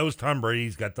 everybody knows Tom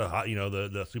Brady's got the hot,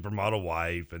 the supermodel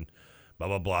wife and blah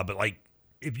blah blah. But like,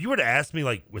 if you were to ask me,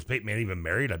 like, was Peyton Manning even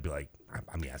married? I'd be like,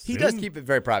 I mean, he does keep it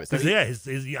very private. So I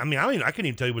couldn't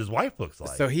even tell you what his wife looks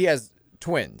like. So he has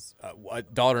twins, a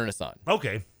daughter and a son.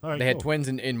 Okay, all right. They had twins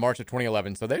in March of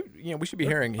 2011. So we should be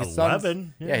hearing his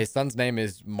son. Yeah, his son's name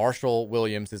is Marshall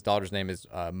Williams. His daughter's name is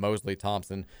Mosley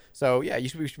Thompson. So yeah,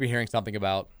 we should be hearing something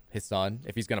about his son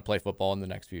if he's going to play football in the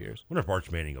next few years. I wonder if Arch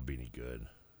Manning will be any good.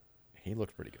 He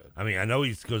looks pretty good. I mean, I know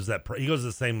he goes to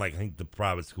the same, like, I think the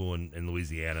private school in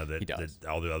Louisiana that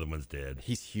all the other ones did.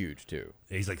 He's huge too.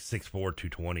 He's like 6'4",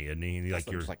 220, isn't he?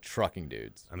 He's like trucking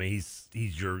dudes. I mean,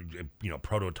 he's your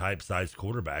prototype sized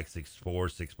quarterback, 6'4",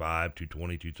 6'5",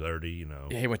 220, 230.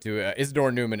 Yeah, he went to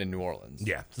Isidore Newman in New Orleans.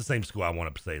 Yeah, it's the same school I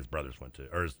want to say his brothers went to,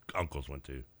 or his uncles went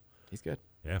to. He's good.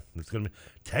 Yeah, it's gonna be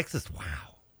Texas. Wow.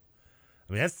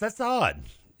 I mean, that's odd.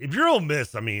 If you're Ole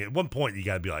Miss, I mean, at one point you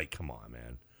got to be like, come on,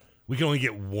 man. We can only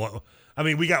get one. I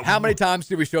mean, we got. How many times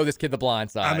did we show this kid the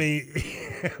blind side?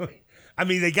 I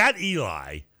mean, they got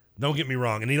Eli. Don't get me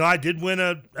wrong, and Eli did win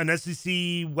an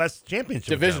SEC West championship,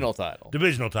 divisional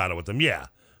title with them. Yeah,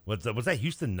 was that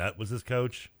Houston Nutt was his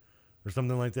coach, or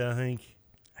something like that? I think.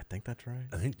 I think that's right.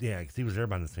 I think, yeah, because he was there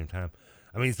about the same time.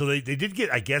 I mean, so they did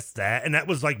get, I guess, that, and that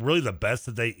was like really the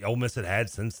best that Ole Miss had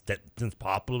since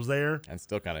Pop was there, and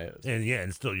still kind of is. And yeah,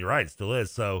 and still, you're right, it still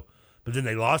is. So, but then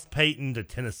they lost Peyton to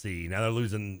Tennessee. Now they're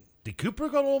losing. Did Cooper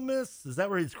go to Ole Miss? Is that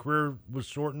where his career was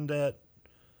shortened at?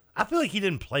 I feel like he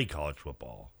didn't play college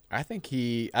football. I don't think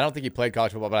he played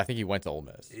college football, but I think he went to Ole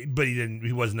Miss. But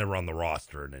he wasn't ever on the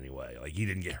roster in any way. Like he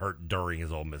didn't get hurt during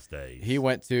his Ole Miss days. He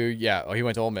went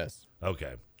to Ole Miss.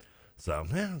 Okay. So,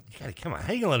 man, you gotta come on.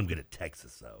 How you gonna let him get to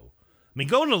Texas though? I mean,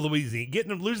 going to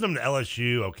Louisiana, losing them to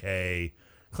LSU, okay.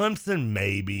 Clemson,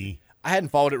 maybe. I hadn't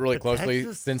followed it really But closely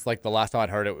Texas? since like the last time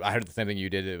I'd heard it. I heard the same thing you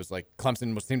did. It was like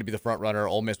Clemson seemed to be the front runner.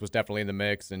 Ole Miss was definitely in the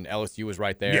mix, and LSU was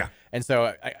right there. Yeah. And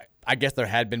so I guess there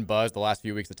had been buzz the last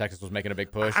few weeks that Texas was making a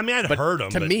big push. I mean, I'd heard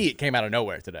them. To me, it came out of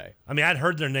nowhere today. I mean, I'd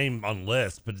heard their name on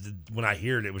lists, but when I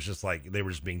heard it, it was just like they were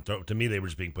just being to me they were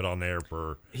just being put on there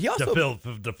to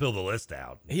fill the list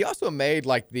out. He also made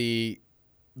like the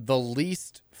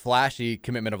least flashy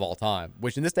commitment of all time,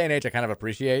 which in this day and age I kind of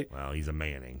appreciate. Well, he's a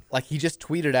Manning. Like he just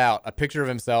tweeted out a picture of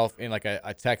himself in like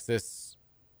a Texas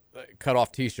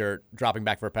cutoff T-shirt dropping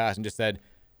back for a pass and just said,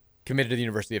 "Committed to the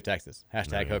University of Texas." #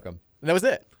 hook 'em. And that was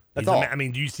it. That's all. I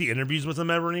mean, do you see interviews with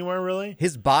him ever anywhere, really?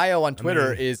 His bio on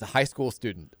Twitter is a high school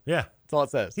student. Yeah. That's all it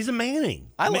says. He's a Manning.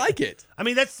 I like it. I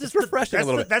mean, that's just refreshing a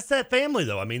little bit. That's that family,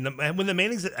 though. I mean, when the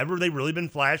Mannings, ever they really been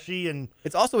flashy? And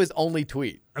it's also his only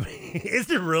tweet. I mean, is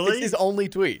it really? It's his only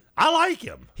tweet. I like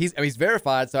him. He's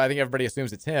verified, so I think everybody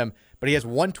assumes it's him. But he has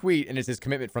one tweet, and it's his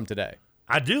commitment from today.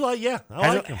 I like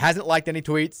him. Hasn't liked any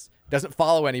tweets. Doesn't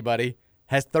follow anybody.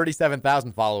 Has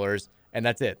 37,000 followers. And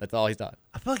that's it. That's all he's done.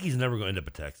 I feel like he's never going to end up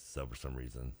at Texas, though, for some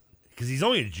reason. Because he's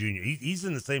only a junior. He's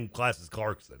in the same class as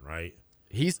Clarkson, right?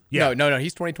 No.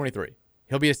 He's 2023.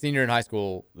 He'll be a senior in high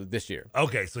school this year.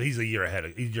 Okay, so he's a year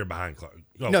behind Clark.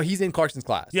 Oh. No, he's in Clarkson's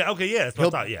class. Yeah, okay, yeah, that's what I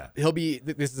thought, yeah. He'll be,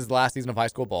 this is his last season of high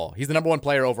school ball. He's the number one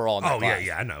player overall in that class.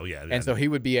 Yeah, I know, yeah. And so he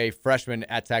would be a freshman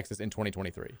at Texas in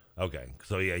 2023. Okay,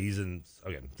 so yeah,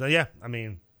 so yeah, I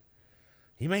mean,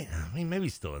 maybe he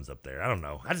still ends up there. I don't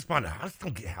know. I just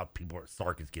don't get how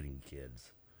Sark is getting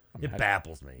kids. It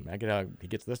baffles me. I get how he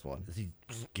gets this one. Is he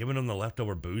giving them the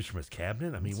leftover booze from his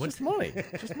cabinet? I mean, what's just money?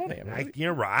 It's just money. I mean,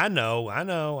 you're right. I know.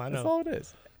 That's all it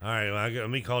is. All right, well, let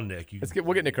me call Nick.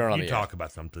 We'll get Nick Kern on the air. You talk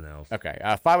about something else. Okay.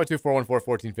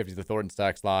 502-414-1450 is the Thornton's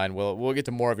text line. We'll get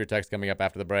to more of your text coming up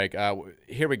after the break.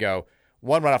 Here we go.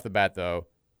 One right off the bat, though.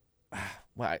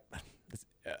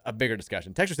 A bigger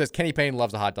discussion. Texter says Kenny Payne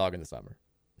loves a hot dog in the summer.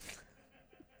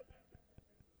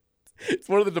 It's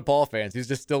one of the DePaul fans who's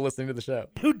just still listening to the show.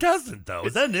 Who doesn't, though?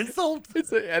 Is that an insult?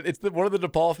 It's one of the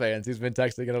DePaul fans who's been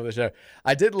texting it over the show.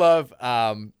 I did love,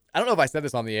 I don't know if I said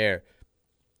this on the air,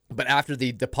 but after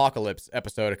the DePaul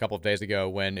episode a couple of days ago,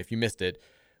 when, if you missed it,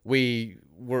 we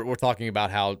were talking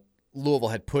about how Louisville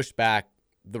had pushed back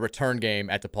the return game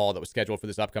at DePaul that was scheduled for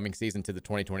this upcoming season to the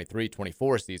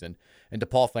 2023-24 season. And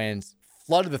DePaul fans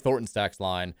flooded the Thornton's text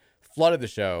line, flooded the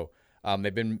show.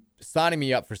 They've been signing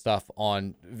me up for stuff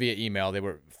via email. They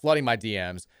were flooding my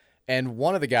DMs. And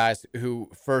one of the guys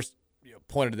who first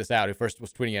pointed this out, who first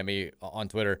was tweeting at me on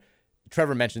Twitter,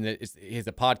 Trevor mentioned that it's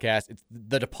a podcast. It's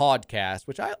the DePodcast,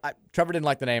 which Trevor didn't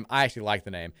like the name. I actually like the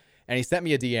name. And he sent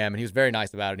me a DM, and he was very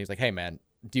nice about it. And he was like, "Hey, man,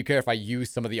 do you care if I use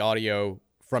some of the audio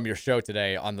from your show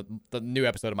today on the new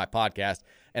episode of my podcast?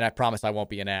 And I promise I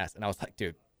won't be an ass." And I was like,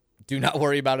 dude, do not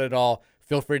worry about it at all.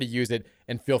 Feel free to use it,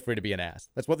 and feel free to be an ass.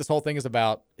 That's what this whole thing is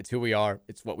about. It's who we are.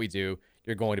 It's what we do.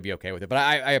 You're going to be okay with it. But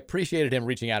I appreciated him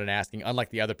reaching out and asking, unlike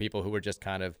the other people who were just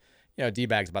kind of,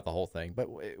 D-bags about the whole thing. But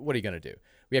what are you going to do?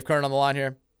 We have Kern on the line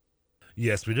here.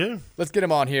 Yes, we do. Let's get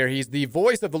him on here. He's the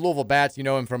voice of the Louisville Bats. You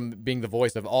know him from being the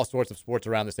voice of all sorts of sports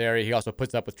around this area. He also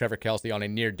puts up with Trevor Kelsey on a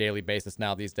near daily basis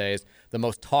now these days. The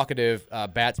most talkative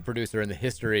Bats producer in the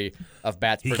history of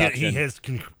Bats production. He has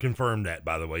confirmed that,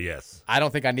 by the way, yes. I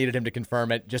don't think I needed him to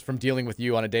confirm it. Just from dealing with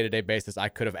you on a day-to-day basis, I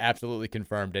could have absolutely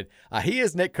confirmed it. He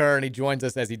is Nick Kern. He joins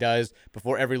us as he does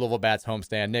before every Louisville Bats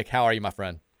homestand. Nick, how are you, my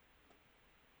friend?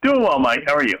 Doing well, Mike.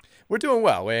 How are you? We're doing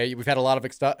well. We've had a lot of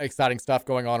exciting stuff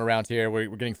going on around here. We're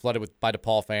getting flooded by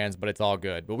DePaul fans, but it's all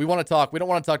good. But we don't want to talk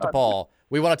DePaul.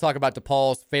 We want to talk about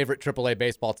DePaul's favorite AAA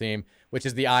baseball team, which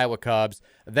is the Iowa Cubs.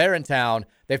 They're in town.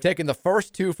 They've taken the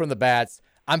first two from the Bats.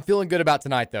 I'm feeling good about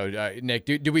tonight, though, Nick.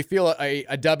 Do we feel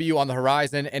a W on the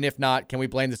horizon? And if not, can we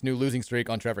blame this new losing streak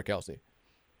on Trevor Kelsey?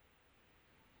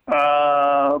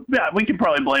 Yeah, we can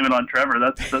probably blame it on Trevor.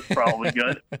 That's probably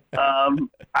good.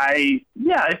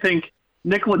 I think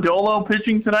Nick Lodolo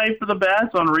pitching tonight for the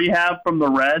Bats on rehab from the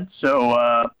Reds.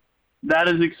 So that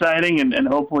is exciting, and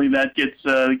hopefully that gets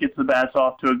the Bats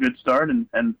off to a good start.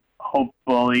 And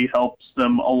hopefully helps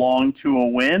them along to a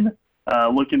win.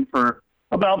 Looking for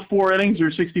about 4 innings or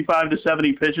 65 to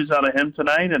 70 pitches out of him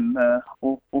tonight, and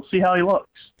we'll see how he looks.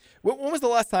 When was the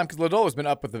last time? Because Lodolo's been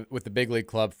up with the big league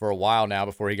club for a while now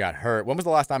before he got hurt. When was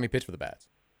the last time he pitched for the Bats?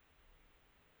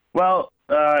 Well,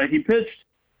 he pitched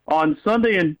on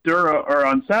Sunday in Durham, or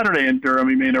on Saturday in Durham.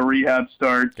 He made a rehab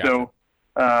start, Gotcha.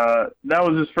 so that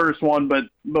was his first one. But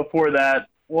before that,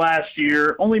 last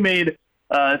year, only made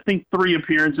I think 3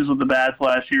 appearances with the Bats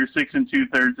last year. 6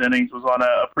 2/3 innings, was on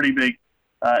a pretty big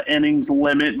innings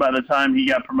limit by the time he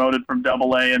got promoted from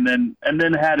Double-A, and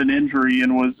then had an injury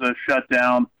and was shut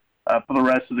down for the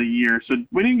rest of the year. So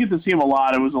we didn't get to see him a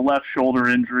lot. It was a left shoulder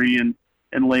injury in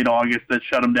late August that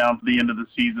shut him down for the end of the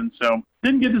season. So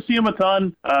didn't get to see him a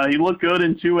ton. He looked good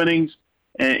in 2 innings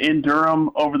in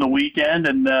Durham over the weekend,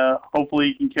 and hopefully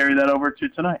he can carry that over to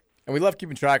tonight. And we love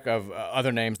keeping track of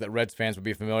other names that Reds fans would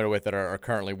be familiar with that are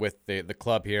currently with the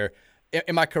club here.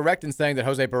 Am I correct in saying that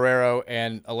Jose Barrero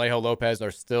and Alejo Lopez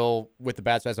are still with the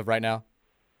Bats as of right now?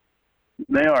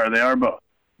 They are both.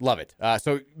 Love it.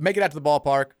 So make it out to the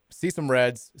ballpark, see some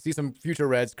Reds, see some future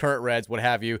Reds, current Reds, what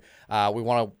have you. We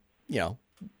want to,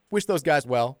 wish those guys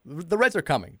well. The Reds are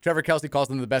coming. Trevor Kelsey calls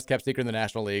them the best kept secret in the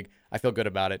National League. I feel good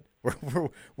about it.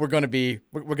 We're going to be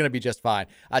just fine.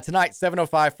 Tonight,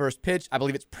 7:05 first pitch. I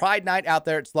believe it's Pride Night out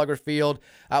there at Slugger Field.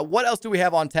 What else do we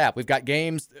have on tap? We've got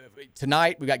games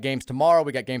tonight. We got games tomorrow.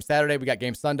 We got games Saturday. We got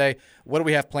games Sunday. What do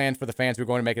we have planned for the fans who are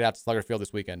going to make it out to Slugger Field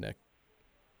this weekend, Nick?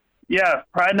 Yeah,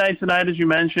 Pride Night tonight, as you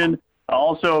mentioned.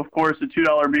 Also, of course, the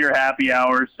 $2 beer happy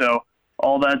hour. So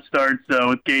all that starts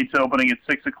with gates opening at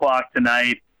 6 o'clock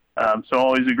tonight. So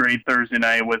always a great Thursday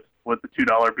night with the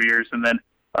 $2 beers. And then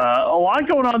a lot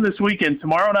going on this weekend.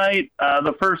 Tomorrow night,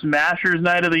 the first Mashers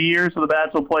night of the year. So the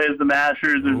Bats will play as the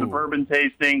Mashers. There's a bourbon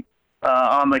tasting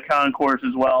on the concourse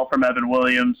as well from Evan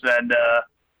Williams. And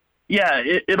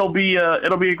it'll be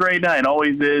a great night.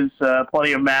 Always is.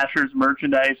 Plenty of Mashers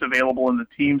merchandise available in the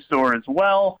team store as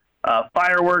well.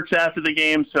 Fireworks after the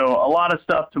game. So a lot of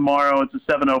stuff tomorrow. It's a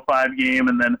 7:05 game,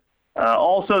 and then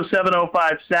also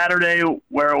 7:05 Saturday,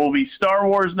 where it will be Star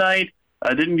Wars night.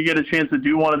 I didn't get a chance to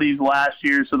do one of these last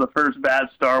year, so the first bad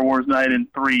Star Wars night in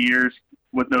 3 years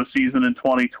with no season in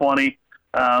 2020.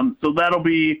 So that'll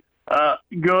be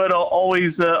good,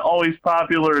 always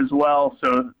popular as well.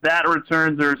 So that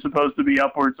returns are supposed to be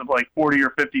upwards of like 40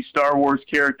 or 50 Star Wars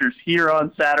characters here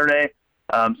on Saturday.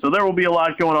 So there will be a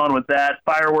lot going on with that.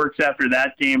 Fireworks after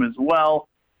that game as well.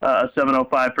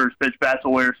 7:05 first pitch. Bats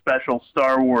will wear special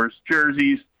Star Wars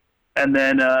jerseys, and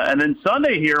then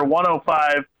Sunday here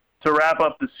 1:05 to wrap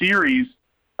up the series.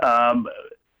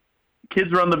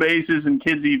 Kids run the bases and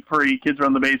kids eat free. Kids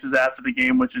run the bases after the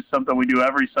game, which is something we do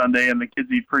every Sunday, and the kids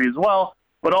eat free as well.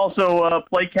 But also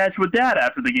play catch with Dad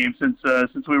after the game,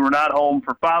 since we were not home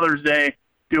for Father's Day,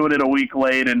 doing it a week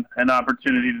late, and an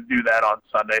opportunity to do that on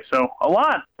Sunday. So a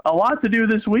lot to do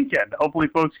this weekend. Hopefully,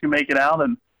 folks can make it out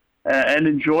and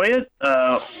enjoy it.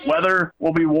 Weather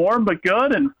will be warm but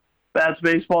good, and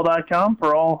BatsBaseball.com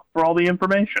for all the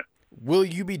information. Will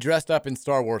you be dressed up in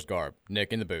Star Wars garb,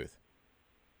 Nick, in the booth?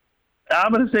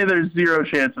 I'm going to say there's zero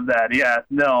chance of that. Yeah,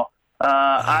 no.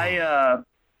 I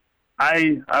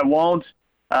won't.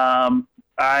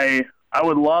 I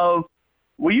would love.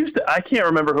 We used to. I can't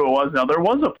remember who it was now. There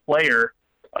was a player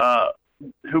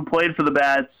who played for the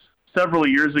Bats several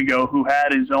years ago who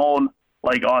had his own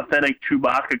like authentic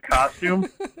Chewbacca costume,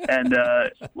 and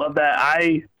love that.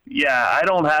 I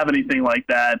don't have anything like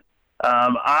that.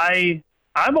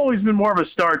 I've always been more of a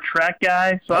Star Trek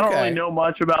guy, so I don't really know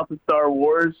much about the Star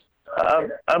Wars.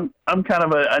 I'm kind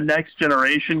of a next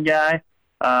generation guy,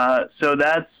 so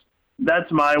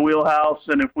that's my wheelhouse.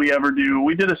 And if we ever do,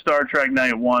 we did a Star Trek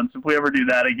night once. If we ever do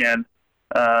that again,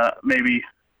 maybe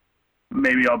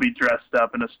I'll be dressed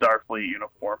up in a Starfleet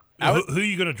uniform. Who are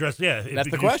you going to dress? Yeah, that's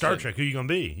if the you question. do Star Trek, who are you going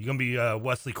to be? You going to be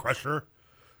Wesley Crusher?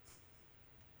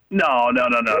 No.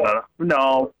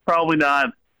 Probably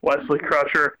not Wesley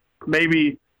Crusher.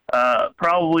 Maybe,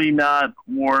 probably not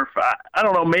Worf. I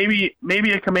don't know. Maybe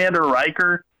a Commander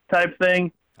Riker type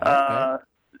thing.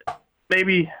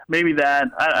 Maybe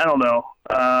that. I don't know.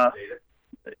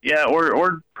 Yeah,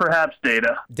 or perhaps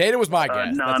Data. Data was my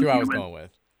guess. That's who I was going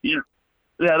with. Yeah,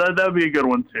 that would be a good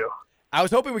one too. I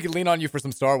was hoping we could lean on you for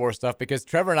some Star Wars stuff because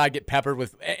Trevor and I get peppered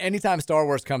with anytime Star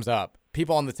Wars comes up.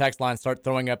 People on the text line start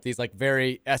throwing up these like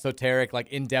very esoteric, like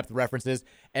in-depth references,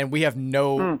 and we have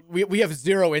we have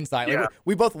zero insight. Yeah. Like,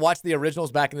 we both watched the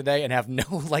originals back in the day and have no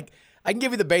like. I can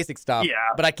give you the basic stuff,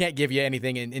 but I can't give you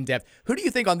anything in depth. Who do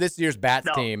you think on this year's Bats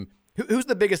team? Who's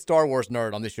the biggest Star Wars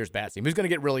nerd on this year's Bats team? Who's going to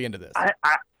get really into this?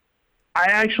 I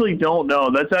actually don't know.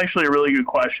 That's actually a really good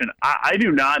question. I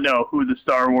do not know who the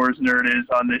Star Wars nerd is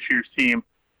on this year's team.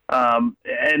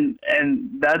 And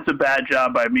that's a bad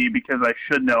job by me because I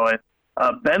should know it.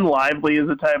 Ben Lively is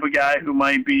the type of guy who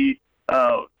might be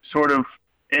sort of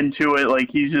into it. Like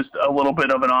he's just a little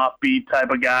bit of an offbeat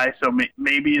type of guy. So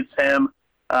maybe it's him.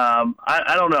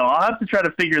 I don't know. I'll have to try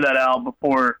to figure that out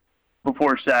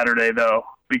before Saturday though,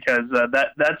 because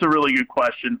that's a really good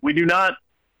question. We do not,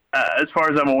 as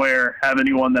far as I'm aware, have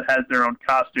anyone that has their own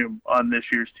costume on this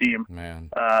year's team. Man.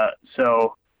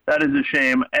 So that is a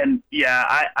shame. And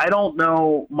yeah, I don't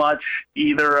know much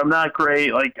either. I'm not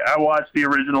great. Like I watched the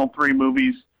original 3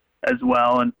 movies as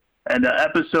well. And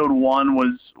episode 1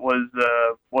 was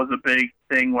a big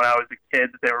thing when I was a kid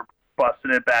that they were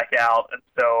busting it back out. And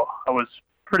so I was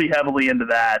pretty heavily into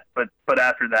that. But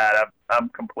after that, I'm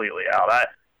completely out.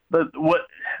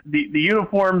 The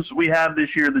uniforms we have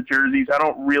this year, the jerseys, I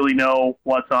don't really know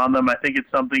what's on them. I think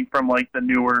it's something from like the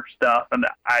newer stuff, and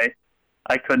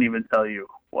I couldn't even tell you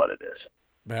what it is.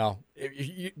 Well,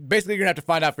 basically, you're going to have to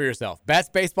find out for yourself.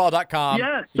 BatsBaseball.com.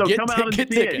 Yeah, so come out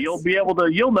and see it. You'll be able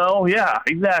to, you'll know. Yeah,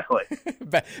 exactly.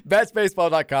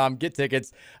 BatsBaseball.com. Get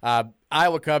tickets.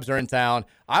 Iowa Cubs are in town.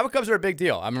 Iowa Cubs are a big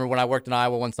deal. I remember when I worked in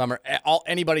Iowa one summer, all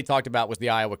anybody talked about was the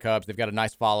Iowa Cubs. They've got a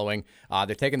nice following.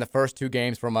 They're taking the first 2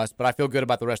 games from us, but I feel good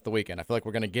about the rest of the weekend. I feel like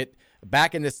we're going to get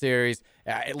back in this series,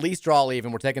 at least draw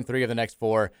even. We're taking 3 of the next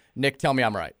 4. Nick, tell me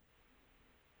I'm right.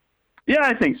 Yeah,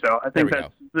 I think so. I think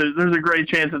there's a great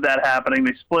chance of that happening.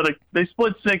 They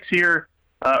split 6 here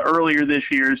earlier this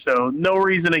year, so no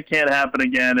reason it can't happen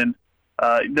again. And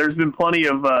there's been plenty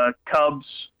of Cubs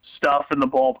stuff in the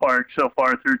ballpark so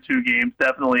far through 2 games.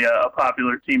 Definitely a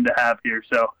popular team to have here.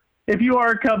 So if you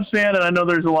are a Cubs fan, and I know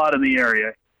there's a lot in the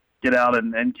area, get out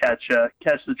and catch the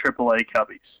AAA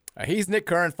Cubbies. He's Nick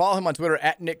Kern. Follow him on Twitter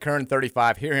at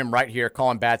NickKern35. Hear him right here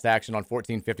calling Bats action on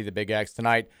 1450 The Big X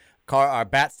tonight.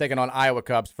 Bats taking on Iowa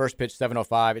Cubs. First pitch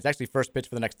 7:05. It's actually first pitch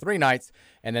for the next 3 nights,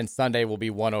 and then Sunday will be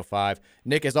 1:05.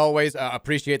 Nick, as always,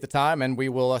 appreciate the time, and we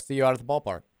will see you out at the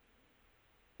ballpark.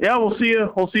 Yeah, we'll see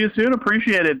you. We'll see you soon.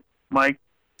 Appreciate it, Mike.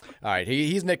 All right,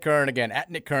 he's Nick Kern again at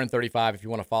NickKern35. If you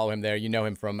want to follow him there, you know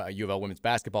him from U of L women's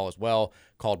basketball as well,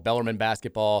 called Bellarmine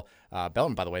basketball.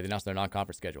 Bellarmine, by the way, they announced their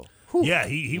non-conference schedule. Whew, yeah,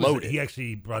 he loaded. He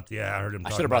actually brought. Yeah, I heard him.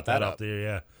 I should have brought that up there.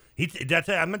 Yeah.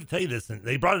 I meant to tell you this, and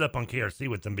they brought it up on KRC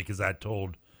with them because I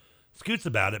told Scoots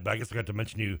about it, but I guess I got to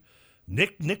mention you.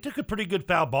 Nick took a pretty good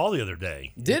foul ball the other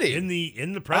day. Did he?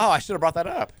 In the press. Oh, I should have brought that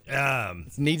up.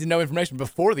 It's need to know information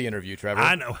before the interview, Trevor.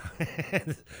 I know.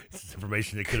 It's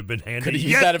information that could have been handy. Could have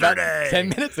used that about 10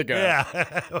 minutes ago.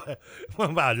 Yeah.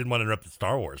 Well, I didn't want to interrupt the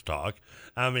Star Wars talk.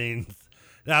 I mean,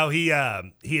 now he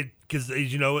had, because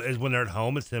as you know, as when they're at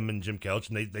home, it's him and Jim Kelch,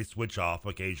 and they switch off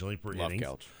occasionally for innings.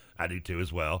 Kelch. I do too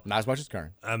as well. Not as much as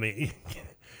Kern. I mean,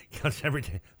 every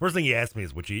day. First thing he asked me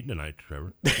is, "What you eating tonight,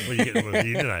 Trevor? What you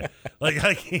eating tonight?" Like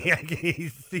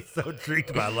he's so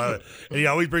intrigued by it. I love it. And he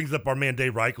always brings up our man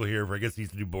Dave Reichel here. For I guess he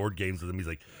used to do board games with him. He's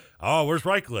like, "Oh, where's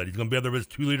Reichel at? He's going to be up there with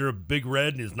his 2-liter of Big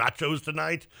Red and his nachos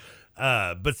tonight."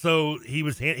 But so he'd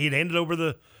handed over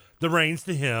the reins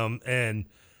to him, and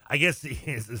I guess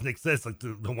as Nick says, like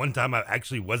the one time I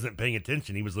actually wasn't paying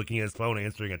attention, he was looking at his phone,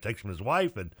 answering a text from his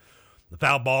wife, and the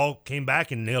foul ball came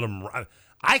back and nailed him.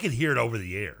 I could hear it over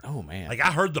the air. Oh, man. Like,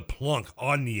 I heard the plunk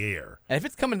on the air. And if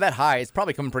it's coming that high, it's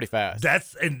probably coming pretty fast.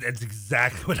 That's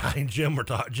exactly what Jim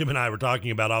and I were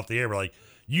talking about off the air. We're like,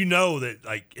 you know that,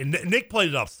 like, and Nick played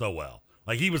it off so well.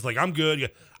 Like, he was like, I'm good.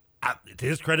 To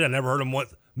his credit, I never heard him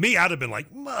once. Me, I'd have been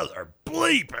like, mother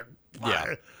bleep.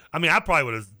 Yeah. I mean, I probably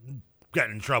would have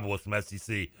gotten in trouble with some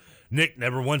SEC. Nick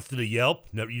never once did a yelp.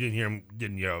 You didn't hear him,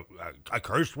 a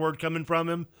curse word coming from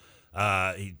him.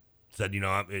 He said,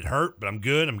 it hurt, but I'm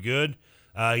good.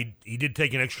 He did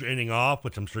take an extra inning off,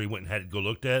 which I'm sure he went and had to go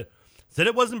looked at. Said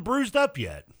it wasn't bruised up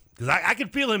yet. Because I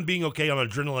could feel him being okay on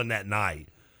adrenaline that night.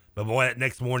 But boy, that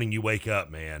next morning you wake up,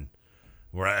 man,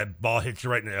 where a ball hits you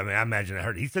right in the, I mean, I imagine it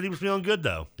hurt. He said he was feeling good,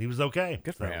 though. He was okay.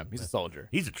 Good for him. He's a soldier.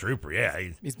 He's a trooper, yeah.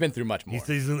 He's been through much more.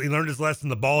 He learned his lesson.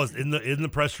 The ball is in the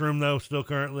press room, though, still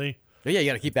currently. But yeah, you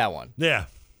got to keep that one. Yeah.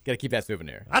 Got to keep that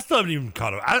souvenir. I still haven't even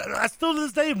caught him. I still to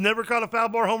this day have never caught a foul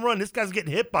ball home run. This guy's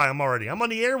getting hit by him already. I'm on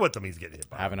the air with him. He's getting hit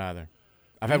by him. I haven't either.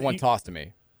 I've had one tossed to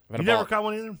me. You never caught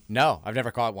one either? No, I've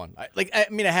never caught one. I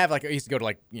have I used to go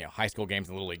to high school games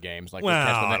and little league games, I don't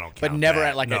count but never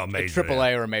that. at like a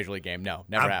AAA or a major league game. No,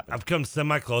 never happened. I've come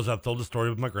semi-close. I've told the story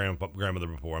with my grandmother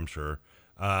before, I'm sure.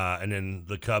 And then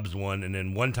the Cubs won. And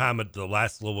then one time at the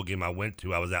last Louisville game I went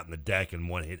to, I was out in the deck and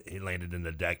one hit landed in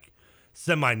the deck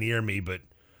semi near me, but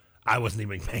I wasn't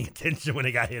even paying attention when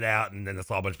it got hit out, and then I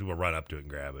saw a bunch of people run up to it and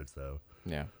grab it. So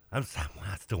yeah, I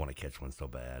still want to catch one so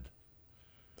bad.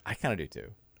 I kind of do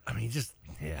too. I mean,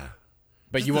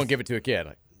 But just you won't give it to a kid.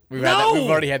 Like, we've No!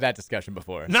 already had that discussion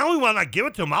before. Not only will I not give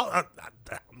it to him, I'm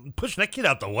pushing that kid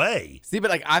out the way. See,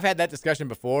 but like I've had that discussion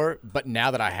before, but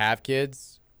now that I have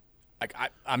kids, like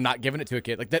I'm not giving it to a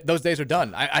kid. Like those days are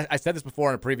done. I said this before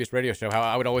on a previous radio show, how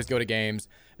I would always go to games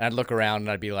and I'd look around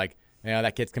and I'd be like,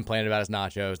 that kid's complaining about his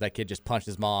nachos. That kid just punched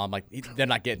his mom. Like they're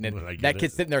not getting it. That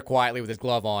kid's sitting there quietly with his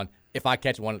glove on. If I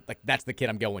catch one, like that's the kid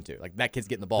I'm going to. Like that kid's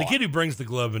getting the ball. The kid who brings the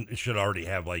glove should already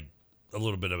have like a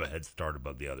little bit of a head start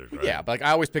above the others, right? Yeah, but like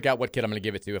I always pick out what kid I'm going to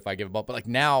give it to if I give a ball. But like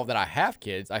now that I have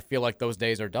kids, I feel like those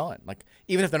days are done. Like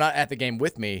even if they're not at the game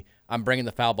with me, I'm bringing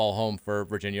the foul ball home for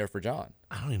Virginia or for John.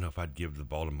 I don't even know if I'd give the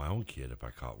ball to my own kid if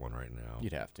I caught one right now.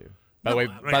 You'd have to. By the way,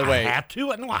 I have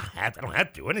to? No, I don't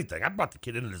have to do anything. I brought the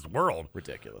kid into this world.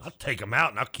 Ridiculous. I'll take him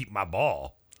out and I'll keep my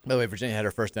ball. By the way, Virginia had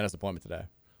her first dentist appointment today.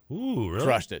 Ooh, really?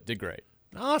 Crushed it. Did great.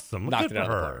 Awesome. Knocked Good it out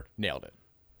for of the her. park. Nailed it.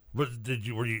 But did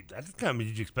you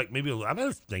expect maybe I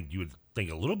just think you would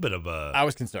think a little bit of a I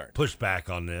was concerned. Pushback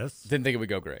on this. Didn't think it would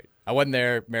go great. I wasn't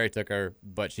there. Mary took her,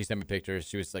 but she sent me pictures.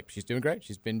 She was like, she's doing great.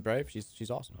 She's been brave.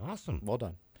 She's awesome. Awesome. Well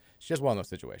done. She's just one of those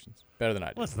situations. Better than I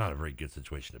did. Well, it's not a very good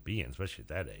situation to be in, especially at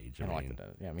that age. I don't mean, like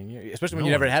that. Yeah, I mean, especially when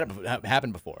you never had it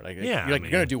happen before. Like, yeah, you're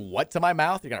going to do what to my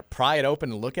mouth? You're going to pry it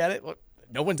open and look at it? Well,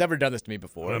 no one's ever done this to me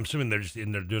before. Well, I'm assuming they're just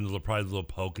in there doing probably a little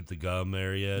poke at the gum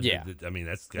area. Yeah. I mean,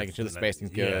 that's making sure the spacing's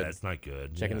good. Yeah, that's not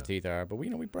good. Checking the teeth are, but we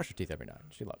brush her teeth every night.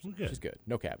 She loves it. She's good.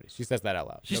 No cavities. She says that out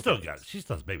loud. She still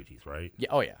has baby teeth, right? Yeah.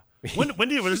 Oh yeah. When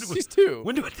do you? She's 2.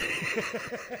 When do?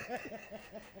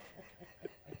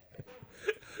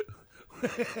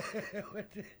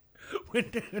 When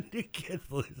do kids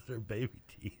lose their baby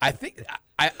teeth? I think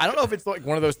I don't know if it's like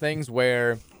one of those things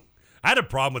where I had a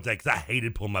problem with that because I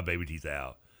hated pulling my baby teeth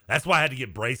out. That's why I had to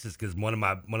get braces because one of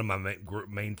my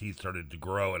main teeth started to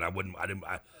grow and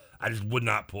I just would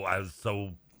not pull. I was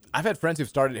so. I've had friends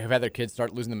who've had their kids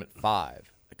start losing them at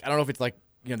 5. Like, I don't know if it's like,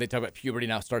 they talk about puberty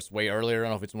now starts way earlier. I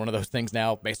don't know if it's one of those things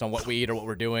now based on what we eat or what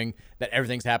we're doing that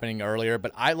everything's happening earlier.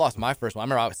 But I lost my first one. I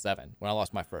remember I was 7 when I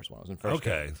lost my first one. I was in first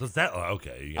grade. Okay, so is that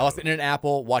okay? I lost it in an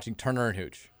apple watching Turner and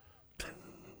Hooch.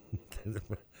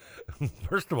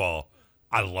 First of all,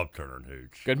 I love Turner and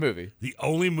Hooch. Good movie. The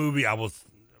only movie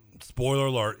spoiler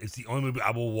alert, it's the only movie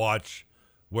I will watch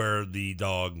where the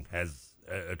dog has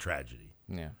a tragedy.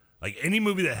 Yeah. Like any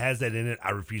movie that has that in it,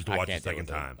 I refuse to watch can't the second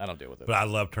deal with time. it. I don't deal with it. But I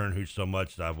love Turner and Hooch so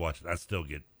much that I've watched it. I still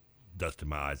get dust in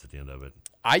my eyes at the end of it.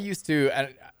 I used to,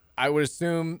 and I would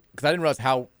assume, because I didn't realize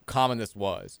how common this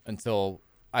was until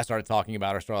I started talking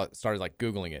about it or started like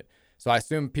Googling it. So I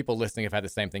assume people listening have had the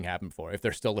same thing happen before, if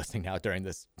they're still listening now during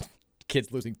this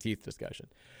kids losing teeth discussion.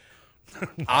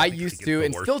 I used to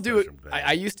and still do it.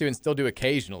 I used to and still do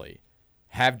occasionally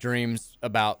have dreams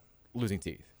about losing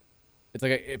teeth. It's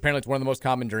like apparently it's one of the most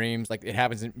common dreams. Like it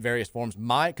happens in various forms.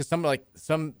 Because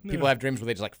some people have dreams where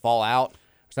they just like fall out.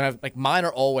 Sometimes like mine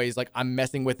are always like I'm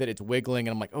messing with it. It's wiggling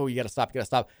and I'm like, oh, you gotta stop,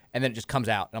 and then it just comes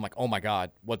out and I'm like, oh my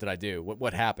god, what did I do?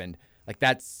 What happened? Like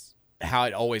that's how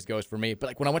it always goes for me. But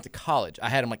like when I went to college, I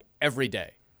had them like every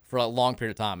day for a long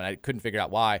period of time, and I couldn't figure out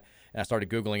why. And I started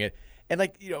Googling it, and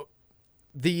like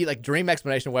the like dream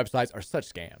explanation websites are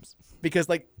such scams because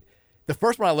like. The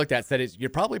first one I looked at said is you're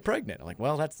probably pregnant. I'm like,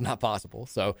 well, that's not possible.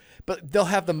 So, but they'll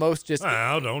have the most just.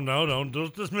 Oh,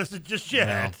 don't dismiss it just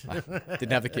yet. No, I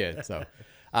didn't have the kid, so.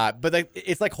 But like,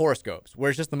 it's like horoscopes, where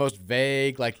it's just the most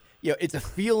vague. Like, it's a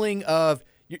feeling of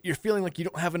you're feeling like you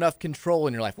don't have enough control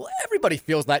in your life. Well, everybody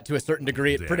feels that to a certain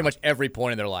degree at pretty much every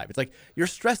point in their life. It's like you're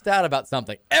stressed out about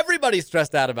something. Everybody's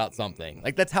stressed out about something.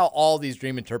 Like that's how all these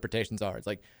dream interpretations are. It's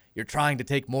like. You're trying to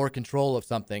take more control of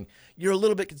something. You're a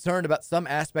little bit concerned about some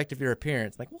aspect of your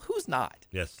appearance. Like, well, who's not?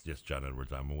 Yes, John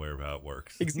Edwards. I'm aware of how it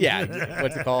works. Yeah.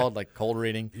 What's it called? Like cold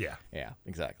reading? Yeah. Yeah,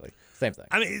 exactly. Same thing.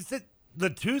 I mean, is it the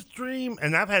tooth dream?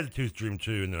 And I've had a tooth dream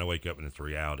too, and then I wake up and it's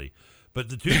reality. But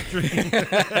the tooth dream,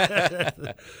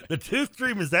 the tooth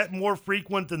dream, is that more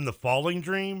frequent than the falling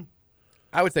dream?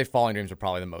 I would say falling dreams are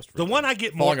probably the most frequent. The one I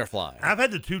get falling more, or flying. I've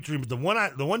had the tooth dream, but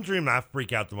the one dream I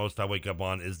freak out the most I wake up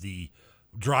on is the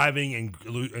driving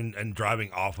and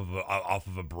driving off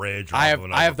of a bridge. Or I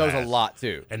have those a lot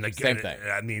too. And same thing.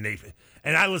 I mean,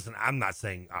 I listen. I'm not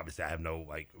saying obviously I have no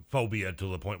like phobia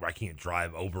to the point where I can't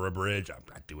drive over a bridge. I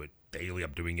do it daily.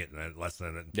 I'm doing it in less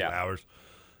than 2 hours.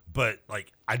 But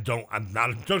like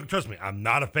trust me, I'm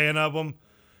not a fan of them.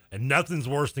 And nothing's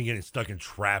worse than getting stuck in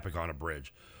traffic on a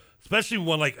bridge, especially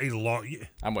one like a long.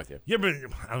 I'm with you. You ever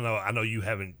been? I don't know. I know you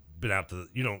haven't been out to.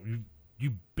 You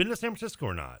You been to San Francisco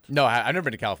or not? No, I've never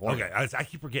been to California. Okay, I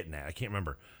keep forgetting that. I can't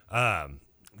remember.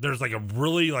 There's like a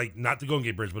really like not the Golden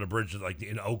Gate Bridge, but a bridge like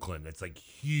in Oakland. It's like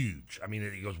huge. I mean,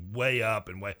 it goes way up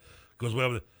and goes way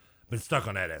over. Been stuck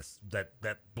on that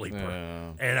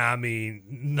bleeper, and I mean,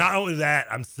 not only that,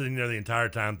 I'm sitting there the entire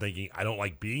time thinking I don't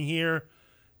like being here,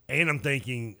 and I'm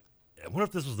thinking, what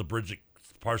if this was the bridge that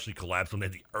partially collapsed when they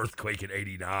had the earthquake in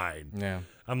 '89? Yeah,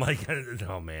 I'm like,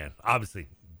 oh man. Obviously,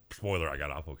 spoiler, I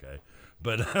got off okay.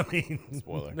 But I mean,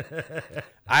 spoiler.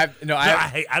 I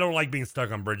don't like being stuck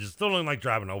on bridges. Still don't like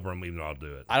driving over them, even though I'll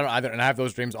do it. I don't either, and I have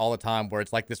those dreams all the time where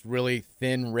it's like this really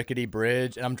thin, rickety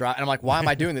bridge, and I'm driving, and I'm like, why am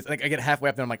I doing this? Like I get halfway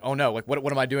up, and I'm like, oh no, like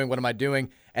what am I doing? What am I doing?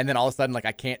 And then all of a sudden, like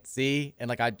I can't see, and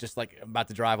like I just like I'm about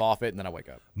to drive off it, and then I wake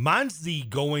up. Mine's the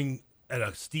going at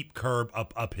a steep curb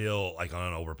uphill, like on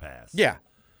an overpass. Yeah,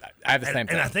 I have the same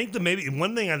thing. And I think that maybe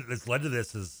one thing that's led to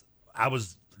this is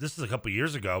this is a couple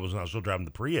years ago. When I was still driving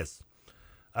the Prius.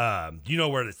 You know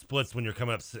where it splits when you're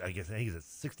coming up? I think it's at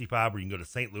 65, where you can go to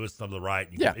St. Louis on the right,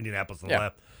 and you go to Indianapolis on the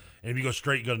left, and if you go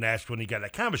straight, you go to Nashville, and you got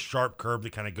that kind of a sharp curve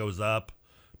that kind of goes up.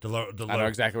 I know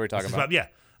exactly what you're talking about. Yeah,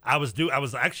 I was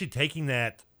actually taking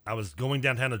that. I was going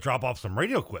downtown to drop off some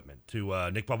radio equipment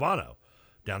to Nick Pavano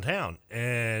downtown,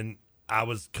 and I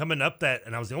was coming up that,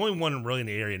 and I was the only one really in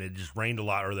the area, and it just rained a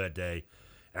lot earlier that day.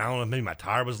 And I don't know if maybe my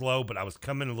tire was low, but I was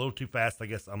coming a little too fast, I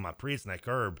guess, on my Prius in that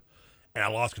curb. And I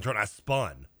lost control, and I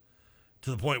spun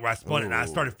to the point where I spun, and I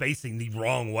started facing the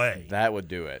wrong way. That would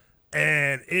do it.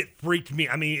 And it freaked me.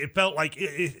 I mean, it felt like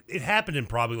it happened in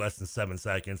probably less than 7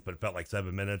 seconds, but it felt like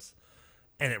 7 minutes.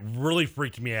 And it really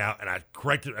freaked me out, and I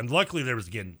corrected. And luckily, there was,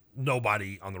 again,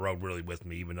 nobody on the road really with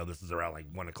me, even though this is around like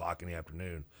 1 o'clock in the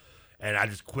afternoon. And I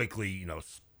just quickly,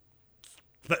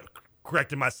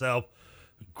 corrected myself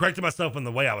in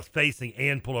the way I was facing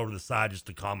and pulled over to the side just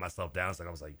to calm myself down. So I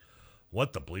was like,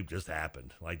 what the bleep just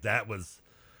happened? Like that was,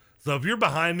 so if you're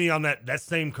behind me on that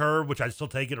same curve, which I still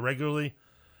take it regularly,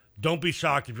 don't be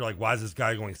shocked if you're like, why is this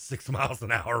guy going 6 miles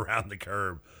an hour around the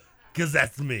curb? Because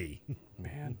that's me.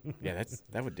 Man, yeah,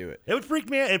 that would do it. It would freak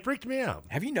me out. It freaked me out.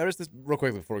 Have you noticed this real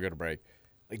quickly before we go to break?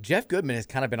 Like Jeff Goodman has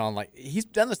kind of been on he's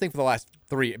done this thing for the last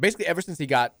basically ever since he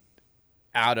got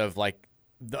out of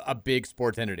a big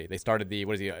sports entity. They started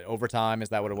Overtime? Is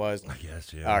that what it was? I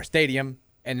guess, yeah. Our Stadium.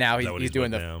 And now he's doing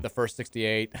the First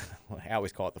 68. I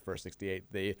always call it the First 68.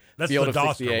 That's Field the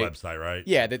of 68 website, right?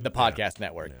 Yeah, the podcast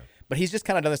network. Yeah. But he's just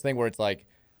kind of done this thing where it's like,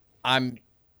 I'm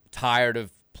tired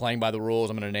of playing by the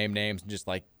rules. I'm going to name names and just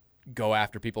go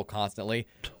after people constantly.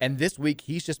 And this week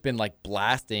he's just been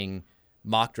blasting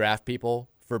mock draft people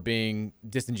for being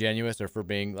disingenuous or for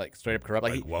being straight up corrupt.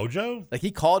 Like Wojo? He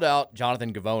called out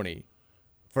Jonathan Givony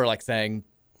for saying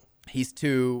he's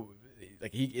too.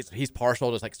 He's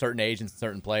partial to certain agents and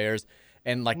certain players,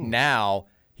 and now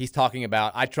he's talking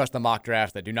about I trust the mock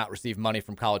drafts that do not receive money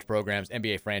from college programs,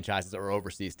 NBA franchises, or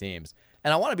overseas teams.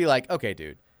 And I want to be like, okay,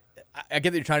 dude, I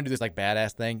get that you're trying to do this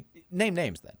badass thing. Name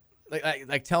names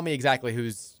then. Tell me exactly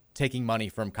who's taking money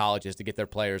from colleges to get their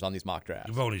players on these mock drafts.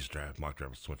 Givony's mock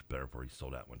draft was so much better before he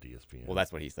sold out, went to ESPN. Well,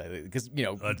 that's what he said. Because,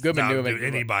 Goodman knew him. Dude,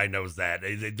 anybody knows that.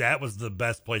 That was the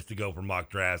best place to go for mock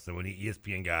drafts, and when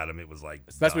ESPN got him, it was like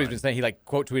so that's what he's been saying. He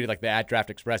quote tweeted the at Draft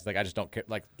Express, I just don't care,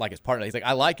 like his partner. He's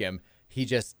I like him. He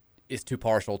just is too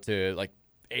partial to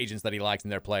agents that he likes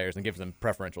and their players and gives them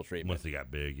preferential treatment. Once he got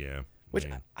big, yeah. Which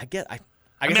I get.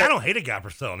 I don't hate a guy for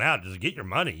selling out. Just get your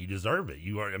money. You deserve it.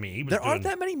 There aren't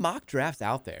that many mock drafts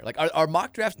out there. Are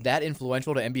mock drafts that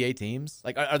influential to NBA teams?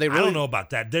 Are they really? I don't know about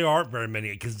that. There aren't very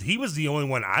many because he was the only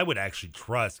one I would actually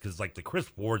trust because the Chris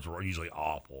Wards were usually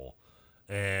awful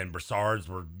and Brassards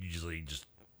were usually just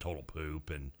total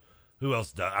poop. And who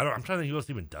else does? I'm trying to think who else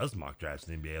even does mock drafts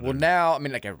in the NBA. Well, now,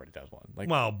 everybody does one.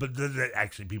 But that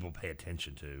actually people pay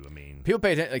attention to. People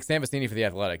pay attention. Sam Vecini for The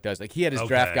Athletic does. He had his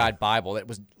draft guide Bible that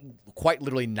was quite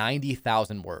literally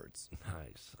 90,000 words.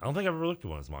 Nice. I don't think I've ever looked at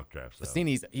one of his mock drafts.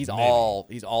 Vecini's he's all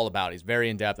about it. He's very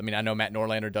in depth. I know Matt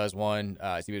Norlander does one.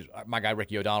 My guy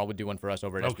Ricky O'Donnell would do one for us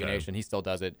over at SB Nation. He still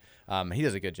does it. He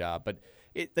does a good job. But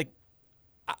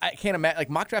I can't imagine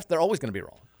mock drafts. They're always going to be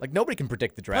wrong. Nobody can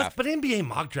predict the draft. But NBA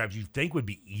mock drafts, you think would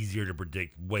be easier to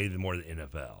predict way more than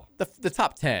NFL. The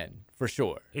top 10 for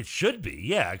sure. It should be,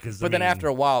 yeah. But then after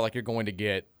a while, you're going to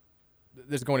get.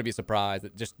 There's going to be a surprise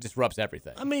that just disrupts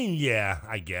everything. Yeah,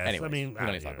 I guess. Anyways, we don't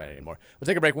need to talk about it anymore. We'll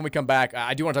take a break. When we come back,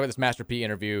 I do want to talk about this Master P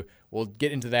interview. We'll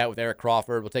get into that with Eric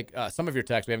Crawford. We'll take some of your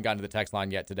texts. We haven't gotten to the text line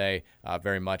yet today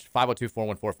very much.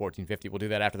 502-414-1450. We'll do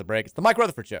that after the break. It's the Mike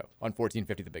Rutherford Show on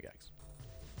 1450 The Big X.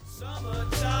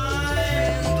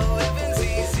 Summertime, the living's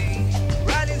easy.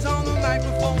 Riding's on the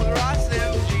microphone with Ross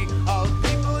MG. All the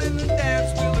people in the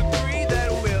dance will agree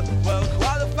that we're well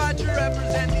qualified to represent.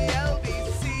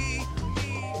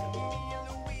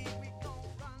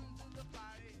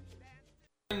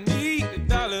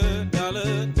 dollar,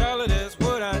 dollar, dollar, that's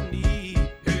what I need.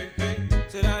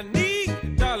 Said I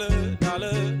need dollar,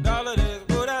 dollar, dollar,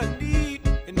 that's what I need.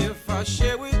 And if I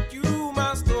share with you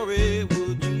my story,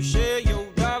 would you share your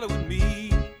dollar with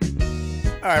me?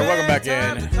 All right, welcome back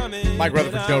in. Mike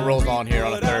Rutherford Show rolls on here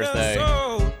on a Thursday.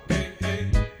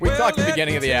 We talked at the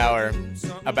beginning of the hour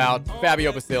about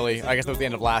Fabio Basili. I guess it was the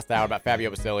end of last hour about Fabio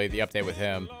Basili, the update with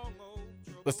him.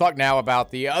 Let's talk now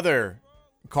about the other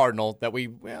Cardinal that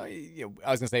I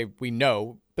was going to say we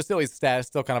know. Basili's status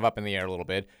still kind of up in the air a little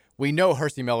bit. We know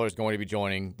Hersey Miller is going to be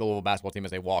joining the Louisville basketball team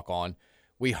as they walk on.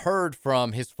 We heard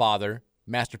from his father,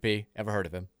 Master P. Ever heard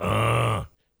of him?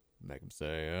 Make him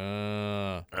say,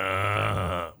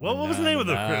 What was the name of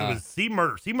the group? It was C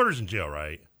Murder. C Murder's in jail,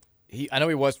 right? I know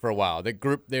he was for a while. The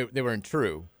group, they were in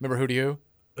True. Remember Hootie Who?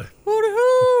 Hootie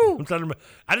Who! I'm trying to remember.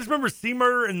 I just remember C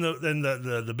Murder and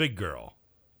the big girl.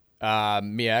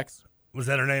 Mia X. Was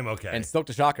that her name? Okay. And Silk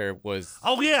the Shocker was.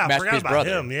 Oh yeah, I Master forgot P's about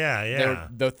brother. him. Yeah.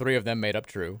 The three of them made up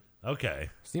True. Okay.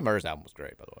 C Murder's album was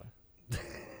great, by the way.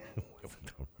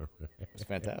 It was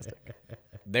fantastic.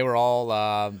 They were all.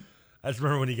 I just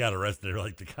remember when he got arrested. They were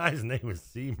like, the guy's name is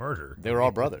C Murder. They were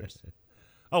all brothers.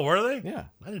 Oh, were they? Yeah.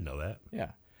 I didn't know that.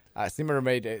 Yeah. C Murder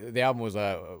made the album was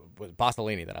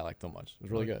Bassolini that I liked so much. It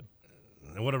was really good.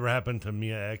 And whatever happened to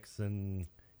Mia X and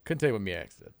couldn't tell you what Mia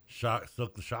X did.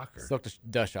 Silk the Shocker. Silk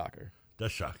the Shocker. The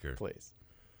Shocker. Please,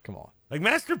 come on. Like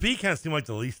Master P kind of seemed like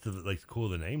the least of cool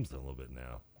of the names a little bit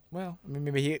now. Well, I mean,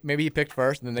 maybe he picked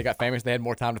first, and then they got famous. They had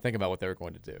more time to think about what they were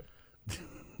going to do.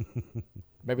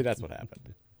 Maybe that's what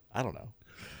happened. I don't know.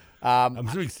 I'm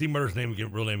assuming C Murder's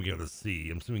real name began with a C.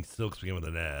 I'm assuming Silk's began with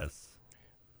an S.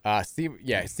 C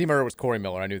Murder was Corey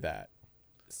Miller. I knew that.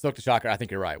 Silk the Shocker, I think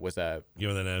you're right, was a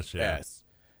with an S. Yeah. S.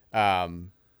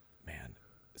 Man.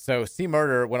 So C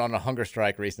Murder went on a hunger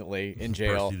strike recently in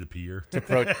jail Percy the Peer.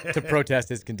 to protest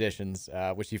his conditions,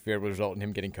 which he feared would result in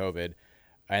him getting COVID,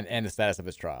 and the status of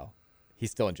his trial. He's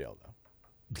still in jail though.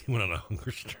 He went on a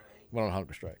hunger strike. Went on a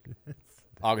hunger strike.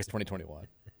 August 2021.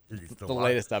 Is he still the on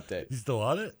latest update. He's still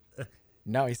on it?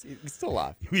 No, he's still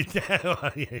alive.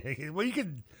 Well, you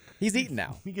could. He's eating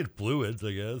now. He get fluids,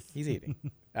 I guess. He's eating.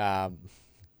 How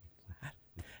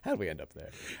did we end up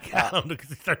there? I don't know, because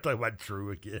we start talking about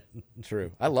True again.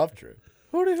 True. I love True.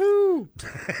 Hootie hoo.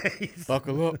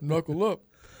 Buckle up, knuckle up.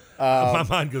 My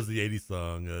mind goes to the 80s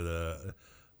song.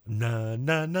 Na,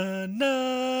 na, na,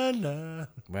 na, na.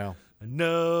 Well. I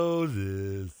know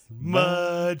this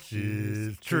much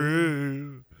is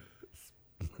true.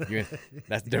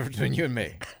 That's the difference between you and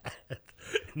me.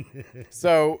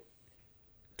 So,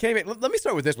 let me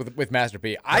start with this with Master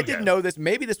P. I didn't know this.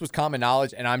 Maybe this was common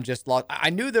knowledge, and I'm just lost. I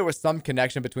knew there was some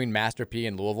connection between Master P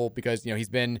and Louisville because he's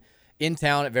been in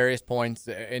town at various points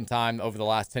in time over the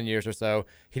last 10 years or so.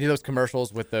 He did those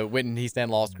commercials with the Witten East End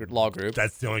Law Group.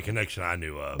 That's the only connection I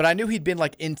knew of. But I knew he'd been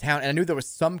in town, and I knew there was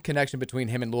some connection between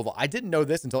him and Louisville. I didn't know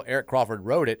this until Eric Crawford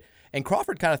wrote it, and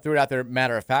Crawford kind of threw it out there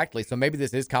matter-of-factly, so maybe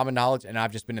this is common knowledge, and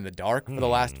I've just been in the dark for the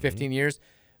last 15 years.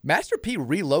 Master P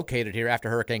relocated here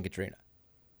after Hurricane Katrina.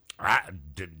 I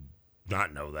did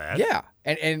not know that. Yeah,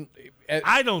 and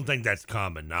I don't think that's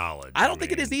common knowledge. I don't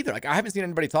think it is either. I haven't seen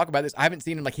anybody talk about this. I haven't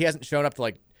seen him he hasn't shown up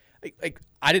to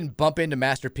I didn't bump into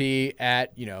Master P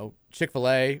at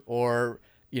Chick-fil-A or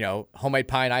Homemade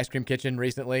Pie and Ice Cream Kitchen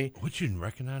recently. Would you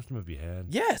recognize him if you had?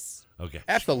 Yes. Okay.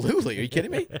 Absolutely. Are you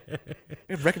kidding me?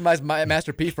 I recognize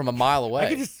Master P from a mile away. I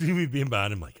could just see me being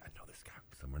behind him I know this guy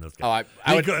somewhere. This guy.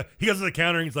 He goes to the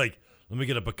counter and he's like, let me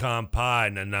get a pecan pie,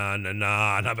 na. And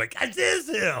I'm like, that is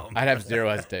him. I'd have zero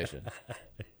hesitation.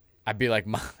 I'd be like,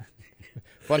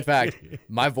 fun fact,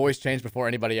 my voice changed before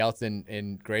anybody else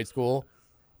in grade school.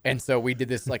 And so we did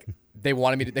this, they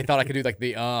wanted me to, they thought I could do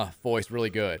the voice really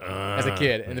good as a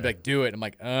kid. And they'd be like, do it. I'm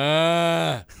like,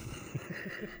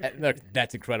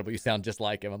 that's incredible. You sound just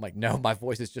like him. I'm like, no, my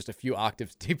voice is just a few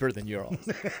octaves deeper than yours.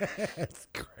 That's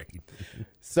great.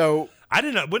 So. I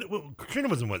didn't know. Katrina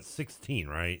was in 16,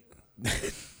 right?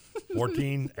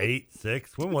 14, 8,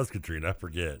 6. When was Katrina? I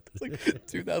forget.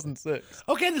 It's 2006.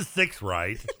 Okay, the 6,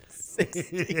 right?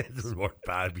 16. This was more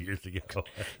 5 years ago.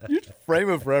 Your frame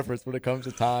of reference when it comes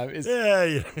to time is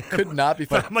could not be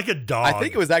fun. I'm like a dog. I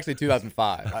think it was actually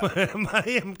 2005. I'm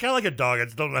kind of like a dog. I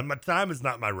just don't know. My time is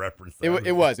not my reference. It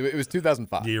was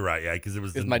 2005. You're right. Yeah, because it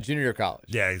was my junior year of college.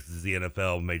 Yeah, because the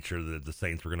NFL made sure that the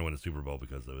Saints were going to win a Super Bowl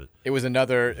because of it. It was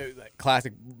another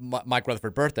classic Mike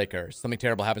Rutherford birthday curse. Something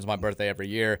terrible happens on my birthday every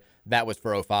year. That was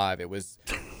for 2005. It was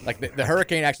the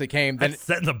hurricane actually came. Then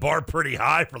setting the bar pretty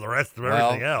high for the rest of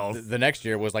everything else. The next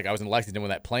year was I was in Lexington when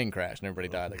that plane crashed and everybody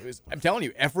died. I'm telling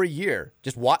you, every year,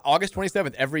 just August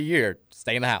 27th, every year,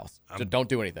 stay in the house. Just don't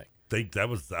do anything. think I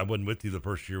wasn't with you the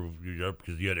first year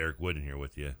because you had Eric Wood in here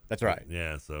with you. That's right.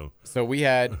 Yeah. So we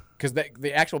had, because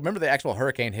the actual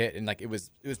hurricane hit, and like it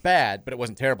was bad, but it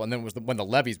wasn't terrible. And then it was when the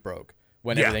levees broke,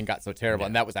 when everything got so terrible,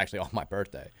 and that was actually on my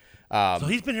birthday. So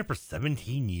he's been here for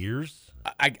 17 years.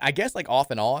 I guess like off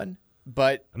and on.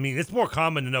 But I mean, it's more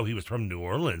common to know he was from New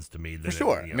Orleans to me. Than for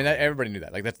sure. I mean, everybody knew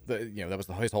that. Like that's that was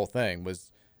his whole thing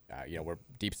was, we're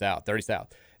deep South, 30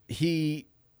 South.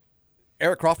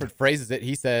 Eric Crawford phrases it.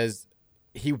 He says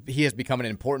he has become an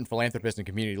important philanthropist and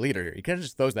community leader here. He kind of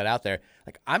just throws that out there.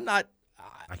 Like I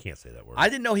can't say that word. I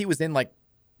didn't know he was in like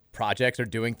projects or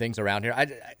doing things around here.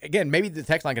 Again, maybe the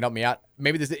text line can help me out.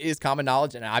 Maybe this is common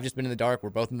knowledge, and I've just been in the dark. We're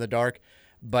both in the dark.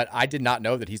 But I did not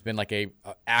know that he's been like a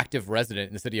active resident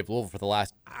in the city of Louisville for the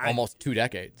last almost 2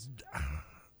 decades.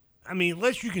 I mean,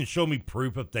 unless you can show me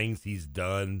proof of things he's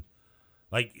done,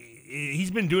 like he's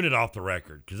been doing it off the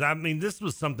record. Because I mean, this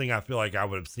was something I feel like I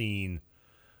would have seen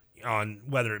on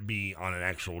whether it be on an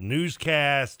actual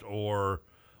newscast or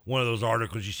one of those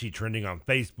articles you see trending on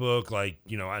Facebook. Like,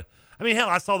 I mean, hell,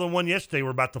 I saw the one yesterday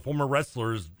where about the former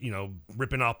wrestlers,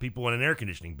 ripping off people in an air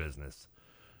conditioning business.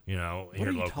 What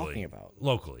are you talking about?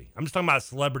 Locally. I'm just talking about a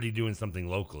celebrity doing something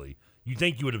locally. You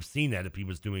think you would have seen that if he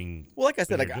was doing Well, like I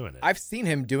said, I've seen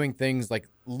him doing things like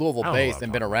Louisville-based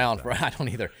and been around for, I don't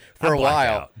either, for a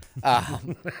while.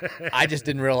 I just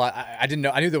didn't realize, I didn't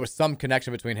know, I knew there was some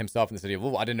connection between himself and the city of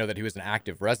Louisville. I didn't know that he was an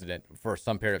active resident for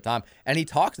some period of time. And he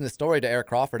talks in the story to Eric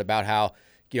Crawford about how,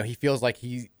 he feels like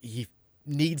he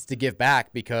needs to give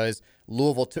back because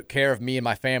Louisville took care of me and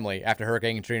my family after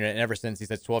Hurricane Katrina, and ever since, he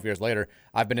says 12 years later,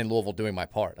 I've been in Louisville doing my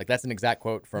part. Like, that's an exact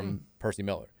quote from Percy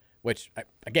Miller, which,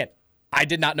 again, I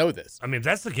did not know this. I mean, if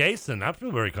that's the case, then I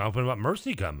feel very confident about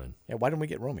Mercy coming. Yeah, why didn't we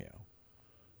get Romeo?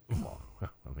 I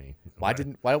mean, why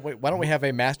don't we have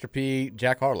a Master P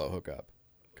Jack Harlow hookup?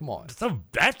 Come on. So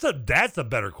that's a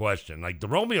better question. Like the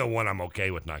Romeo one, I'm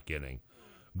okay with not getting,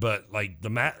 but like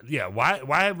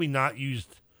why have we not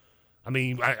used? I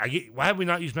mean, why have we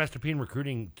not used Master P in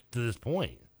recruiting to this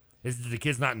point? Did the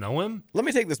kids not know him? Let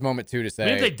me take this moment too to say. I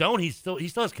mean, if they don't, he still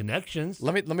has connections.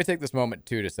 Let me take this moment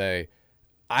too to say,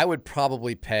 I would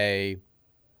probably pay,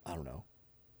 I don't know,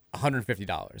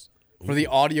 $150 for the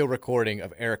audio recording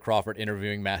of Eric Crawford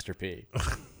interviewing Master P.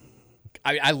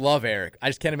 I love Eric. I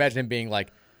just can't imagine him being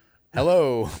like,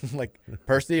 hello, like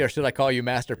Percy, or should I call you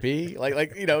Master P?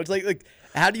 It's like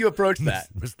how do you approach that?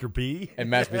 Mr. P? And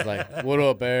Master P's like, what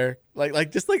up, Eric? I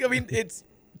mean, it's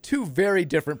two very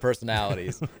different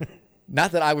personalities.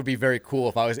 Not that I would be very cool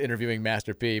if I was interviewing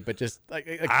Master P, but just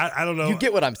I don't know. You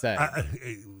get what I'm saying.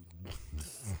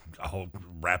 All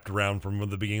wrapped around from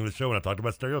the beginning of the show when I talked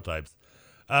about stereotypes.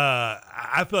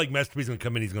 I feel like Master P's going to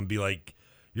come in. He's going to be like,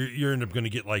 you're end up going to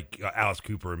get like Alice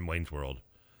Cooper in Wayne's World.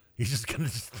 He's just going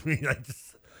to be like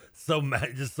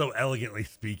just so elegantly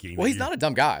speaking. Well, he's not a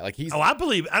dumb guy. Like he's. Oh, I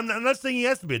believe. I'm not saying he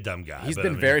has to be a dumb guy. He's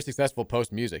been very successful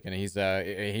post music, and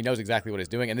he knows exactly what he's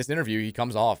doing. In this interview, he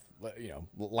comes off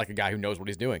like a guy who knows what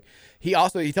he's doing. He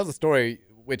tells a story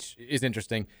which is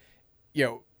interesting.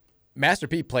 Master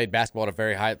P played basketball at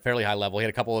a fairly high level. He had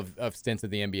a couple of stints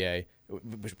at the NBA.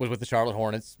 Was with the Charlotte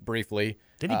Hornets briefly.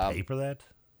 Did he pay for that?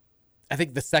 I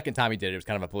think the second time he did it was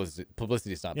kind of a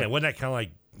publicity stunt. Yeah, wasn't that kind of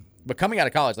like? But coming out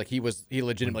of college, like he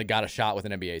legitimately got a shot with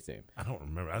an NBA team. I don't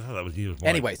remember. I thought that was he was.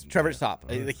 Anyways, Trevor, stop.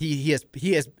 He has.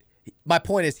 My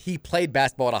point is, he played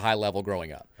basketball at a high level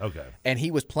growing up. Okay. And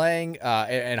he was playing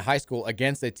in high school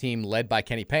against a team led by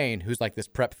Kenny Payne, who's like this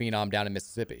prep phenom down in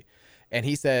Mississippi. And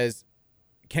he says,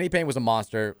 Kenny Payne was a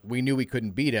monster. We knew we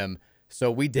couldn't beat him, so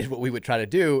we did what we would try to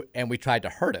do, and we tried to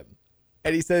hurt him.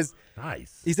 And he says,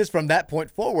 nice. He says from that point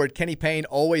forward, Kenny Payne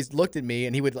always looked at me,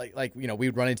 and he would we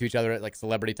would run into each other at like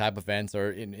celebrity type events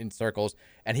or in circles,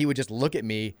 and he would just look at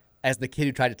me as the kid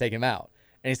who tried to take him out.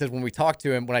 And he says when I talked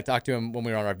to him when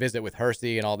we were on our visit with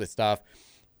Hersey and all this stuff,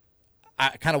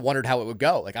 I kind of wondered how it would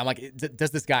go. Like, I'm like, does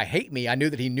this guy hate me? I knew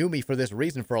that he knew me for this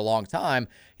reason for a long time.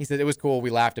 He said it was cool. We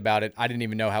laughed about it. I didn't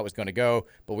even know how it was going to go,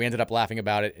 but we ended up laughing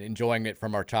about it, enjoying it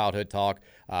from our childhood talk,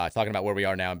 talking about where we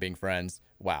are now and being friends.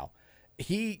 Wow.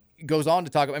 He goes on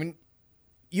to talk. I mean,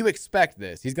 you expect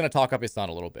this. He's going to talk up his son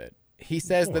a little bit. He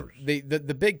says that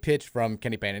the big pitch from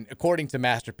Kenny Payne, and according to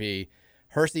Master P,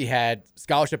 Hersey had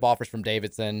scholarship offers from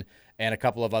Davidson and a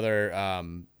couple of other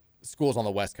schools on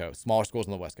the West Coast, smaller schools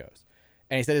on the West Coast.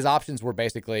 And he said his options were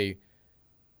basically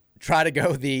try to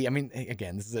go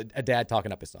again, this is a dad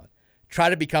talking up his son. Try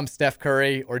to become Steph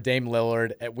Curry or Dame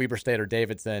Lillard at Weber State or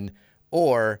Davidson,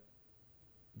 or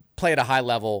play at a high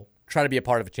level, try to be a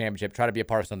part of a championship, try to be a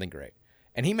part of something great.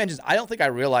 And he mentions, I don't think I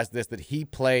realized this, that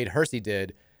Hersey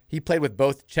played with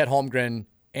both Chet Holmgren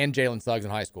and Jalen Suggs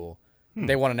in high school.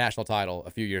 They won a national title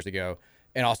a few years ago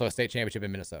and also a state championship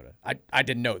in Minnesota. I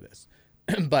didn't know this,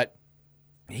 but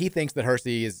he thinks that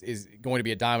Hersey is going to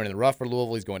be a diamond in the rough for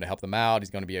Louisville. He's going to help them out. He's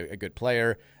going to be a good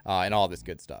player and all this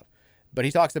good stuff. But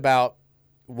he talks about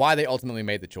why they ultimately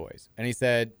made the choice. And he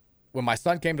said, when my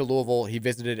son came to Louisville, he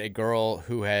visited a girl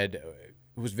who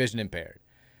was vision impaired.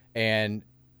 And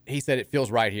he said, it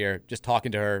feels right here, just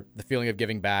talking to her, the feeling of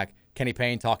giving back. Kenny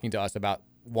Payne talking to us about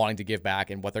wanting to give back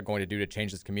and what they're going to do to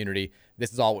change this community.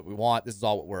 This is all what we want. This is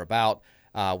all what we're about.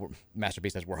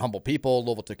 Masterpiece says, we're humble people.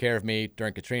 Louisville took care of me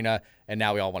during Katrina, and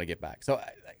now we all want to give back. So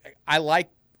I like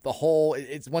the whole,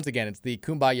 it's once again, it's the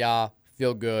kumbaya,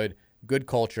 feel good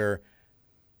culture.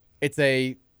 It's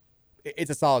a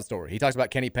solid story. He talks about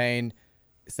Kenny Payne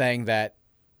saying that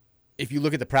if you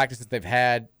look at the practices they've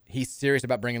had, he's serious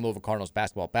about bringing Louisville Cardinals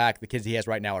basketball back. The kids he has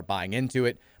right now are buying into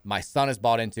it. My son has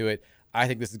bought into it. I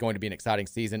think this is going to be an exciting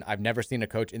season. I've never seen a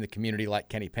coach in the community like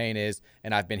Kenny Payne is,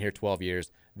 and I've been here 12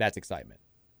 years. That's excitement.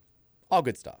 All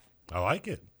good stuff. I like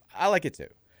it. I like it too.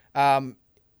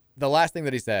 The last thing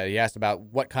that he said, he asked about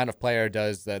what kind of player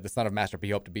does the son of Master P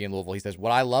hope to be in Louisville. He says,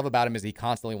 what I love about him is he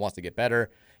constantly wants to get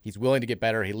better. He's willing to get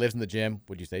better. He lives in the gym.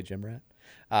 Would you say gym rat?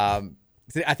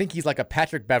 I think he's like a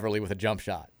Patrick Beverly with a jump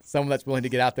shot, someone that's willing to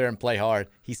get out there and play hard.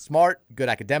 He's smart, good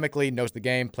academically, knows the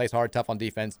game, plays hard, tough on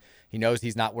defense. He knows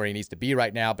he's not where he needs to be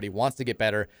right now, but he wants to get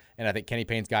better, and I think Kenny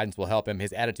Payne's guidance will help him.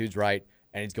 His attitude's right,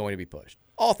 and he's going to be pushed.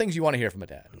 All things you want to hear from a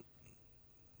dad.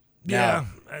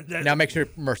 Now make sure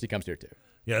Mercy comes here, too.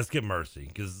 Yeah, let's get Mercy,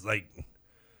 because, like,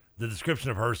 the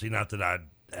description of Hersey, not that I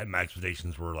had my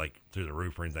expectations were, like, through the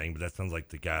roof or anything, but that sounds like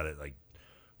the guy that, like,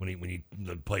 when he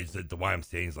plays at the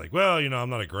YMCA, he's like, well,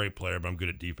 I'm not a great player, but I'm good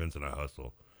at defense and I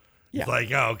hustle. Yeah. It's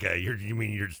like, oh, okay, you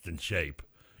mean you're just in shape.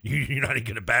 You're not even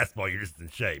good at basketball, you're just in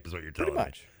shape, is what you're telling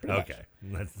me. Okay.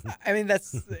 I mean,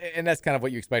 that's kind of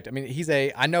what you expect. I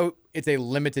mean, I know it's a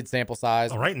limited sample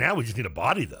size. Well, right now, we just need a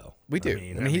body, though. We do.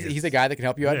 I mean he's a guy that can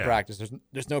help you out in practice.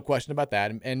 There's no question about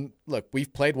that. And look,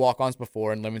 we've played walk-ons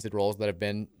before in limited roles that have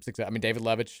been successful. I mean, David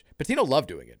Levitch, Patino loved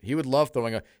doing it. He would love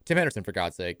throwing Tim Henderson, for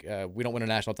God's sake. We don't win a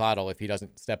national title if he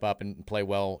doesn't step up and play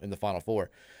well in the Final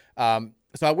Four. So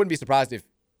I wouldn't be surprised if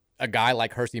a guy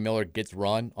like Hersey Miller gets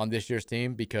run on this year's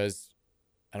team, because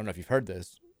I don't know if you've heard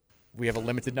this. We have a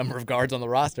limited number of guards on the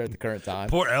roster at the current time.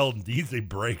 Poor El needs a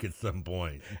break at some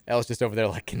point. El's just over there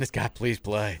like, can this guy please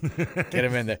play? Get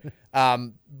him in there.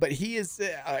 But he is.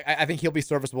 I think he'll be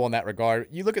serviceable in that regard.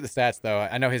 You look at the stats, though.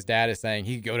 I know his dad is saying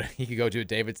he could go to a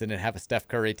Davidson and have a Steph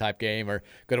Curry type game, or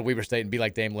go to Weber State and be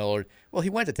like Dame Lillard. Well,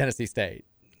 he went to Tennessee State.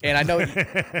 And I know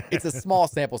it's a small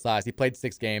sample size. He played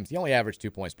 6 games. He only averaged 2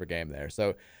 points per game there.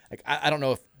 So like, I don't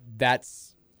know if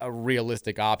that's a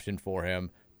realistic option for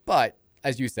him. But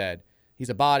as you said, he's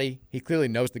a body. He clearly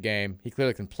knows the game. He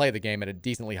clearly can play the game at a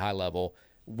decently high level.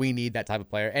 We need that type of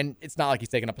player. And it's not like he's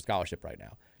taking up a scholarship right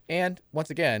now. And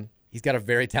once again, he's got a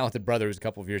very talented brother who's a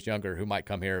couple of years younger who might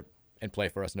come here and play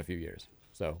for us in a few years.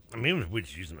 So I mean, even if we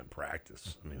just use him in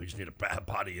practice, we just need a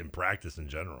body in practice in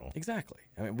general. Exactly.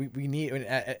 I mean, we need.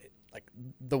 Like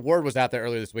the word was out there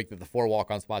earlier this week that the 4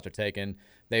 walk-on spots are taken.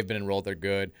 They've been enrolled. They're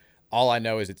good. All I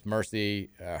know is it's Mercy,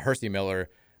 Hersey Miller,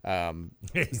 Zan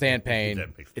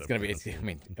Payne. It's going to be. I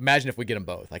mean, imagine if we get them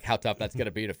both. Like how tough that's going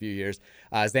to be in a few years.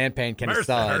 Zan Payne, Kenny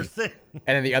Son, and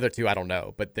then the other 2 I don't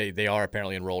know, but they are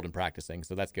apparently enrolled and practicing,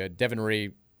 so that's good. Devin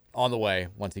Ree on the way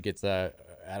once he gets out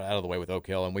of the way with Oak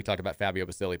Hill, and we talked about Fabio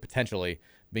Basili potentially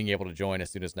being able to join as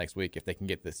soon as next week if they can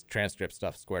get this transcript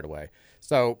stuff squared away.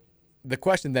 So the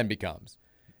question then becomes,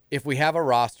 if we have a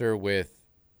roster with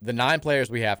the 9 players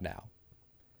we have now,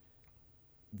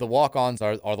 the walk-ons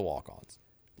are the walk-ons.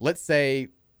 Let's say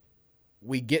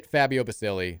we get Fabio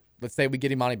Basili. Let's say we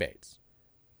get Imani Bates.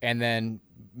 And then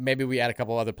maybe we add a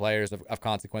couple other players of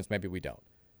consequence. Maybe we don't.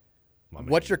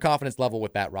 What's your confidence level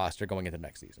with that roster going into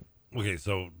next season? Okay,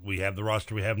 so we have the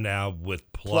roster we have now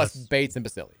with plus Bates and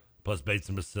Basili. Plus Bates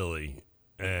and Basili.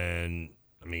 And,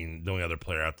 I mean, the only other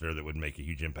player out there that would make a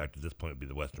huge impact at this point would be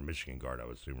the Western Michigan guard, I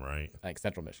would assume, right? I think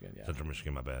Central Michigan, yeah. Central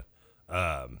Michigan, my bad.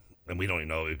 And we don't even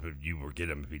know if you were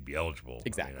getting him if he'd be eligible.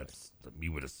 Exactly. I mean,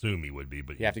 you would assume he would be,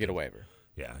 but you have to get a waiver.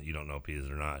 Yeah, you don't know if he is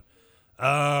or not.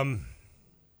 I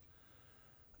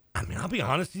mean, I'll be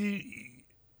honest with you,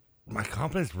 my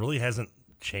confidence really hasn't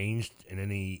changed in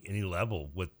any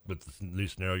level with this new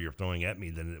scenario you're throwing at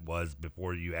me than it was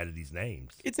before you added these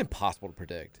names. It's impossible to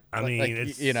predict. I mean,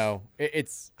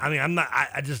 it's. I mean, I'm not.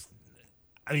 I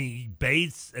mean,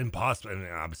 Bates and possibly,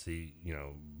 and obviously,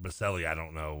 Basili, I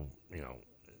don't know,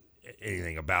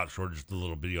 anything about, short of just the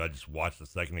little video I just watched a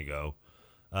second ago,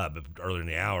 but earlier in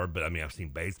the hour. But I mean, I've seen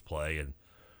Bates play, and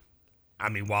I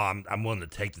mean, while I'm willing to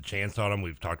take the chance on him,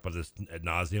 we've talked about this ad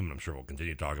nauseum, and I'm sure we'll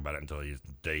continue to talk about it until the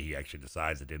day he actually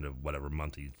decides at the end of whatever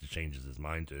month he changes his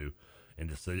mind to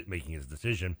and making his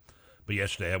decision. But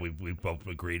yesterday, we both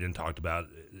agreed and talked about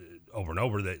over and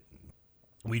over that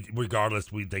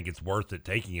regardless, we think it's worth it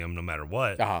taking him no matter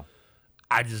what. Uh-huh.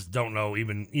 I just don't know,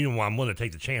 even while I'm willing to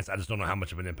take the chance, I just don't know how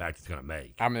much of an impact it's going to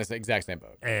make. I'm in the exact same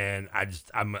boat. And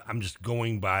I'm just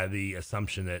going by the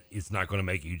assumption that it's not going to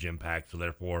make a huge impact, so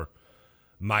therefore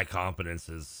my confidence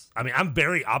is, I mean, I'm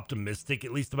very optimistic,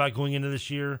 at least about going into this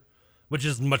year, which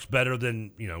is much better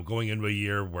than, going into a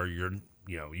year where you're,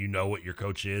 you know what your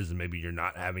coach is and maybe you're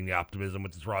not having the optimism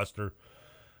with this roster.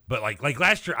 But like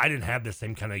last year, I didn't have the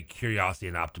same kind of curiosity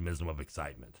and optimism of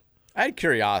excitement. I had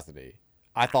curiosity.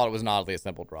 I thought it was an oddly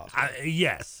assembled roster.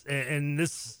 Yes. And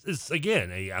this is,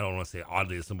 again, I don't want to say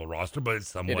oddly assembled roster, but it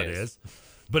somewhat is.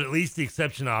 But at least the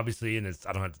exception, obviously, and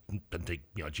I don't have to take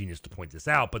genius to point this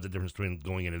out, but the difference between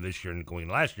going into this year and going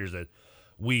into last year is that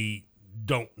we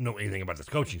don't know anything about this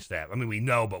coaching staff. I mean, we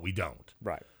know, but we don't.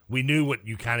 Right. We knew what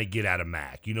you kind of get out of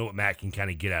Mac. You know what Mac can kind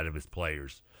of get out of his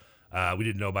players. We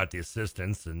didn't know about the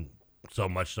assistants, and so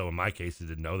much so in my case, I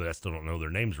didn't know that I still don't know their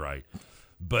names right.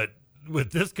 But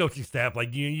with this coaching staff,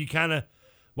 like you kind of,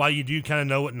 while you do kind of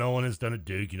know what Nolan has done at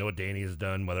Duke, you know what Danny has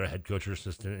done, whether a head coach or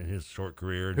assistant in his short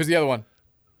career. Who's the other one?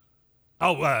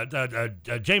 Oh,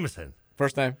 Jameson.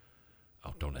 First name?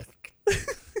 Oh, don't ask.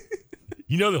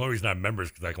 You know the only reason I remember is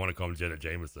because I want to call him Jenna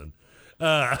Jameson.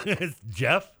 It's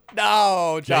Jeff?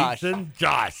 No, Josh. Jason?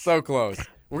 Josh. So close.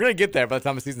 We're going to get there by the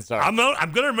time the season starts. I'm going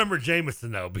to remember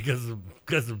Jameson, though, because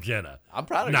of Jenna. I'm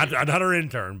proud of you. Not her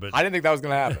intern, but I didn't think that was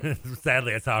going to happen.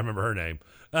 Sadly, that's how I remember her name.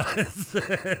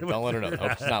 Don't let her know.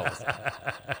 Hope she's not listening.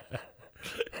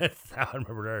 That's how I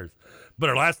remember hers. But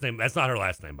her last name, that's not her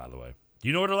last name, by the way. Do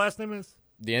you know what her last name is?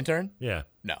 The intern? Yeah.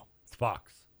 No. It's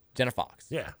Fox. Jenna Fox.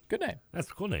 Yeah. Good name. That's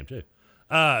a cool name, too.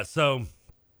 So,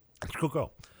 it's a cool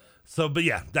girl. So, but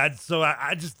yeah,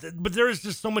 but there is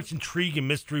just so much intrigue and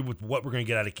mystery with what we're going to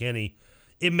get out of Kenny.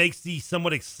 It makes the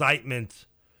somewhat excitement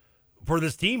for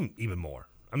this team even more.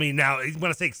 I mean, now,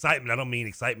 when I say excitement, I don't mean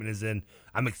excitement as in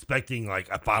I'm expecting like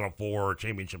a Final Four or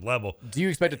championship level. Do you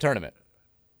expect a tournament?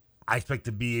 I expect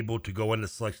to be able to go into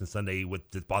Selection Sunday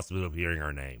with the possibility of hearing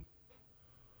our name.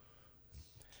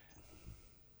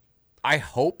 I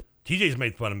hope. TJ's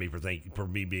made fun of me for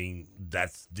me being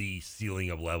that's the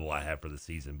ceiling of level I have for the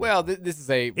season. Well, this is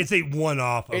it's a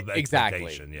one-off of exactly.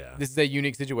 Expectation. Yeah, this is a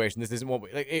unique situation. This isn't what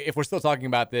if we're still talking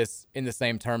about this in the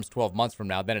same terms 12 months from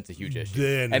now, then it's a huge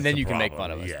issue, and then you can make fun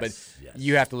of us. Yes, but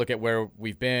you have to look at where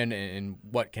we've been and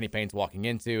what Kenny Payne's walking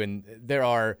into, and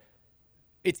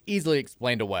it's easily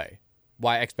explained away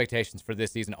why expectations for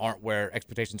this season aren't where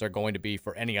expectations are going to be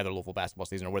for any other Louisville basketball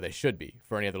season or where they should be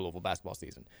for any other Louisville basketball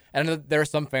season. And there are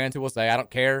some fans who will say, I don't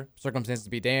care, circumstances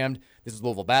be damned, this is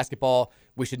Louisville basketball.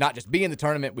 We should not just be in the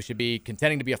tournament, we should be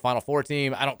contending to be a Final Four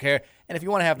team. I don't care. And if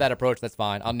you want to have that approach, that's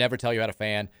fine. I'll never tell you how to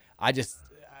fan.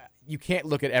 You can't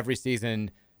look at every season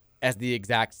as the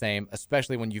exact same,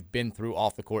 especially when you've been through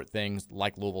off-the-court things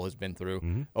like Louisville has been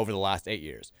through over the last 8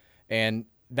 years. And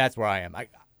that's where I am.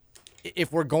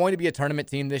 If we're going to be a tournament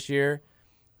team this year,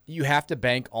 you have to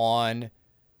bank on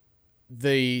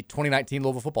the 2019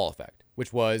 Louisville football effect,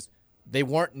 which was they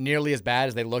weren't nearly as bad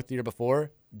as they looked the year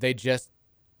before. They just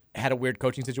had a weird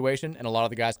coaching situation, and a lot of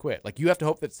the guys quit. Like, you have to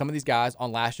hope that some of these guys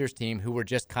on last year's team who were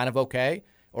just kind of okay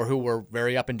or who were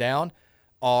very up and down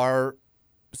are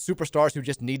superstars who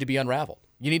just need to be unraveled.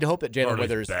 You need to hope that Jalen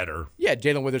Withers better. Yeah,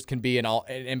 Jalen Withers can be an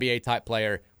NBA type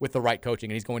player with the right coaching,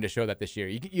 and he's going to show that this year.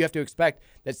 You have to expect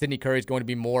that Sidney Curry is going to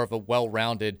be more of a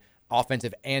well-rounded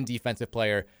offensive and defensive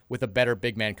player with a better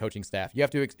big man coaching staff. You have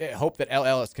to hope that L.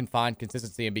 Ellis can find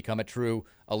consistency and become a true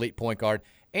elite point guard.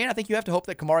 And I think you have to hope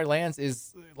that Kamari Lands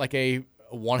is like a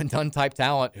one-and-done type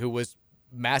talent who was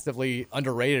massively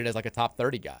underrated as like a top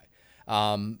 30 guy.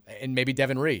 And maybe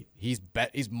Devin Reed. He's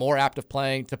more apt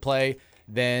to play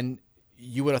than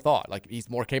you would have thought. Like,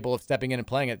 he's more capable of stepping in and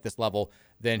playing at this level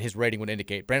than his rating would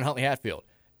indicate. Brandon Huntley Hatfield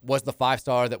was the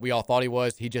 5-star that we all thought he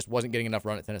was. He just wasn't getting enough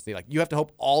run at Tennessee. Like, you have to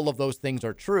hope all of those things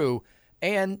are true.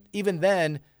 And even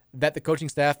then, that the coaching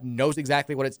staff knows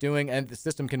exactly what it's doing and the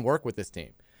system can work with this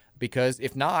team. Because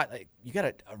if not, you got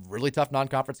a really tough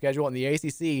non-conference schedule. And the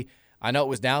ACC, I know it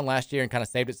was down last year and kind of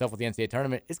saved itself with the NCAA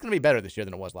tournament. It's going to be better this year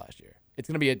than it was last year. It's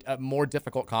going to be a more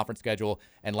difficult conference schedule.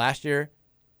 And last year,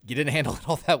 you didn't handle it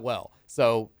all that well.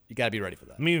 So you got to be ready for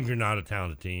that. I mean, if you're not a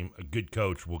talented team, a good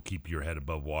coach will keep your head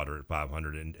above water at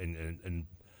 500 and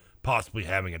possibly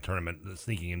having a tournament,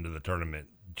 sneaking into the tournament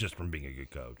just from being a good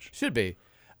coach. Should be.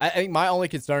 I think my only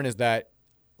concern is that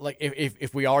like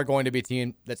if we are going to be a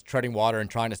team that's treading water and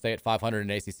trying to stay at 500 in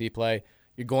ACC play,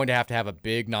 you're going to have a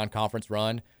big non-conference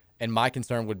run. And my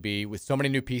concern would be with so many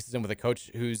new pieces and with a coach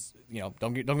who's,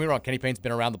 don't get me wrong, Kenny Payne's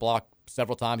been around the block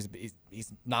several times.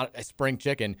 He's not a spring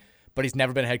chicken, but he's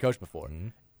never been a head coach before. Mm-hmm.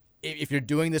 If you're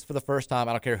doing this for the first time,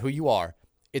 I don't care who you are,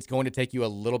 it's going to take you a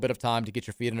little bit of time to get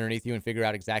your feet underneath you and figure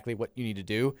out exactly what you need to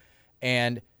do.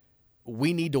 And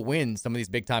we need to win some of these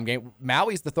big-time games.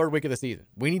 Maui's the third week of the season.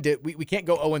 We can't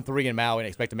go 0-3 in Maui and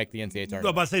expect to make the NCAA tournament.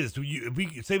 No, but I say this. If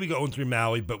we say we go 0-3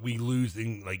 Maui, but we lose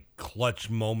in, like, clutch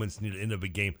moments near the end of a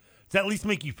game, does that at least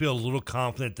make you feel a little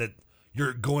confident that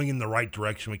you're going in the right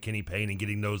direction with Kenny Payne and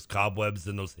getting those cobwebs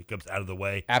and those hiccups out of the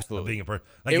way? Absolutely. It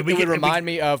would remind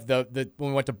me of the when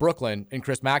we went to Brooklyn in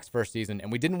Chris Mack's first season,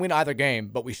 and we didn't win either game,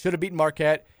 but we should have beaten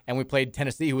Marquette, and we played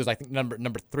Tennessee, who was, I think,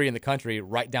 number 3 in the country,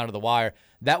 right down to the wire.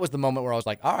 That was the moment where I was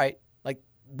like, all right, like,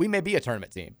 we may be a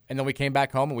tournament team. And then we came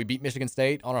back home, and we beat Michigan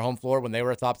State on our home floor when they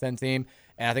were a top 10 team.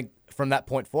 And I think from that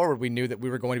point forward, we knew that we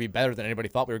were going to be better than anybody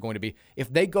thought we were going to be.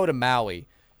 If they go to Maui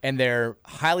and they're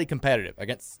highly competitive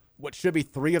against what should be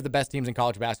 3 of the best teams in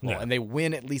college basketball, and they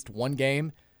win at least one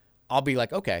game, I'll be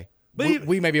like, okay,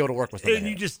 we may be able to work with them.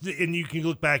 And you can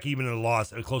look back even in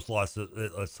a close loss,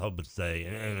 let's hope and say,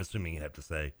 and assuming you have to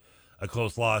say, a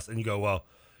close loss, and you go, well,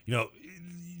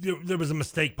 there was a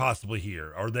mistake possibly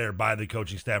here or there by the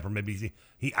coaching staff, or maybe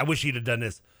I wish he'd have done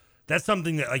this. That's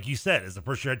something that, like you said, as a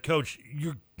first-year head coach,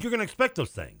 you're going to expect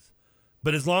those things.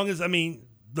 But as long as,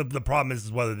 the problem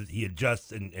is whether he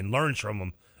adjusts and learns from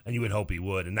them, and you would hope he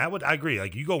would. And I agree.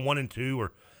 Like, you go 1-2,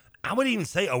 or I would even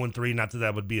say 0-3, not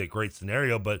that would be a great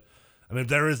scenario, but if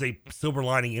there is a silver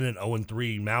lining in an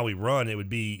 0-3 Maui run, it would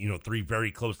be, 3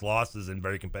 very close losses in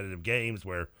very competitive games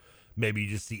where maybe you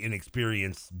just see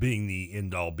inexperience being the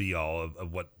end-all, be-all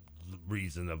of what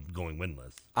reason of going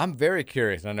winless. I'm very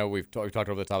curious, and I know we've talked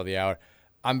over the top of the hour.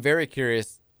 I'm very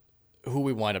curious who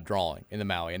we wind up drawing in the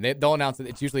Maui. And they'll announce it.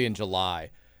 It's usually in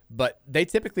July. But they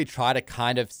typically try to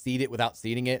kind of seed it without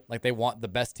seeding it. Like, they want the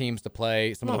best teams to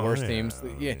play some of the worst teams.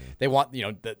 Yeah, they want,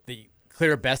 the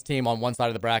clear best team on one side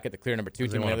of the bracket, the clear number 2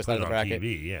 team on the other side of the bracket.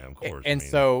 TV. Yeah, of course. And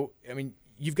so,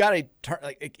 you've got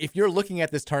if you're looking at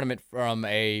this tournament from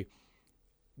the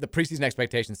preseason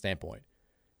expectation standpoint,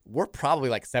 we're probably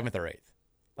like 7th or 8th.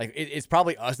 Like, it's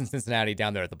probably us and Cincinnati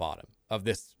down there at the bottom of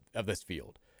this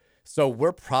field. So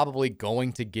we're probably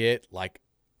going to get like,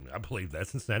 I believe that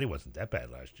Cincinnati wasn't that bad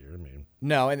last year.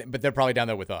 No, but they're probably down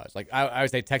there with us. Like, I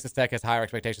would say Texas Tech has higher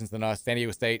expectations than us. San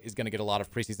Diego State is going to get a lot of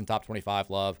preseason top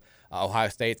 25 love. Ohio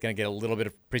State's going to get a little bit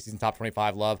of preseason top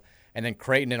 25 love. And then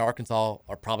Creighton and Arkansas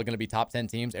are probably going to be top 10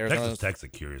 teams. Texas Tech's a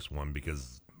curious one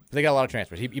because they got a lot of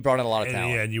transfers. He brought in a lot of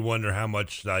talent. Yeah, and you wonder how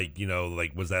much,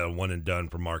 was that a one and done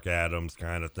for Mark Adams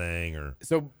kind of thing? Or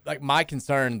so, my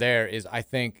concern there is I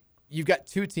think you've got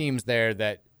 2 teams there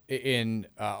that in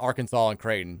Arkansas and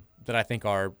Creighton that I think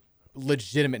are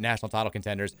legitimate national title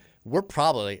contenders. We're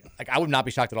probably I would not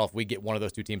be shocked at all if we get one of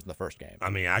those 2 teams in the first game.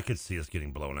 I could see us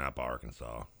getting blown out by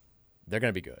Arkansas. They're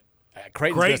going to be good.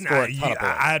 Creighton's going to score a ton of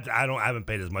points. I haven't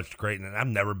paid as much to Creighton, and I've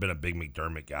never been a big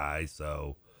McDermott guy,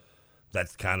 so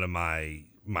that's kind of my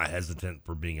hesitant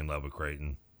for being in love with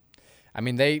Creighton.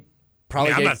 They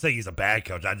probably. I'm not saying he's a bad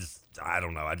coach. I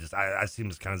don't know. I see him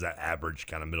as kind of that average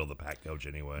kind of middle of the pack coach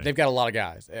anyway. They've got a lot of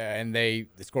guys, and they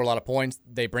score a lot of points.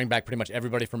 They bring back pretty much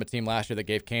everybody from a team last year that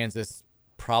gave Kansas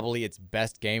probably its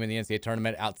best game in the NCAA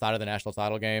tournament outside of the national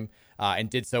title game, and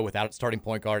did so without starting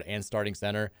point guard and starting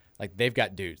center. Like, they've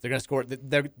got dudes. They're going to score.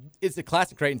 It's a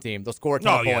classic Creighton team. They'll score a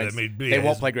ton of points. They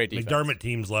won't play great defense. McDermott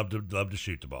teams love to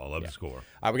shoot the ball, love to score. All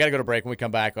right, we got to go to break. When we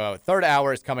come back, third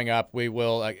hour is coming up. We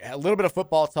will a little bit of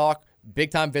football talk.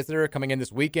 Big-time visitor coming in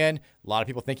this weekend. A lot of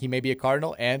people think he may be a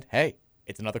Cardinal, and, hey,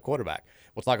 it's another quarterback.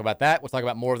 We'll talk about that. We'll talk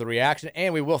about more of the reaction,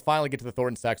 and we will finally get to the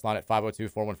Thornton sex line at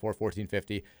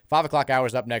 502-414-1450. 5 o'clock hour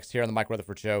is up next here on the Mike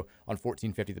Rutherford Show on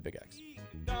 1450 The Big X.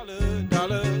 Dollar,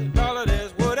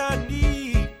 that's what I need.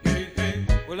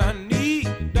 Well, I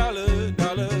need dollar,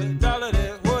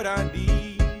 that's what I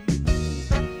need.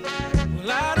 Well,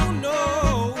 I don't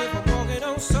know if I'm walking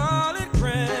on solid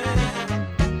ground,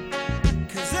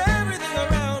 'cause everything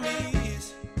around me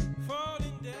is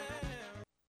falling down.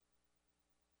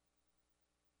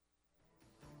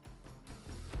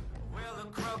 Well, the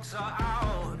crooks are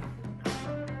out,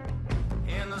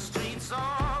 and the streets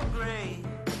are gray.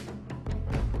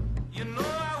 You know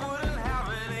I wouldn't have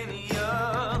it any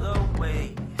other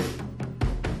way.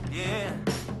 Yeah,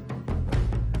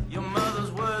 your mother's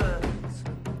words,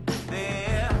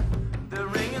 they're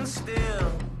ringing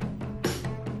still.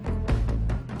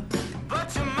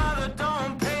 But your mother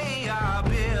don't pay our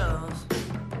bills.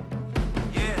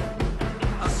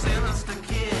 Yeah, a sinister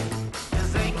kid.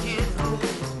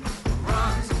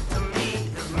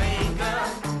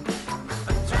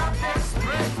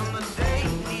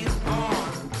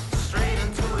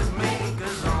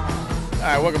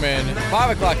 right, welcome in.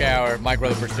 5 o'clock hour, Mike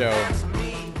Rutherford Show.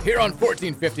 Here on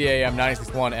 1450 AM,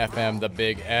 96.1 FM, The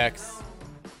Big X.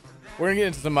 We're going to get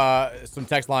into some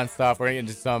text line stuff. We're going to get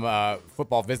into some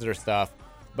football visitor stuff.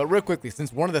 But real quickly,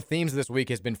 since one of the themes of this week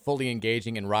has been fully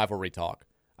engaging in rivalry talk,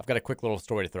 I've got a quick little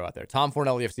story to throw out there. Tom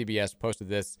Fornelli of CBS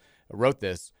wrote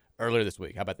this earlier this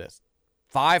week. How about this?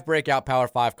 5 breakout Power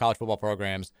 5 college football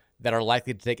programs that are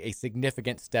likely to take a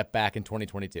significant step back in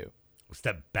 2022.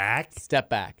 Step back? Step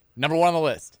back. Number 1 on the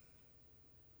list.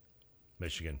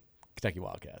 Michigan. Kentucky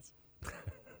Wildcats.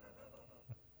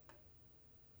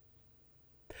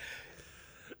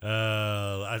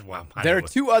 There are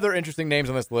 2 other interesting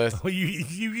names on this list. Well,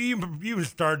 you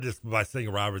started this by saying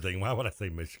a Robert thing. Why would I say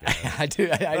Michigan? I do.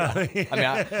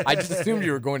 I just assumed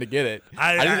you were going to get it.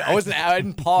 I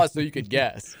didn't pause so you could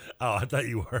guess. Oh, I thought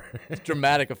you were.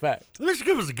 Dramatic effect.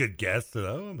 Michigan was a good guess,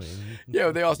 though. Yeah,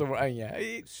 they also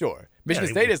were. Sure. Michigan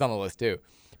State is on the list too.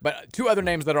 But 2 other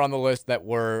names that are on the list that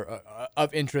were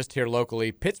of interest here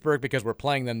locally: Pittsburgh, because we're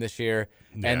playing them this year,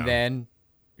 and then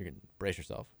you can brace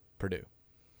yourself, Purdue.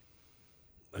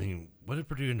 I mean, what did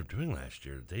Purdue end up doing last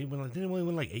year? Didn't they only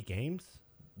win like 8 games?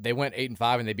 They went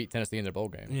 8-5 and they beat Tennessee in their bowl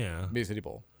game. Yeah, Mid City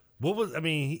Bowl. What was? I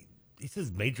mean, he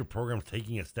says major programs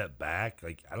taking a step back.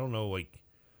 Like, I don't know. Like,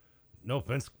 no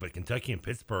offense, but Kentucky and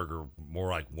Pittsburgh are more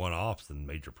like one-offs than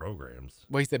major programs.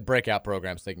 Well, he said breakout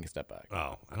programs taking a step back.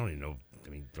 Oh, I don't even know. I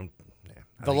mean,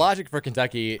 the logic for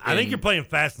Kentucky. I think you're playing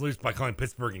fast and loose by calling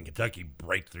Pittsburgh and Kentucky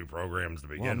breakthrough programs to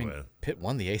begin with. Pitt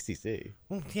won the ACC.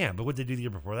 Well, yeah, but what did they do the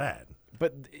year before that?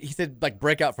 But he said like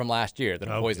breakout from last year.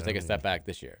 They're poised to take a step back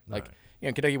this year. Like,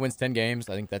 Kentucky wins 10 games.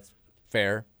 I think that's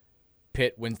fair.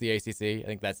 Pitt wins the ACC. I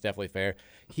think that's definitely fair.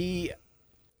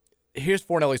 Here's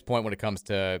Fornelli's point when it comes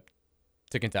to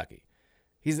Kentucky.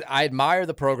 I admire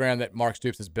the program that Mark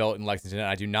Stoops has built in Lexington, and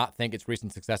I do not think its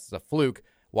recent success is a fluke.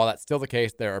 While that's still the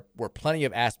case, there were plenty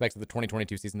of aspects of the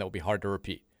 2022 season that will be hard to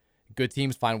repeat. Good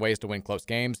teams find ways to win close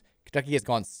games. Kentucky has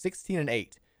gone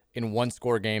 16-8 in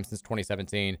one-score games since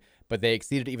 2017, but they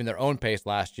exceeded even their own pace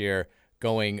last year,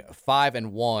 going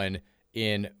 5-1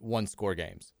 in one-score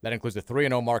games. That includes a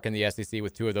 3-0 mark in the SEC,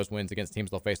 with 2 of those wins against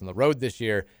teams they'll face on the road this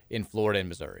year in Florida and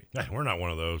Missouri. We're not one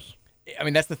of those. I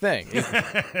mean, that's the thing.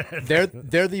 They're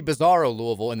the bizarro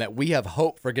Louisville in that we have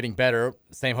hope for getting better,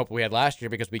 same hope we had last year,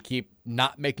 because we keep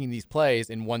not making these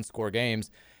plays in one-score games.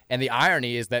 And the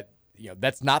irony is that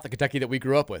that's not the Kentucky that we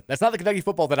grew up with. That's not the Kentucky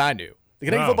football that I knew. The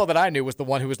Kentucky football that I knew was the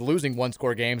one who was losing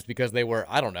one-score games because they were,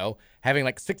 I don't know, having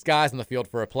like 6 guys on the field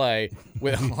for a play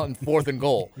on 4th and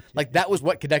goal. Like, that was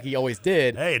what Kentucky always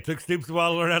did. Hey, it took Stoops a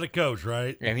while to learn how to coach,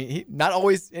 right? I mean, he not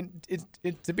always,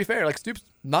 to be fair, like Stoops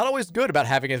not always good about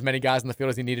having as many guys on the field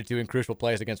as he needed to in crucial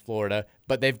plays against Florida,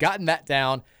 but they've gotten that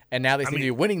down, and now they seem to be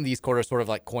winning these quarters sort of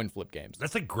like coin flip games.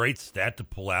 That's a great stat to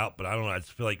pull out, but I don't know. I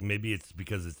just feel like maybe it's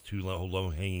because it's too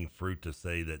low-hanging fruit to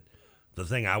say that. The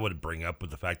thing I would bring up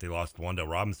with the fact they lost Wandale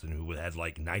Robinson, who had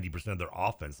like 90% of their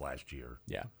offense last year.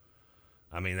 Yeah.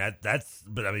 I mean,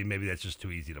 but I mean, maybe that's just too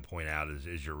easy to point out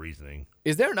is your reasoning.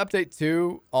 Is there an update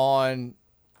too on,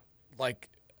 like,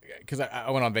 because I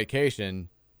went on vacation,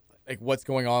 like what's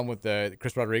going on with the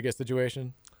Chris Rodriguez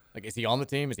situation? Like, is he on the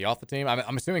team? Is he off the team?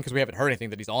 I'm assuming because we haven't heard anything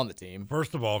that he's on the team.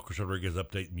 First of all, Chris Rodriguez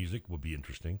update music would be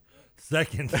interesting.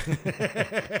 Second,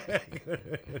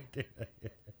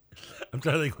 I'm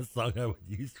trying to think what song I would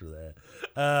use for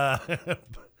that.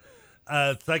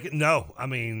 Second, no. I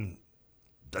mean,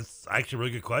 that's actually a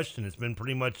really good question. It's been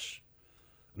pretty much,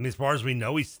 I mean, as far as we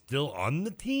know, he's still on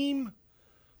the team.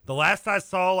 The last I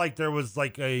saw, like, there was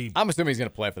like I'm assuming he's going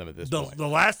to play for them at this point. The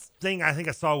last thing I think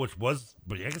I saw, which was,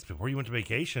 but I guess before you went to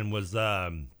vacation, was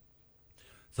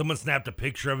someone snapped a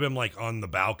picture of him, like, on the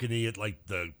balcony at, like,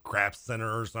 the Crafts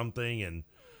Center or something, and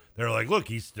they're like, look,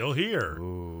 he's still here.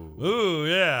 Ooh,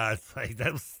 yeah. It's like,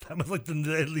 that was like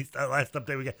at least that last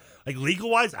update we got. Like,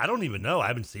 legal-wise, I don't even know. I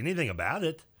haven't seen anything about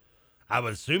it. I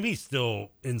would assume he's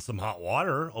still in some hot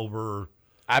water over,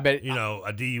 a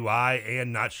DUI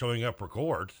and not showing up for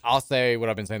court. I'll say what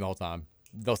I've been saying the whole time.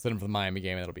 They'll sit him for the Miami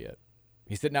game, and that'll be it.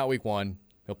 He's sitting out week 1.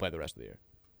 He'll play the rest of the year.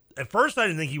 At first, I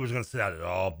didn't think he was going to sit out at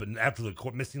all, but after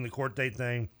missing the court date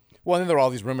thing. Well, and then there were all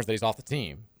these rumors that he's off the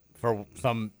team for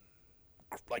some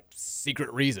like secret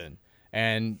reason,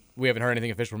 and we haven't heard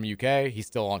anything official from UK. He's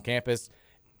still on campus.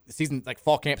 The season, like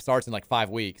fall camp, starts in like 5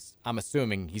 weeks. I'm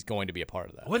assuming he's going to be a part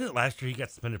of that. Wasn't it last year he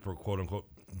got suspended for quote unquote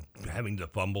having the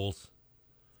fumbles?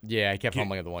 Yeah, he kept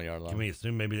fumbling at the 1 yard line. Can we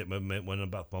assume maybe that went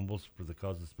about fumbles for the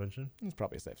cause of suspension? It's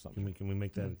probably a safe assumption. Can we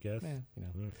make that a guess? Yeah,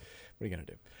 what are you gonna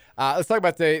do? Let's talk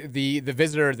about the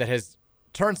visitor that has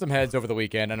turned some heads over the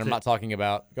weekend, and I'm not talking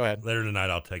about. Go ahead. Later tonight,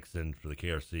 I'll text in for the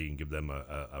KRC and give them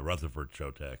a Rutherford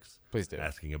show text. Please do.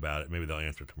 Asking about it. Maybe they'll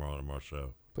answer tomorrow on tomorrow's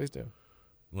show. Please do.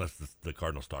 Unless the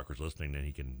Cardinal stalker's listening, then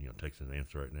he can text in an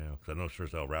answer right now. Because I know sure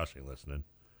as hell Roush ain't listening.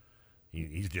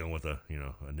 He's dealing with an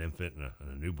infant and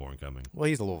a newborn coming. Well,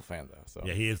 he's a Louisville fan though. So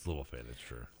yeah, he is a Louisville fan. That's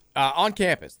true. On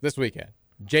campus this weekend,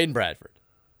 Jaden Bradford,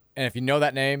 and if you know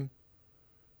that name,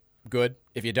 good.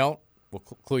 If you don't, we'll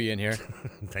clue you in here.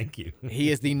 Thank you.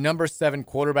 He is the number 7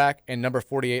 quarterback and number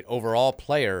 48 overall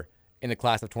player in the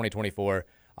class of 2024.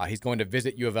 He's going to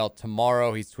visit U of L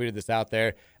tomorrow. He's tweeted this out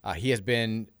there. He has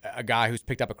been a guy who's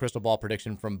picked up a crystal ball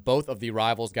prediction from both of the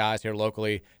Rivals guys here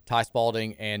locally, Ty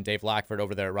Spalding and Dave Lackford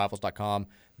over there at Rivals.com.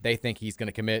 They think he's going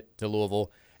to commit to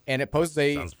Louisville. And it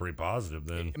poses sounds pretty positive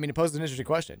then. I mean, it poses an interesting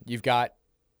question. You've got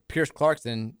Pierce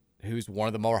Clarkson, who's one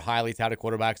of the more highly touted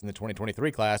quarterbacks in the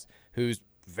 2023 class, who's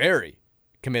very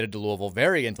committed to Louisville,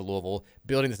 very into Louisville,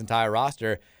 building this entire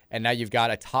roster. And now you've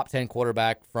got a top 10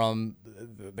 quarterback from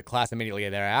the class immediately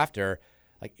thereafter.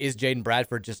 Like, is Jaden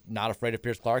Bradford just not afraid of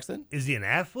Pierce Clarkson? Is he an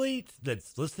athlete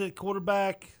that's listed at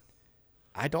quarterback?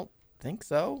 I don't think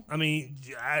so. I mean,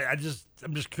 I'm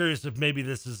just curious if maybe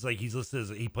this is like he's listed as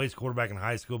he plays quarterback in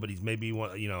high school, but he's maybe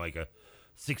like a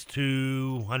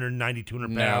 6'2", 190,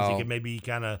 200 pounds. No. He could maybe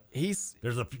kind of.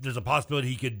 There's a possibility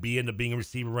he could be into being a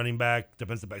receiver, running back,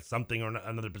 defensive back, something or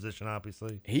another position.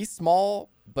 Obviously, he's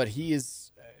small, but he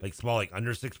is like small, like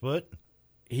under 6 foot.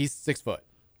 He's 6 foot.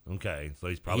 Okay, so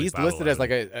he's probably listed as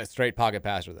like a straight pocket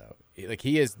passer though.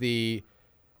 He is the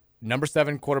number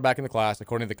 7 quarterback in the class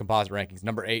according to the composite rankings,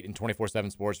 number 8 in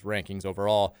 24/7 Sports rankings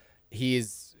overall.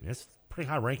 That's pretty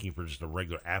high ranking for just a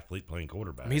regular athlete playing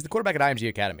quarterback. I mean, he's the quarterback at IMG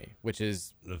Academy, which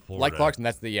is like Clarkson.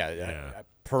 That's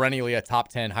perennially a top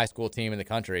 10 high school team in the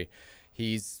country.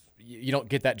 You don't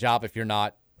get that job if you're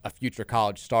not a future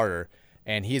college starter.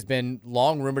 And he's been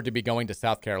long rumored to be going to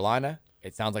South Carolina.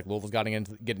 It sounds like Louisville's getting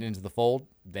into the fold.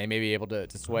 They may be able to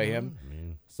sway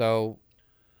him. So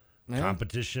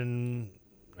competition,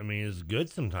 I mean, is good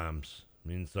sometimes. I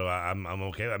mean, so I'm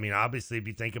okay. I mean, obviously, if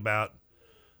you think about,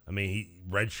 he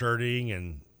redshirting,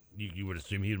 and you would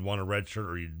assume he'd want a redshirt,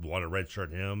 or you'd want to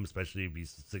redshirt him, especially if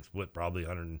he's 6 foot, probably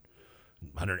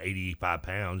 185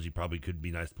 pounds. You probably could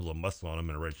be nice to put a little muscle on him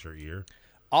in a redshirt year.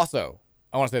 Also,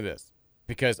 I want to say this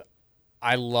because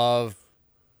I love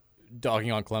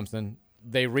dogging on Clemson.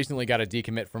 They recently got a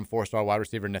decommit from 4-star wide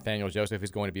receiver Nathaniel Joseph,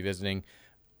 who's going to be visiting.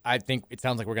 I think it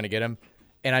sounds like we're going to get him.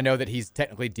 And I know that he's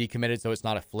technically decommitted, so it's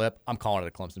not a flip. I'm calling it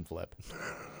a Clemson flip.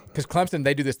 Because Clemson,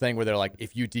 they do this thing where they're like,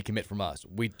 if you decommit from us,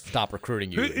 we stop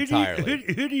recruiting you entirely.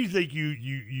 Who do you think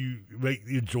you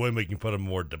enjoy making fun of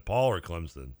more, DePaul or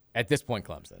Clemson? At this point,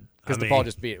 Clemson. Because DePaul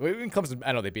just beat Clemson.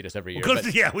 I know they beat us every year. Well,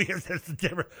 Clemson, that's the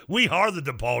difference. We are the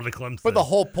DePaul to Clemson. But the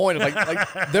whole point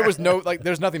of there's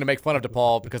nothing to make fun of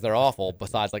DePaul because they're awful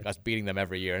besides us beating them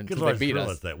every year. And they beat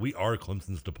us. That we are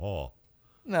Clemson's DePaul.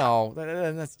 No,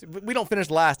 we don't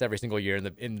finish last every single year in the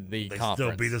conference. They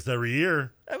still beat us every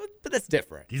year. But that's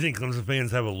different. Do you think Clemson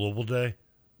fans have a Louisville day?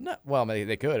 No, well, maybe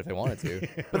they could if they wanted to.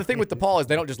 But the thing with DePaul is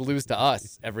they don't just lose to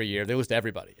us every year; they lose to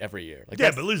everybody every year.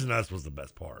 But losing to us was the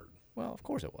best part. Well, of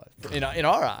course it was in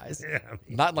our eyes,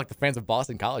 not like the fans of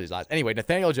Boston College's eyes. Anyway,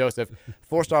 Nathaniel Joseph,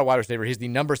 4-star wide receiver. He's the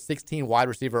number 16 wide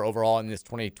receiver overall in this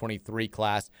 2023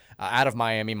 class out of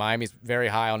Miami. Miami's very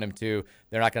high on him too.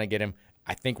 They're not going to get him.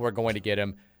 I think we're going to get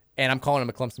him, and I'm calling him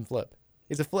a Clemson flip.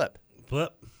 He's a flip.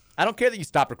 Flip. I don't care that you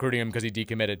stopped recruiting him because he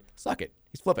decommitted. Suck it.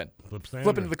 He's flipping.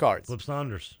 Flipping to the cards. Flip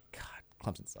Saunders. God,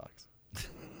 Clemson sucks.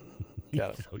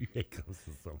 You hate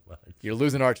Clemson so much. You're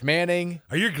losing Arch Manning.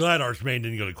 Are you glad Arch Manning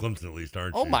didn't go to Clemson at least,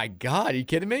 aren't you? Oh, my God. Are you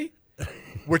kidding me?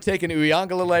 We're taking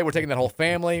Uyangalele. We're taking that whole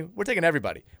family. We're taking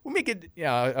everybody. We'll make it,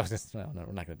 no,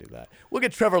 we're not going to do that. We'll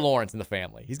get Trevor Lawrence in the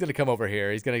family. He's going to come over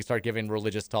here. He's going to start giving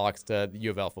religious talks to the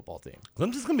U of L football team.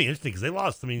 Clemson's going to be interesting because they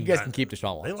lost. You guys can keep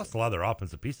Deshaun Watson. They lost a lot of their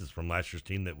offensive pieces from last year's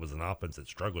team that was an offense that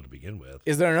struggled to begin with.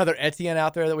 Is there another Etienne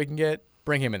out there that we can get?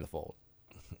 Bring him in the fold.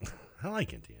 I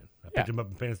like Etienne. I picked him up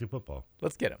in fantasy football.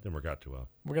 Let's get him. Didn't work out too well.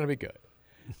 We're going to be good.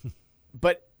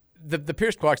 But the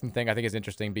Pierce Clarkson thing I think is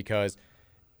interesting because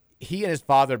he and his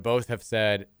father both have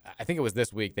said, I think it was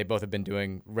this week, they both have been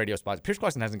doing radio spots. Pierce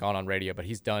Clarkson hasn't gone on radio, but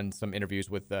he's done some interviews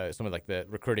with some of the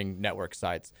recruiting network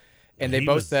sites. And they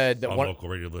both said that on local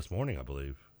radio this morning, I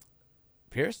believe.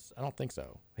 Pierce? I don't think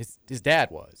so. His dad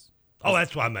was. Oh,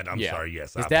 that's what I meant. I'm sorry.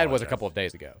 Yes. His dad was a couple of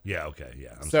days ago. Yeah, okay.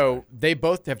 Yeah. So they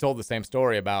both have told the same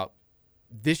story about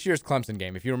this year's Clemson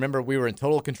game. If you remember, we were in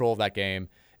total control of that game.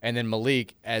 And then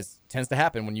Malik, as tends to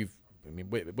happen when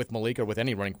with Malik or with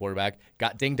any running quarterback,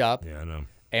 got dinged up. Yeah, I know.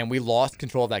 And we lost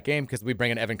control of that game because we bring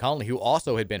in Evan Conley, who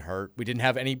also had been hurt. We didn't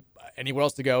have anywhere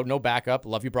else to go, no backup.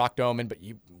 Love you, Brock Doman, but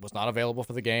he was not available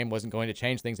for the game, wasn't going to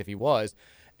change things if he was.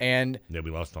 And yeah,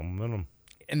 we lost all momentum.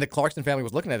 And the Clarkson family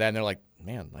was looking at that, and they're like,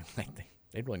 man,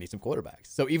 they really need some quarterbacks.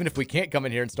 So even if we can't come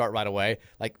in here and start right away,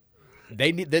 like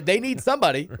they need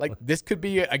somebody. Like this could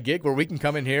be a gig where we can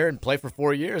come in here and play for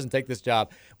 4 years and take this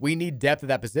job. We need depth at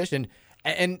that position.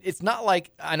 And it's not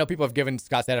like, I know people have given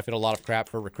Scott Satterfield a lot of crap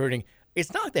for recruiting.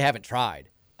 It's not like they haven't tried.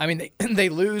 I mean, they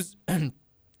lose.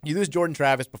 You lose Jordan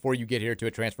Travis before you get here to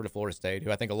a transfer to Florida State,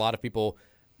 who I think a lot of people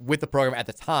with the program at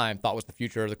the time thought was the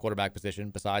future of the quarterback position,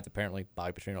 besides apparently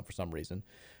Bobby Petrino for some reason.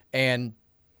 And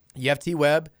you have T.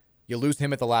 Webb. You lose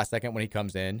him at the last second when he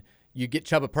comes in. You get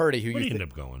Chubba Purdy, who Where do you end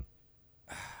up going?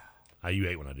 You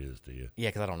hate when I do this to you. Yeah,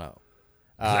 because I don't know.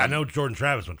 I know Jordan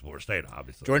Travis went to Florida State,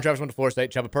 obviously. Jordan Travis went to Florida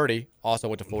State. Chubba Purdy also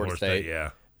went to Florida State. Yeah.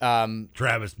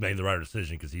 Travis made the right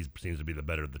decision because he seems to be the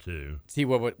better of the two. T.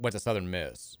 Webb went to Southern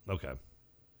Miss. Okay.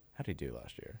 How did he do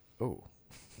last year? Oh.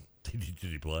 Did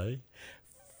he play?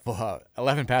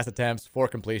 11 pass attempts, 4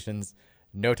 completions,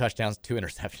 no touchdowns, 2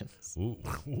 interceptions.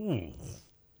 Ooh.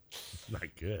 That's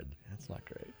not good. That's not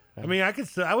great. I mean,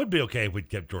 I would be okay if we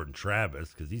kept Jordan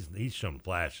Travis because he's shown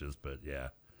flashes, but yeah.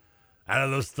 Out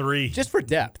of those 3. Just for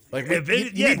depth. Like you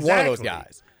need one of those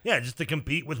guys. Yeah, just to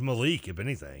compete with Malik, if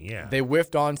anything, yeah. They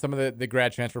whiffed on some of the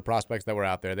grad transfer prospects that were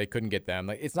out there. They couldn't get them.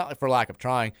 Like, it's not like for lack of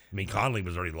trying. I mean, Conley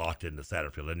was already locked into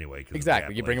Satterfield anyway.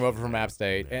 Exactly. You bring him over from App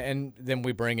State, and then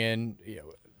we bring in,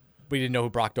 we didn't know who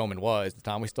Brock Doman was at the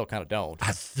time. We still kind of don't.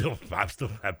 I still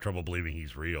have trouble believing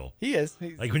he's real. He is.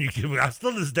 Like I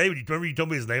still to this day, when you told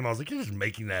me his name, I was like, you're just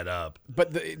making that up.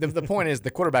 But the point is, the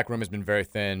quarterback room has been very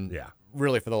thin. Yeah.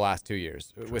 Really for the last 2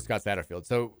 years with Scott Satterfield.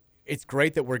 So it's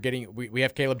great that we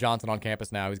have Caleb Johnson on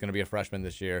campus now. He's going to be a freshman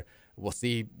this year. We'll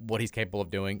see what he's capable of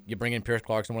doing. You bring in Pierce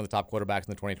Clarkson, one of the top quarterbacks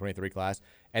in the 2023 class,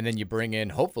 and then you bring in,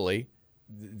 hopefully,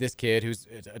 this kid who's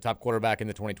a top quarterback in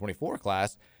the 2024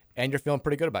 class, and you're feeling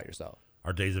pretty good about yourself.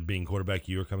 Our days of being quarterback,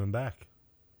 you are coming back.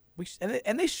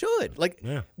 And they should.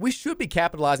 We should be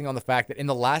capitalizing on the fact that in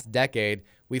the last decade,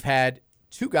 we've had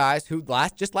 2 guys who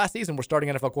just last season were starting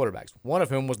NFL quarterbacks. One of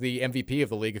whom was the MVP of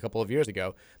the league a couple of years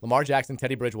ago, Lamar Jackson,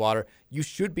 Teddy Bridgewater. You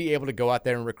should be able to go out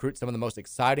there and recruit some of the most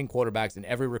exciting quarterbacks in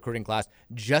every recruiting class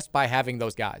just by having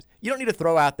those guys. You don't need to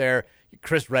throw out there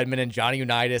Chris Redmond and Johnny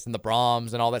Unitas and the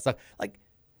Brahms and all that stuff. Like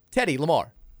Teddy,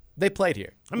 Lamar, they played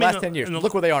here last 10 years.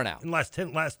 Look where they are now. In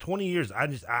the last 20 years,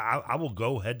 I will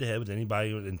go head to head with anybody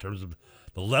in terms of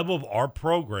the level of our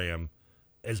program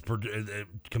as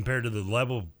compared to the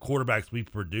level of quarterbacks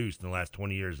we've produced in the last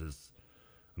 20 years.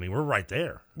 We're right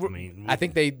there. I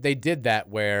think they did that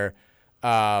where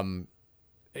ESPN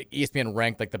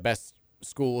ranked like the best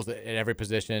schools at every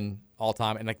position all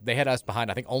time, and like they had us behind.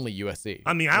 I think only USC.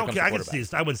 I can see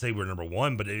this. I wouldn't say we're number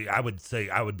 1, but I would say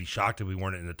I would be shocked if we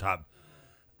weren't in the top.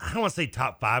 I don't want to say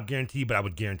top 5 guarantee, but I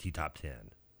would guarantee top 10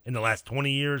 in the last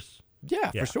 20 years.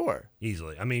 Yeah, for sure.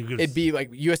 Easily. It'd be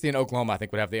like USC and Oklahoma, I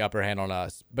think, would have the upper hand on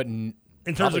us. But in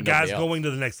terms of guys going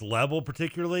to the next level,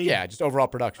 particularly? Yeah, just overall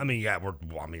production.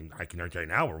 I can tell you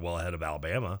now we're well ahead of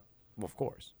Alabama. Well, of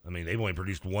course. They've only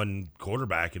produced 1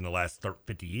 quarterback in the last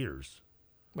 50 years.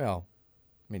 Well,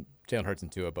 Jalen Hurts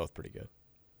and Tua are both pretty good.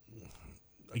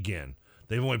 Again,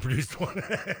 they've only produced 1.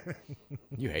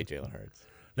 You hate Jalen Hurts.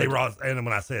 And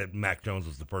when I said Mac Jones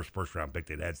was the first round pick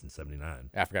they'd had since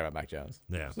 '79. I forgot about Mac Jones.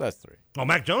 Yeah. So that's 3. Well,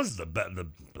 Mac Jones is the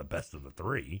best of the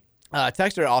 3.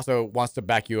 Texter also wants to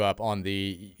back you up on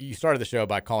you started the show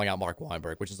by calling out Mark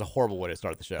Weinberg, which is a horrible way to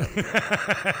start the show.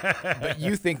 But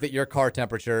you think that your car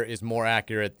temperature is more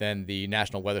accurate than the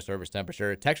National Weather Service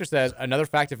temperature. Texter says, another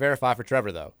fact to verify for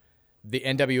Trevor, though. The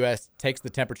NWS takes the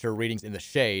temperature readings in the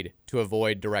shade to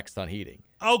avoid direct sun heating.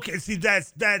 Okay, see,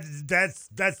 that's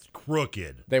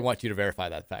crooked. They want you to verify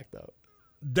that fact, though.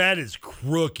 That is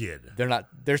crooked.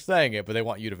 They're saying it, but they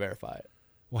want you to verify it.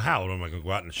 Well, how? Am I going to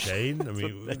go out in the shade? What do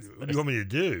you want me to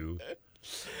do?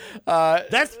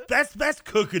 That's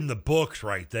cooking the books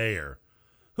right there.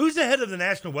 Who's the head of the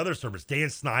National Weather Service? Dan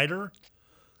Snyder?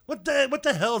 What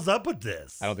the hell's up with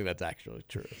this? I don't think that's actually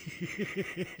true.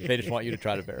 They just want you to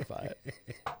try to verify it.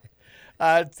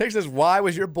 Texas says, why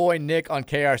was your boy Nick on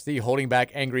KRC holding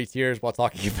back angry tears while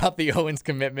talking about the Owens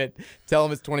commitment? Tell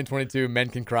him it's 2022. Men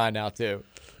can cry now, too.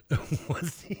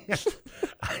 Was he?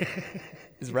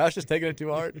 Is Roush just taking it too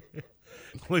hard?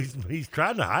 Well, he's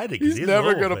trying to hide it. He's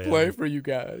never going to play for you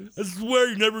guys. I swear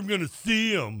you're never going to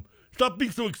see him. Stop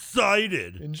being so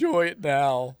excited. Enjoy it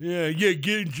now. Yeah.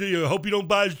 I hope you don't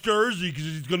buy his jersey because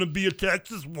he's going to be a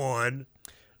Texas one.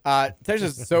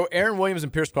 Texas. So Aaron Williams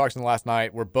and Pierce Clarkson last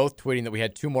night were both tweeting that we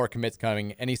had 2 more commits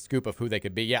coming. Any scoop of who they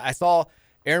could be? Yeah, I saw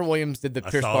Aaron Williams did the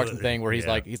Pierce Clarkson thing where he's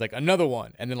like another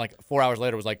one, and then like 4 hours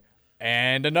later was like,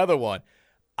 and another one.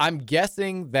 I'm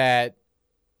guessing that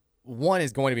one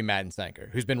is going to be Madden Sanker,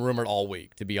 who's been rumored all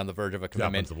week to be on the verge of a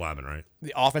commitment. The offensive lineman, right?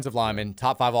 The offensive lineman,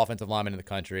 top 5 offensive lineman in the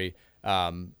country.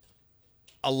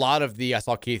 A lot of I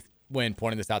saw Keith Wynn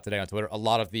pointing this out today on Twitter, a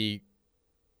lot of the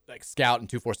like scout and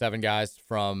 247 guys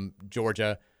from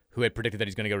Georgia who had predicted that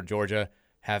he's going to go to Georgia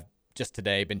have just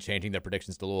today been changing their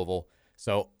predictions to Louisville.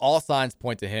 So all signs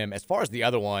point to him. As far as the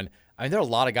other one, I mean, there are a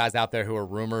lot of guys out there who are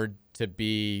rumored to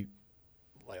be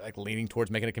like leaning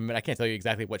towards making a commitment. I can't tell you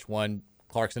exactly which one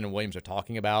Clarkson and Williams are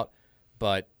talking about,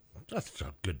 but that's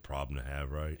a good problem to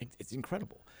have, right? It's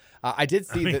incredible. I did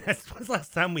see that. When's the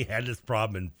last time we had this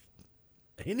problem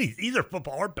in either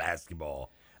football or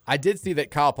basketball? I did see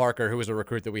that Kyle Parker, who was a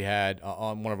recruit that we had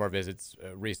on one of our visits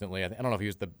recently, I don't know if he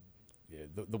was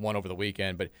the one over the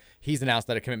weekend, but he's announced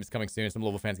that a commitment's coming soon. Some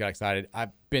Louisville fans got excited.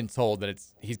 I've been told that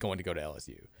he's going to go to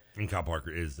LSU. And Kyle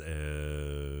Parker is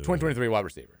 2023 wide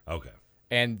receiver. Okay.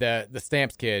 And the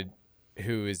Stamps kid,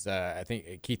 who is I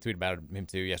think Keith tweeted about him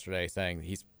too yesterday, saying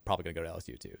he's probably going to go to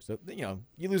LSU too. So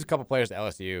you lose a couple players to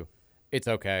LSU, it's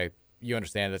okay. You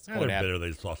understand that's going to happen. They're bitter.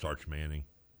 They just lost Arch Manning.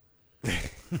 You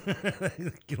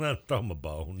let them throw him a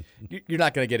bone. You're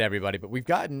not going to get everybody, but we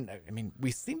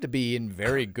seem to be in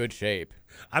very good shape.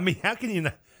 I mean, how can you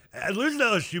not? Losing to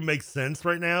LSU makes sense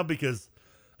right now because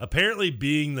apparently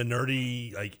being the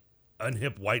nerdy, like,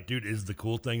 unhip white dude is the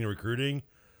cool thing in recruiting.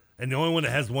 And the only one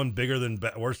that has one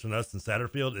worse than us in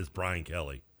Satterfield is Brian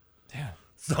Kelly. Yeah.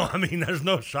 So, I mean, there's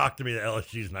no shock to me that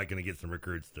LSU is not going to get some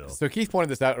recruits still. So Keith pointed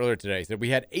this out earlier today. He said we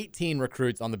had 18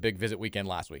 recruits on the big visit weekend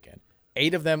last weekend.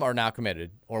 8 of them are now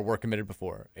committed or were committed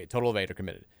before. A total of 8 are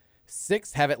committed.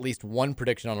 6 have at least one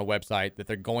prediction on a website that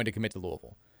they're going to commit to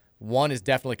Louisville. 1 is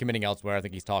definitely committing elsewhere. I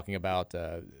think he's talking about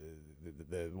the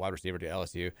wide receiver to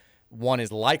LSU. 1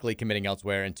 is likely committing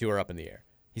elsewhere, and 2 are up in the air.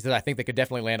 He said, I think they could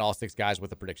definitely land all 6 guys with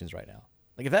the predictions right now.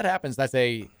 Like, if that happens, that's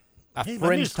a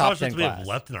fringe top 10 we class. have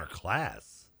left in our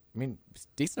class. I mean, it's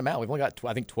a decent amount. We've only got,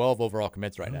 I think, 12 overall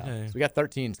commits right now. So we got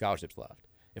 13 scholarships left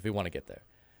if we want to get there.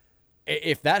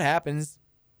 If that happens,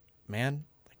 man,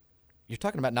 you're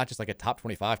talking about not just like a top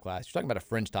 25 class. You're talking about a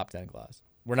fringe top 10 class.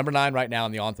 We're number 9 right now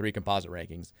in the On3 composite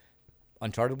rankings.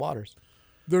 Uncharted waters.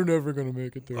 They're never going to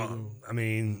make it there, though. I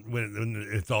mean, when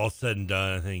it's all said and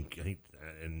done, I think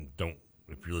and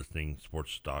if you're listening,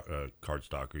 Card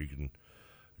Stalker, you can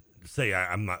say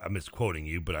I'm misquoting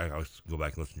you, but I'll go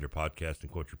back and listen to your podcast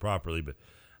and quote you properly. But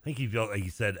I think he felt like he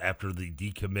said after the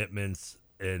decommitments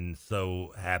and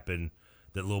so happened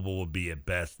that Louisville would be at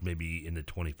best maybe in the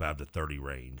 25 to 30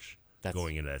 range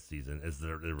going into that season as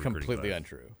their recruiting completely class.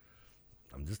 Untrue.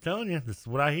 I'm just telling you, this is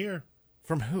what I hear.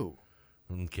 From who?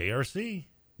 From KRC.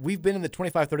 We've been in the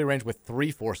 25-30 range with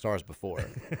 3 4-stars before.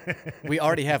 We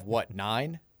already have,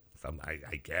 9? I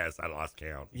guess. I lost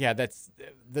count. Yeah, I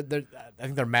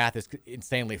think their math is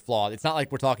insanely flawed. It's not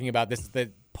like we're talking about this is the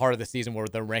part of the season where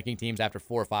they're ranking teams after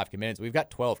 4 or 5 commits. We've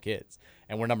got 12 kids,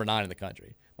 and we're number 9 in the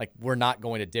country. Like, we're not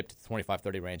going to dip to the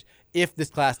 25-30 range. If this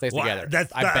class stays together,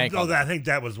 I think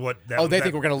that was what. They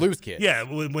think we're going to lose kids. Yeah,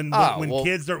 when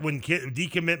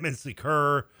decommitments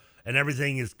occur and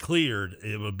everything is cleared,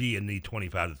 it will be in the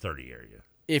 25 to 30 area.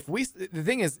 The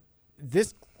thing is,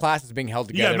 this class is being held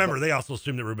together. Yeah, remember, they also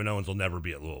assume that Ruben Owens will never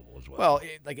be at Louisville as well. Well,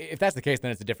 if that's the case, then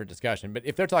it's a different discussion. But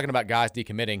if they're talking about guys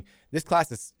decommitting, this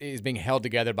class is being held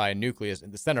together by a nucleus,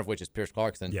 the center of which is Pierce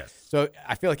Clarkson. Yes. So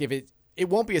I feel like if it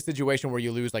won't be a situation where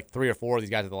you lose like 3 or 4 of these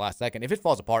guys at the last second. If it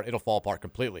falls apart, it'll fall apart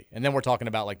completely, and then we're talking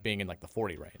about like being in like the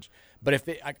 40 range. But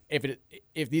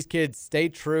if these kids stay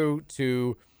true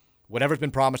to whatever's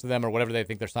been promised to them or whatever they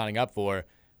think they're signing up for,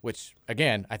 which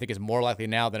again I think is more likely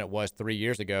now than it was 3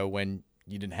 years ago when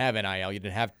you didn't have NIL, you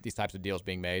didn't have these types of deals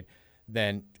being made,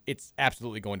 then it's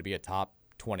absolutely going to be a top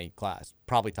 20 class,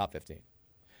 probably top 15.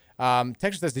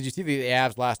 Texas says, did you see the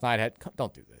Avs last night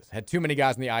had too many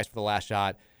guys on the ice for the last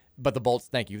shot, but the Bolts,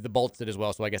 thank you, the Bolts did as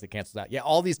well, so I guess it cancels out. Yeah,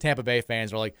 all these Tampa Bay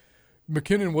fans are like,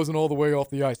 McKinnon wasn't all the way off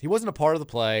the ice. He wasn't a part of the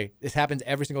play. This happens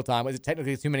every single time. Was it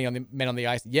technically too many men on the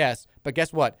ice? Yes, but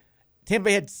guess what? Tampa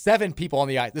Bay had 7 people on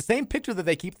the ice. The same picture that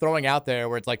they keep throwing out there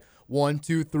where it's like 1,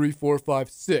 2, 3, 4, 5,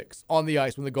 6 on the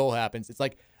ice when the goal happens. It's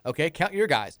like, okay, count your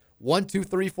guys. 1, 2,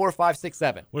 3, 4, 5, 6,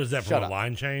 7. What is that, from a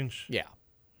line change? Yeah.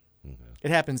 Okay. It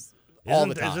happens all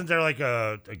the time. Isn't there like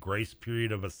a grace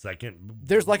period of a second?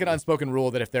 There's like an unspoken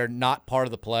rule that if they're not part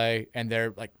of the play and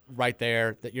they're like right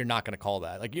there, that you're not going to call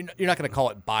that. Like you're not going to call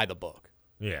it by the book.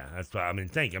 Yeah, that's what I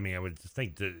would just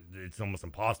think that it's almost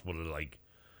impossible to like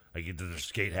does the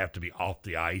skate have to be off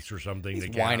the ice or something?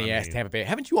 These whiny-ass Tampa Bay.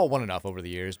 Haven't you all won enough over the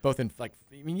years? Both in,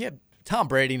 you have Tom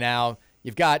Brady now.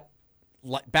 You've got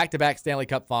back-to-back Stanley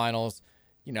Cup finals.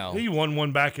 You know, He won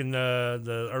one back in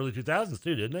the early 2000s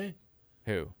too, didn't they?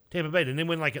 Who? Tampa Bay. Didn't they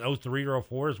win like in 03 or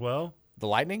 04 as well? The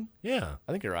Lightning? Yeah.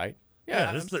 I think you're right.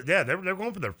 Yeah, they're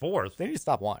going for their fourth. They need to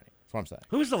stop whining. That's what I'm saying.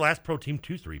 Who was the last pro team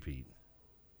to three-peat?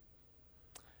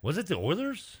 Was it the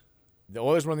Oilers? The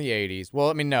Oilers were in the 80s. Well,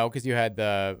 I mean, no, because you had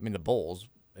the Bulls.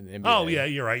 In the NBA. Oh, yeah,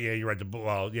 you're right. Yeah, you're right.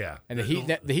 Well, yeah. And the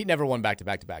Heat never won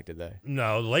back-to-back, did they?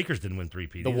 No, the Lakers didn't win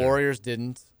three-peat The either. Warriors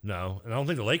didn't. No, and I don't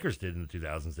think the Lakers did in the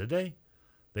 2000s, did they?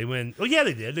 They win. Oh, yeah,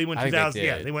 they did. They won 2000.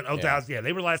 Yeah, they went 2000. Yeah,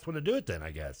 they were the last one to do it then,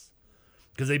 I guess.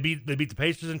 Because they beat the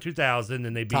Pacers in 2000,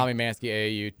 and they beat Tommy Mansky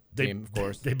AAU team, of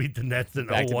course. They beat the Nets in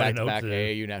 01 and 02. Back-to-back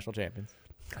AAU national champions.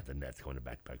 God, the Nets going to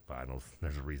back-to-back finals.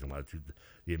 There's a reason why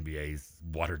the NBA's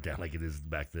watered down like it is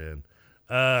back then.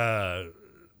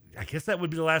 I guess that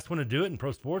would be the last one to do it in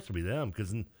pro sports would be them.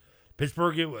 Because in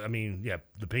Pittsburgh,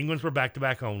 the Penguins were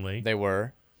back-to-back only. They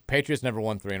were. Patriots never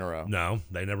won 3 in a row. No,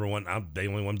 they never won. They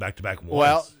only won back-to-back once.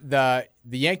 Well, the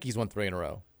Yankees won 3 in a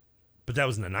row. But that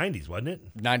was in the 90s, wasn't it?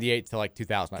 98 to like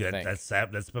 2000, I think.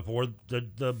 That's before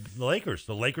the Lakers.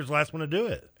 The Lakers last one to do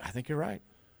it. I think you're right.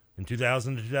 In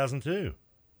 2000 to 2002.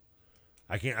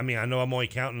 I know I'm only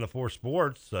counting the 4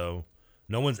 sports, so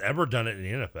no one's ever done it in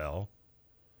the NFL.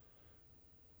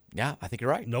 Yeah, I think you're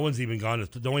right. No one's even gone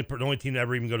to the only team to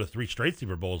ever even go to 3 straight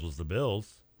Super Bowls was the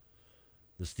Bills.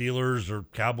 The Steelers or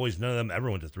Cowboys, none of them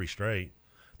ever went to 3 straight.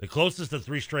 The closest to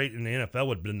 3 straight in the NFL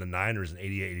would have been the Niners in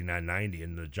 88, 89, 90,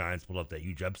 and the Giants pulled up that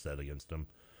huge upset against them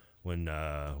when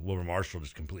Wilbur Marshall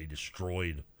just completely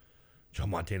destroyed Joe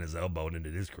Montana's elbow and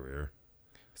ended his career.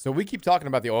 So we keep talking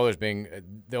about the Oilers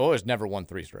the Oilers never won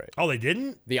 3 straight. Oh, they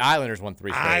didn't? The Islanders won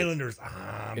 3 straight. Islanders.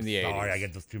 In the 80s. I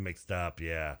get those two mixed up,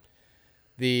 yeah.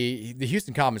 The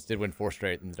Houston Comets did win 4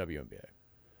 straight in the WNBA.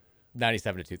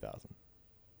 97 to 2000.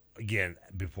 Again,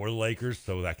 before the Lakers,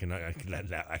 so I can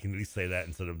at least say that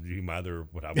instead of doing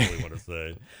what I really want to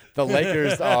say. The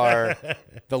Lakers are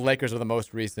the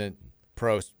most recent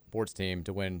pro sports team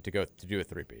to do a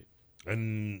three-peat.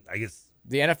 And I guess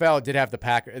the NFL did have the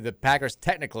Packers. The Packers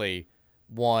technically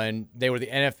won. They were the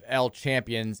NFL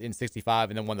champions in '65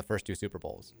 and then won the first 2 Super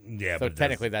Bowls. Yeah, so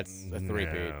technically that's a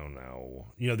three-peat. No.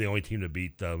 You know the only team to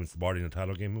beat Vince Lombardi in the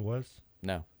title game who was?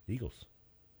 No. Eagles.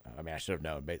 I mean, I should have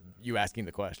known, but you asking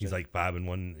the question. He's like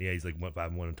 5-1. Yeah, he's like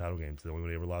 5-1 in title games. The only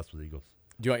one he ever lost was the Eagles.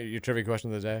 Do you want your trivia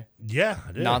question of the day? Yeah,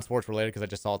 I do. Non-sports related because I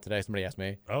just saw it today. Somebody asked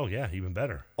me. Oh, yeah, even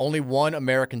better. Only one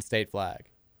American state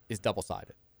flag is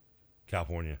double-sided.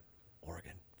 California.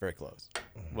 Oregon. Very close.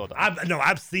 Well done.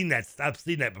 I've seen that. I've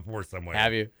seen that before somewhere.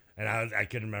 Have you? And I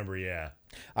couldn't remember, yeah.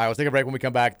 All right, we'll take a break when we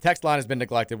come back. Text line has been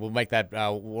neglected. We'll make that.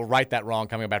 We'll right that wrong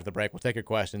coming back to the break. We'll take your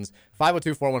questions.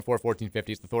 502-414-1450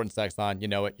 is the Thornton's text line. You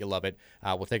know it. You love it.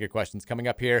 We'll take your questions coming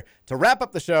up here to wrap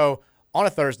up the show on a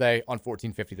Thursday on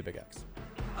 1450 The Big X.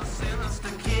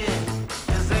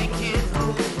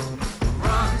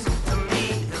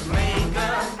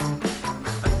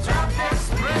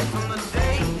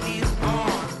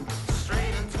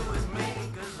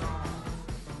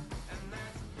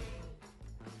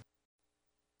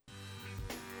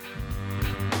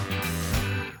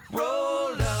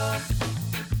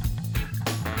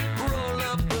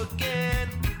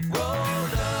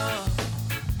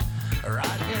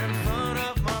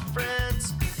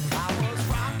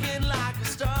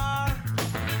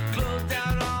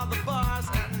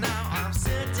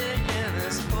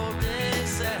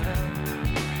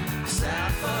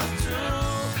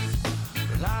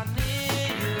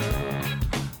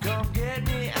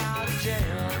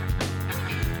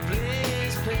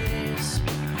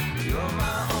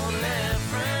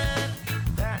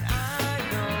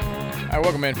 All right,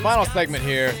 welcome in. Final segment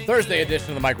here. Thursday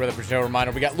edition of the Mike Rutherford Show.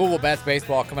 Reminder, we got Louisville Bats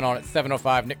baseball coming on at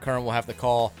 7:05. Nick Kern will have the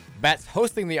call. Bats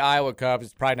hosting the Iowa Cubs.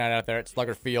 It's Pride Night out there at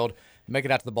Slugger Field. Make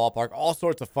it out to the ballpark. All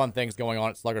sorts of fun things going on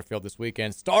at Slugger Field this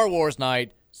weekend. Star Wars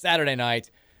night, Saturday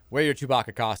night. Wear your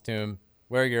Chewbacca costume.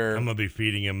 Wear your... I'm going to be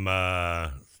feeding him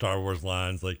Star Wars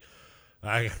lines.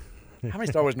 How many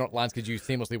Star Wars lines could you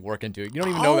seamlessly work into? You don't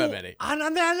even know that many. I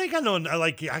think I know.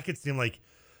 I could see him like...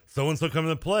 So-and-so coming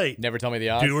to the plate. Never tell me the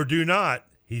odds. Do or do not.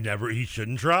 He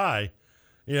shouldn't try.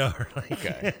 You know,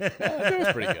 okay. That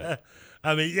was pretty good.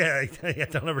 I mean, yeah,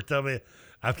 don't ever tell me.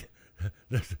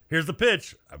 Here's the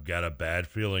pitch. I've got a bad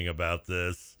feeling about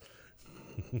this.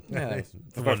 Yeah,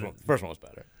 the first one was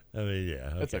better. I mean, yeah.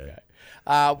 Okay. That's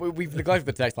okay. We've neglected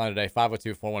the text line today,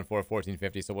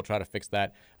 502-414-1450, so we'll try to fix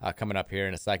that coming up here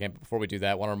in a second. But before we do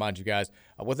that, I want to remind you guys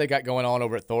what they got going on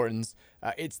over at Thornton's.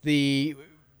 It's the...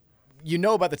 You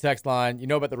know about the text line. You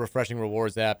know about the Refreshing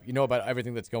Rewards app. You know about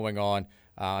everything that's going on.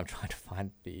 I'm trying to find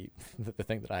the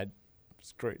thing that I had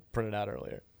printed out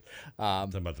earlier.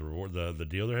 Talking about the reward, the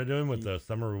deal they're doing with the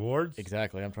summer rewards.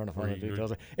 Exactly. I'm trying to find the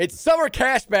details. It's Summer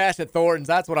Cash Bash at Thornton's.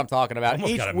 That's what I'm talking about.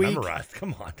 Almost got it memorized.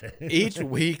 Come on. Each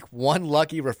week, one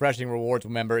lucky Refreshing Rewards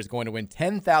member is going to win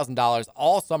 $10,000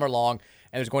 all summer long,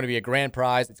 and there's going to be a grand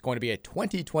prize. It's going to be a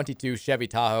 2022 Chevy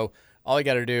Tahoe. All you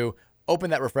got to do, open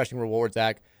that Refreshing Rewards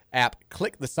app,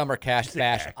 click the Summer Cash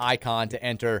Bash icon to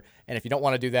enter. And if you don't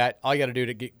want to do that, all you got to do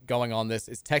to get going on this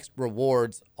is text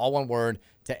rewards, all one word,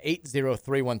 to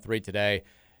 80313 today.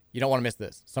 You don't want to miss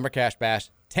this. Summer Cash Bash,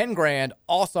 10 grand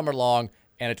all summer long,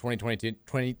 and a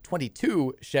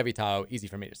 2022 Chevy Tahoe. Easy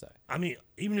for me to say. I mean,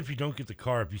 even if you don't get the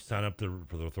car, if you sign up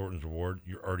for the Thornton's Reward,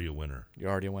 you're already a winner.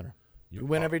 You're already a winner. You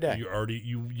win every day. You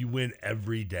win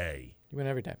every day. You win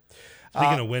every day.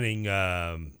 Speaking of winning,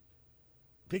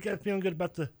 think I'm feeling good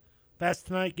about the Bats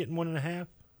tonight, getting 1.5.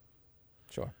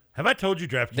 Sure. Have I told you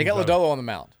DraftKings? They got Lodolo on the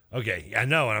mound. Okay, I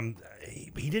know, and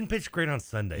he didn't pitch great on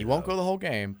Sunday. He won't go the whole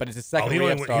game, but it's his second. He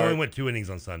only went 2 innings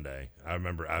on Sunday. I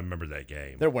remember that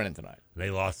game. They're winning tonight. They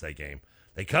lost that game.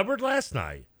 They covered last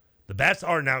night. The Bats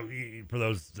are now, for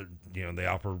those that, they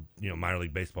offer minor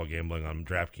league baseball gambling on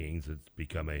DraftKings. It's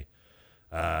become a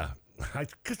I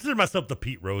consider myself the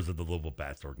Pete Rose of the Louisville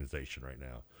Bats organization right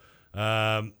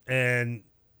now, and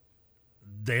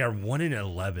they are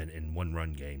 1-11 in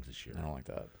one-run games this year. I don't like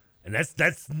that. And that's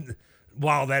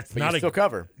while that's but not you still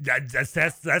cover.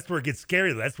 That's where it gets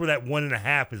scary. That's where that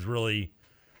 1.5 is really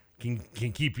can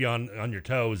keep you on your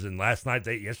toes. And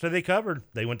yesterday they covered.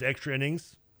 They went to extra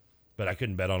innings, but I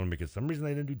couldn't bet on them because for some reason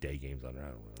they didn't do day games on there. I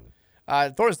don't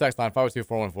know. Thornton's text line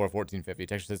 502-414-1450.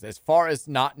 Text says, as far as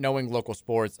not knowing local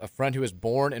sports, a friend who was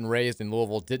born and raised in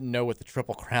Louisville didn't know what the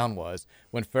Triple Crown was.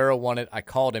 When Farrell won it, I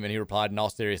called him and he replied, in all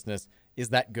seriousness, is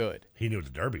that good? He knew what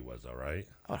the Derby was, though, right?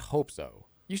 I would hope so.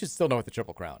 You should still know what the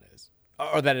Triple Crown is,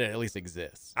 or that it at least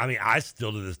exists. I mean, I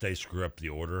still to this day screw up the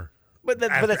order. But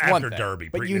that's one thing. Derby,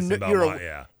 but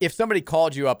yeah. If somebody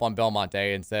called you up on Belmont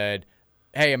Day and said,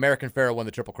 hey, American Pharoah won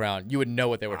the Triple Crown, you would know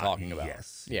what they were talking about.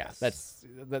 Yes. Yeah, that's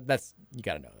you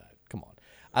got to know that. Come on.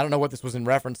 I don't know what this was in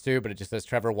reference to, but it just says,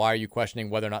 Trevor, why are you questioning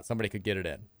whether or not somebody could get it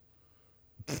in?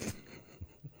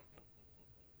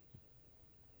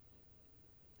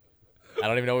 I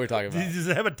don't even know what we're talking about. Does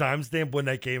it have a timestamp when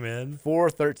that came in?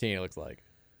 4:13, it looks like.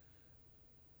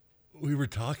 We were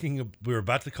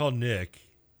about to call Nick,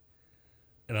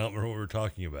 and I don't remember what we were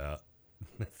talking about.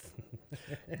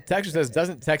 Texas says,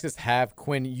 doesn't Texas have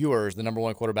Quinn Ewers, the number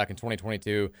one quarterback in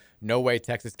 2022? No way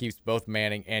Texas keeps both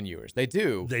Manning and Ewers. They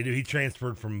do. They do. He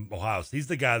transferred from Ohio State. He's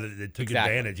the guy that took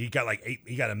advantage. He got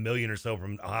he got $1 million or so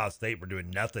from Ohio State for doing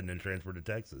nothing and transferred to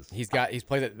Texas. He's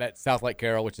played at that South Lake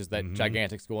Carroll, which is that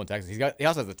gigantic school in Texas. He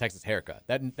also has a Texas haircut.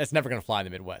 That's never going to fly in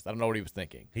the Midwest. I don't know what he was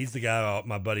thinking. He's the guy.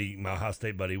 My Ohio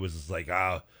State buddy was just like,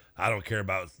 I don't care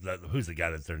about who's the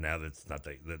guy that's there now. That's not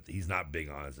that he's not big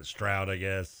on. Is it Stroud? I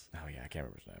guess. Oh yeah, I can't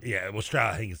remember his name. Yeah, well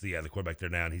Stroud, I think is the quarterback there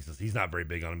now, and he's not very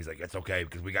big on him. He's like, it's okay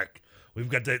because we've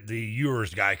got the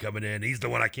Ewers guy coming in. He's the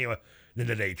one I can't. Then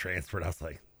the day transferred. I was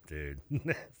like, dude,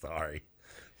 sorry.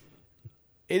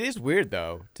 It is weird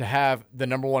though to have the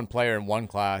number one player in one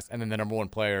class and then the number one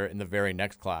player in the very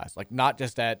next class. Like not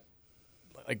just at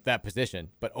like that position,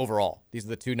 but overall, these are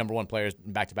the two number one players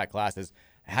in back-to-back classes.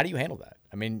 How do you handle that?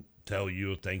 I mean, tell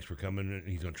you thanks for coming.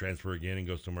 He's going to transfer again and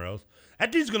go somewhere else.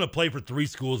 That dude's going to play for 3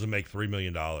 schools and make $3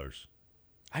 million.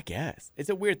 I guess it's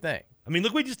a weird thing. I mean,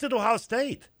 look what he just did to Ohio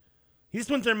State. He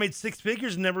just went there and made 6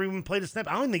 figures and never even played a snap.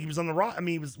 I don't think he was on the roster. I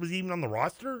mean, was he even on the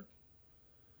roster?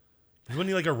 Wasn't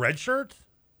he like a red shirt?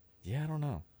 Yeah, I don't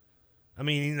know. I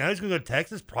mean, now he's going to go to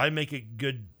Texas, probably make a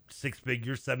good 6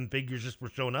 figures, 7 figures just for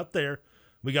showing up there.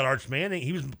 We got Arch Manning.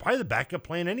 He was probably the backup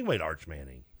plan anyway to Arch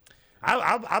Manning.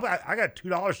 I got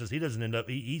 $2 since he doesn't end up.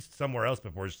 He's somewhere else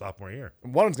before his sophomore year.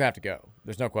 One of them's gonna have to go.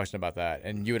 There's no question about that.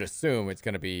 And you would assume it's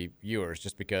gonna be Ewers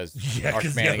just because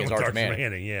Arch Manning is Arch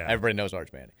Manning. Yeah, everybody knows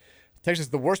Arch Manning. Texas,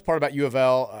 the worst part about U of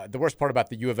L, the worst part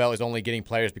about the U of L is only getting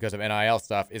players because of NIL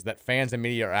stuff. Is that fans and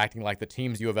media are acting like the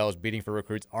teams U of L is beating for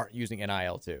recruits aren't using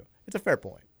NIL too. It's a fair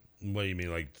point. What do you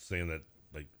mean, like saying that?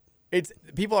 It's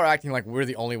people are acting like we're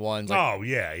the only ones. Like,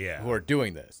 who are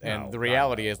doing this, and the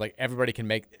reality is like everybody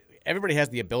has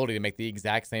the ability to make the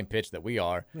exact same pitch that we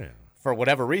are. Yeah. For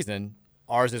whatever reason,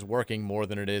 ours is working more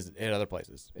than it is in other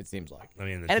places. It seems like. I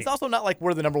mean, and it's also not like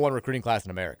we're the number one recruiting class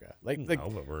in America. But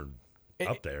we're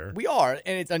up there. We are,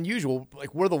 and it's unusual.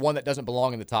 Like we're the one that doesn't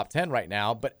belong in the top 10 right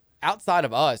now. But outside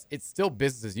of us, it's still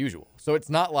business as usual. So it's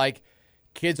not like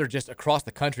kids are just across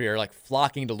the country are like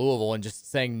flocking to Louisville and just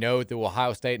saying no to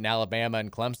Ohio State and Alabama and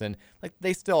Clemson. Like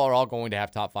they still are all going to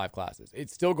have top 5 classes.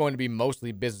 It's still going to be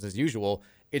mostly business as usual.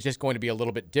 It's just going to be a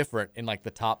little bit different in like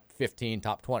the top 15,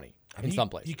 top 20. in some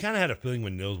places. You kind of had a feeling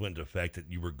when Nils went into effect that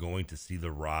you were going to see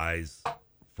the rise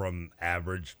from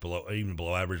average, even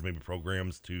below average, maybe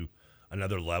programs to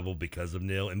another level because of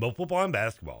Nil in both football and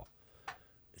basketball.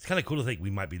 It's kind of cool to think we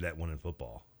might be that one in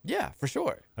football. Yeah, for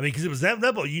sure. I mean, because it was that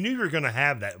level, you knew you were going to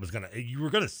have that. You were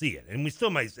going to see it, and we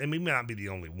still might. And we may not be the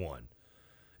only one.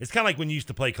 It's kind of like when you used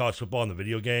to play college football in the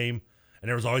video game, and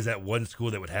there was always that one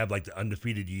school that would have like the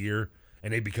undefeated year,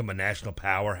 and they become a national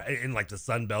power in like the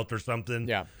Sun Belt or something.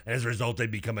 Yeah. And as a result, they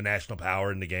become a national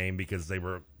power in the game because they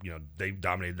were, they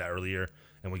dominated that earlier,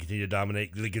 and we continue to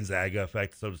dominate the Gonzaga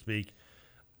effect, so to speak.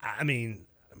 I mean,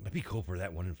 it'd be cool for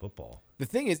that one in football. The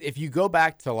thing is, if you go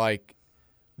back to like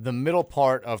the middle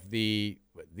part of the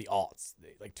aughts,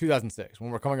 like 2006, when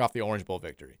we're coming off the Orange Bowl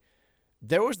victory,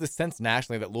 there was the sense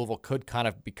nationally that Louisville could kind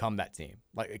of become that team.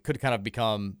 Like it could kind of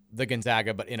become the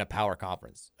Gonzaga, but in a power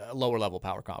conference, a lower level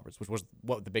power conference, which was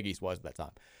what the Big East was at that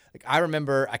time. Like I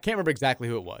can't remember exactly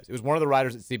who it was. It was one of the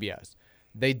writers at CBS.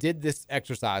 They did this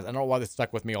exercise. I don't know why this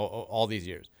stuck with me all these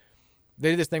years.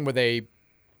 They did this thing where they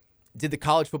did the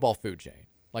college football food chain.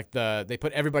 Like they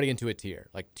put everybody into a tier.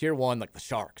 Like tier 1, like the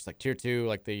Sharks, like tier 2,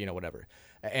 like the, whatever.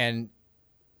 And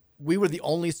we were the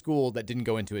only school that didn't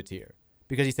go into a tier.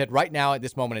 Because he said right now at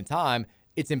this moment in time,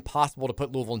 it's impossible to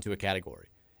put Louisville into a category.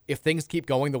 If things keep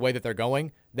going the way that they're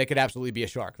going, they could absolutely be a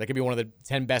shark. They could be one of the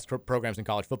 10 best programs in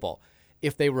college football.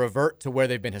 If they revert to where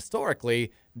they've been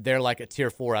historically, they're like a tier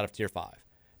 4 out of tier 5.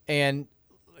 And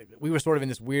we were sort of in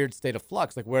this weird state of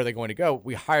flux. Like, where are they going to go?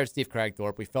 We hired Steve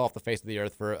Cragthorpe. We fell off the face of the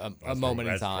earth for a moment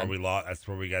in time. That's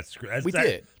where we got screwed.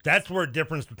 Did. That's where a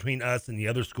difference between us and the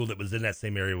other school that was in that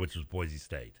same area, which was Boise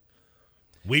State.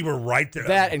 We were right there.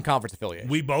 That and conference affiliation.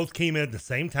 We both came in at the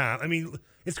same time. I mean,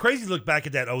 it's crazy to look back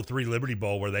at that 03 Liberty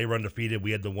Bowl where they were undefeated. We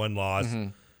had the one loss. Mm-hmm.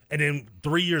 And then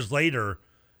 3 years later,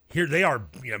 here they are.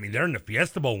 I mean, they're in the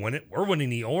Fiesta Bowl winning. We're winning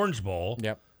the Orange Bowl.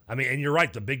 Yep. I mean, and you're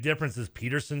right. The big difference is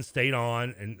Peterson stayed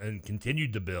on and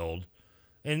continued to build.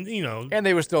 And, And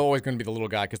they were still always going to be the little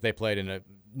guy because they played in a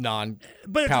non-power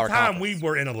But at the time, conference. we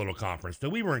were in a little conference.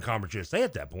 We were in Conference USA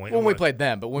at that point. When we played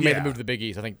them, but when we made the move to the Big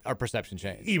East, I think our perception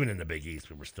changed. Even in the Big East,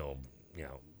 we were still,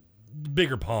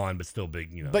 bigger pond, but still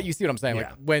big, But you see what I'm saying? Yeah.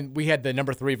 Like when we had the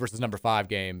number 3 versus number 5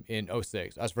 game in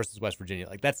 06, us versus West Virginia,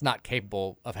 like that's not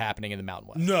capable of happening in the Mountain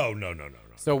West. No.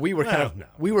 So we were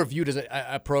we were viewed as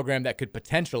a program that could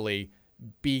potentially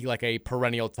be like a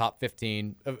perennial top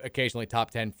 15, occasionally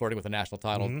top 10, flirting with a national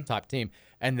title top team.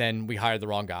 And then we hired the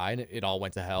wrong guy, and it all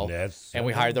went to hell. And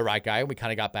we hired the right guy, and we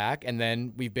kind of got back. And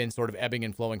then we've been sort of ebbing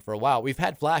and flowing for a while. We've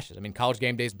had flashes. I mean, College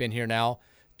Game Day's been here now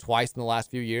twice in the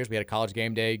last few years. We had a College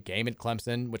Game Day game at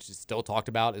Clemson, which is still talked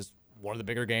about as one of the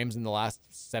bigger games in the last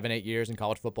 7-8 years in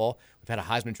college football. We've had a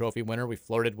Heisman Trophy winner. We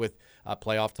flirted with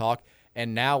playoff talk.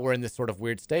 And now we're in this sort of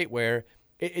weird state where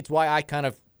it's why I kind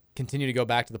of continue to go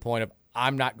back to the point of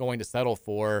I'm not going to settle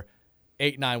for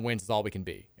 8-9 wins is all we can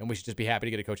be. And we should just be happy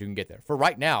to get a coach who can get there. For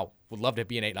right now, would love to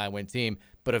be an 8-9 win team.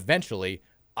 But eventually,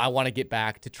 I want to get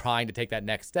back to trying to take that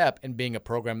next step and being a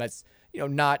program that's,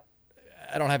 not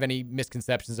 – I don't have any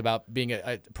misconceptions about being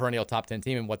a perennial top 10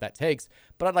 team and what that takes.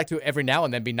 But I'd like to every now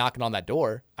and then be knocking on that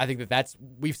door. I think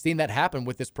we've seen that happen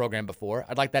with this program before.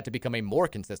 I'd like that to become a more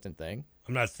consistent thing.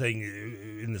 I'm not saying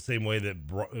in the same way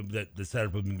that the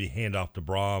setup would be hand off to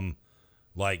Brom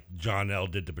like John L.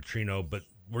 did to Petrino, but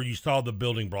where you saw the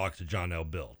building blocks that John L.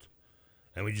 built.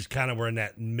 And we just kind of were in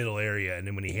that middle area. And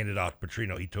then when he handed off to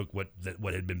Petrino, he took what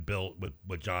had been built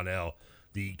with John L.,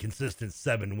 the consistent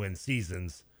 7-win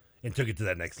seasons, and took it to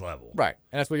that next level. Right.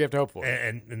 And that's what you have to hope for.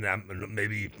 And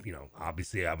maybe,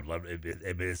 obviously I would love if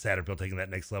it is Satterfield taking that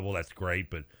next level, that's great.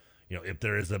 But, if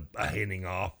there is a handing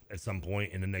off at some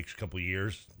point in the next couple of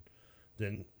years,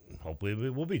 then hopefully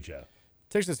it will be Jeff.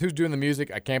 Text us, who's doing the music?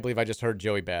 I can't believe I just heard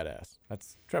Joey Badass.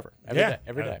 That's Trevor.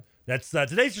 Every day. That's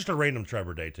today's just a random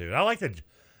Trevor day, too. I like that.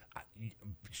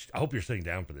 I hope you're sitting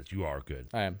down for this. You are good.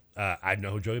 I am. I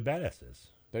know who Joey Badass is.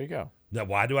 There you go. Now,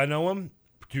 why do I know him?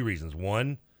 For 2 reasons.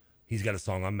 One, he's got a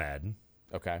song on Madden.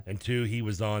 Okay. And 2, he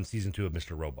was on season 2 of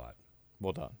Mr. Robot.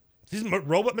 Well done.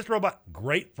 Mr. Robot,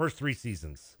 great first 3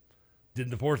 seasons. Did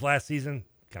the 4th last season,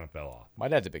 kind of fell off. My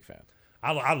dad's a big fan.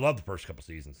 I love the first couple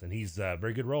seasons, and he's a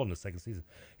very good role in the second season.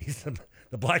 He's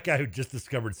the black guy who just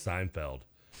discovered Seinfeld.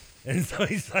 And so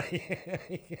he's like,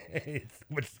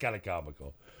 which is kind of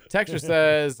comical. Texture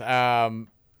says,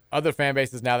 other fan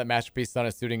bases now that Masterpiece Son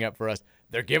is suiting up for us,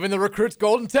 they're giving the recruits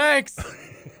golden tanks.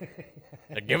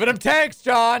 They're giving them tanks,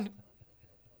 John.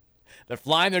 They're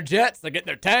flying their jets. They're getting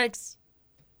their tanks.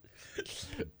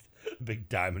 Big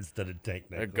diamond-studded tank.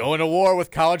 They're going to war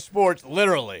with college sports,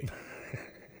 literally.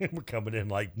 We're coming in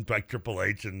like Triple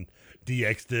H and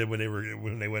DX did when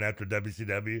they went after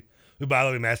WCW. Who, by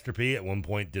the way, Master P at one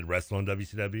point did wrestle on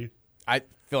WCW. I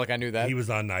feel like I knew that. He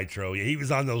was on Nitro. Yeah, he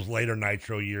was on those later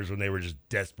Nitro years when they were just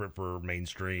desperate for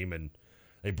mainstream, and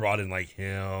they brought in like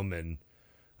him, and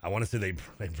I want to say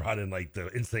they brought in like the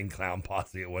Insane Clown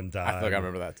Posse at one time. I feel like I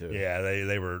remember that too. Yeah,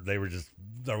 they were just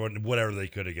whatever they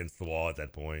could against the wall at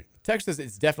that point. Text says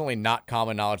it's definitely not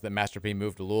common knowledge that Master P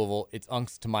moved to Louisville. It's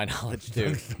unks to my knowledge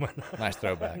too. Nice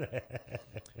throwback.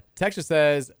 Texas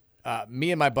says,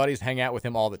 me and my buddies hang out with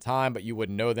him all the time, but you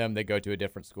wouldn't know them. They go to a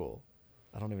different school.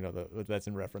 I don't even know what that's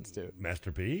in reference to.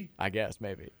 Master P? I guess,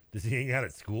 maybe. Does he hang out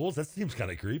at schools? That seems kind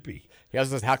of creepy. He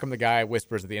also says, how come the guy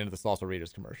whispers at the end of the Salsa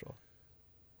Readers commercial?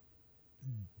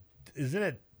 Isn't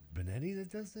it Benetti that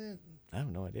does that? I have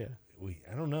no idea.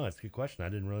 I don't know. It's a good question. I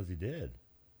didn't realize he did.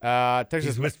 Texas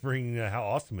He's whispering how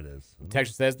awesome it is.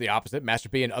 Texas says the opposite. Master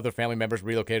P and other family members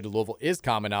relocated to Louisville is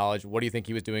common knowledge. What do you think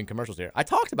he was doing commercials here? I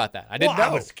talked about that. I didn't know.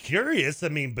 I was curious. I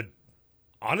mean, but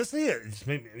honestly,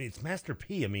 it's Master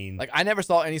P. I mean, like, I never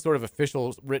saw any sort of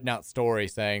official written out story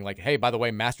saying, like, hey, by the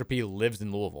way, Master P lives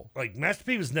in Louisville. Like, Master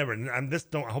P was never, I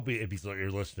hope if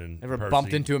you're listening. Never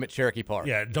bumped into him at Cherokee Park.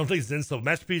 Yeah, don't think it's insult.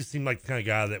 Master P seemed like the kind of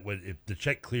guy that would, if the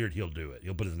check cleared, he'll do it.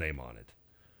 He'll put his name on it.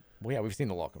 Well, yeah, we've seen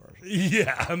the law commercial.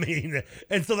 Yeah, I mean,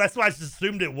 and so that's why I just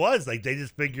assumed it was. Like, they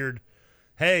just figured,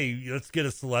 hey, let's get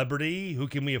a celebrity. Who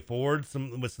can we afford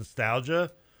with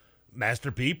nostalgia?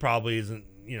 Master P probably isn't,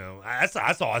 that's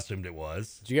all I assumed it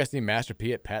was. Did you guys see Master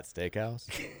P at Pat's Steakhouse?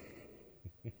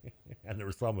 I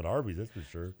never saw him at Arby's, that's for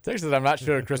sure. Texas says, I'm not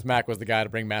sure Chris Mack was the guy to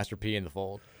bring Master P in the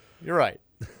fold. You're right.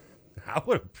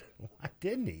 Why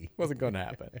didn't he? Wasn't going to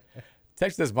happen.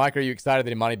 Texas says, Mike, are you excited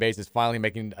that Imani Bates is finally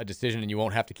making a decision and you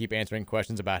won't have to keep answering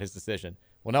questions about his decision?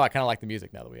 Well, no, I kind of like the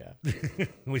music now that we have.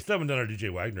 We still haven't done our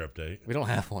DJ Wagner update. We don't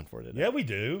have one for today. Yeah, we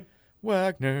do.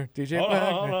 Wagner, DJ hold Wagner.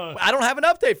 On, hold on. I don't have an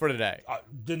update for today.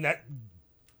 Then that...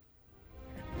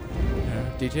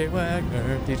 DJ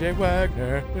Wagner, DJ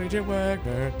Wagner, DJ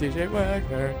Wagner, DJ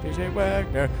Wagner, DJ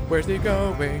Wagner. Where's he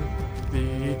going?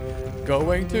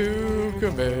 Going to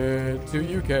commit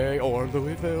to UK or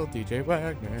Louisville. DJ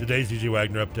Wagner. Today's DJ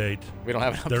Wagner update. We don't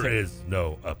have an update. There is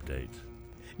no update.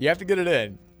 You have to get it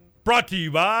in. Brought to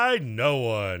you by no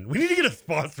one. We need to get a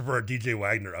sponsor for our DJ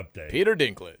Wagner update. Peter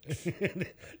Dinklage.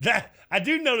 I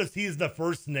do notice he's the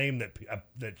first name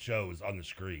that shows on the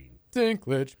screen.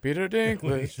 Dinklage, Peter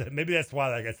Dinklage. Maybe that's why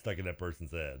that got stuck in that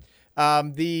person's head.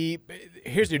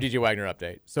 Here's your DJ Wagner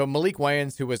update. So Malik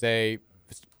Wayans, who was a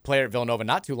player at Villanova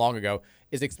not too long ago,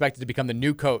 is expected to become the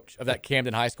new coach of that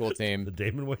Camden High School team. The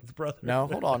Damon Wayans brother? No,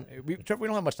 hold on. We don't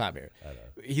have much time here.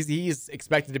 He's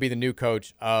expected to be the new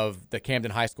coach of the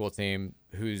Camden High School team,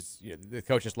 who's the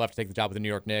coach just left to take the job with the New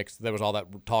York Knicks. There was all that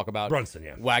talk about Brunson,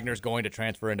 yeah. Wagner's going to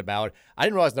transfer into Ballard. I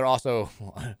didn't realize they're also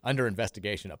under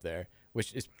investigation up there,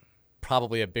 which is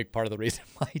probably a big part of the reason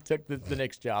why he took the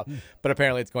Knicks job. But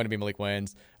apparently it's going to be Malik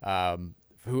Wayans,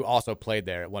 who also played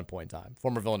there at one point in time.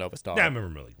 Former Villanova star. Yeah, I remember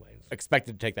Malik Wayans.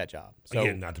 Expected to take that job. So,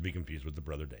 again, not to be confused with the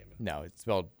brother Damon. No, it's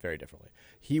spelled very differently.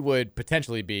 He would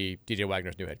potentially be DJ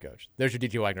Wagner's new head coach. There's your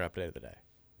DJ Wagner update of the day.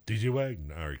 DJ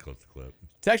Wagner? I already closed the clip.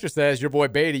 Texture says, your boy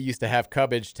Beatty used to have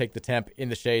Cubbage take the temp in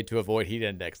the shade to avoid heat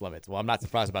index limits. Well, I'm not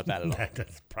surprised about that at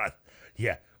all.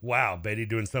 Yeah. Wow, Beatty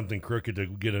doing something crooked to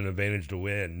get an advantage to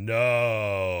win.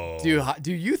 No.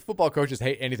 Do youth football coaches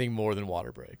hate anything more than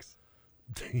water breaks?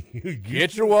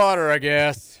 Get your water, I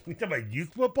guess. You talking about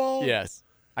youth football? Yes.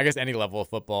 I guess any level of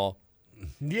football.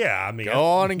 Yeah, I mean. Go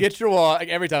on and get your water. Like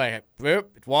every time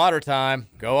it's water time.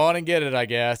 Go on and get it, I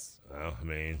guess. Oh, I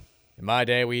mean. In my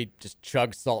day, we just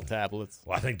chugged salt tablets.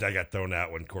 Well, I think that got thrown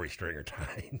out when Corey Stringer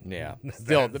died. Yeah.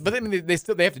 Still, but I mean, they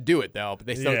have to do it, though. But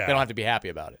they don't have to be happy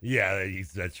about it. Yeah,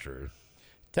 that's true.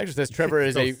 Texture says Trevor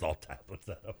is a. Salt tablets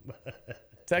at him.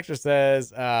 Texture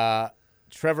says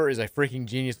Trevor is a freaking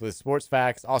genius with his sports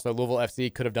facts. Also, Louisville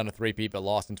FC could have done a 3-peat but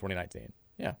lost in 2019.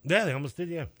 Yeah. Yeah, they almost did,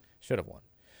 yeah. Should have won.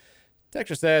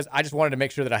 Texture says, I just wanted to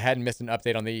make sure that I hadn't missed an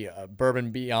update on the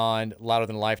Bourbon Beyond Louder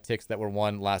Than Life ticks that were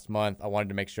won last month. I wanted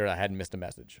to make sure I hadn't missed a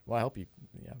message. Well, I hope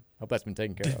that's been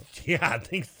taken care of. Yeah, I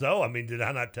think so. I mean, did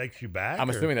I not text you back? I'm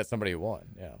assuming that's somebody who won,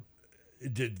 yeah.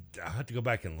 I have to go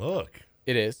back and look.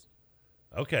 It is.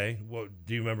 Okay. Well,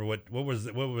 do you remember what was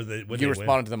it? What were they? You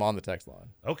responded to them on the text line.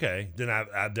 Okay. Then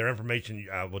their information.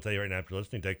 I will tell you right now after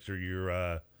listening. Texture,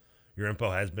 your info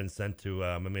has been sent to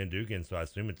my man Dugan, so I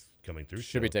assume it's coming through.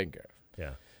 Should be taken care of.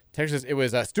 Yeah. Texture says it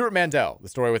was Stuart Mandel. The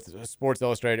story with Sports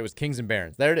Illustrated. It was Kings and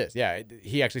Barons. There it is. Yeah.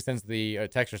 He actually sends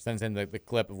Texture sends in the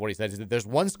clip of what he said. He said, "There's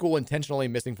one school intentionally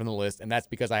missing from the list, and that's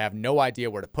because I have no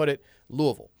idea where to put it.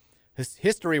 Louisville.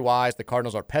 History-wise, the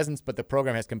Cardinals are peasants, but the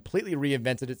program has completely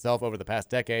reinvented itself over the past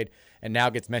decade and now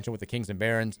gets mentioned with the Kings and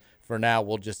Barons. For now,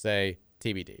 we'll just say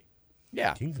TBD."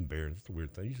 Yeah. Kings and Bears. That's a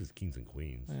weird thing. Usually it's Kings and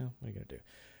Queens. Well, what are you going to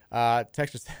do?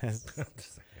 Texture says,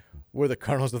 we're the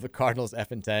Colonels of the Cardinals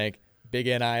effing tank. Big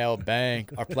NIL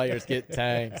bank. Our players get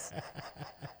tanks.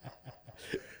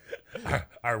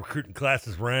 Our recruiting class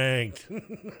is ranked.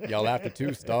 Y'all after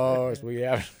 2 stars. We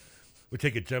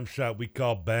take a jump shot we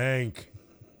call bank.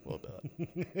 Well done.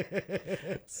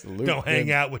 Salute Don't hang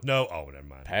them. out with no. Oh, never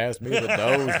mind. Pass me the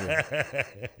dozer.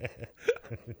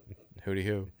 Hootie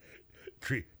hoo.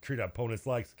 Treat opponents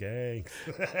like skanks.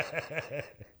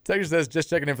 Texture says, just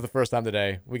checking in for the first time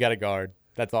today. We got a guard.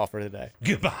 That's all for today.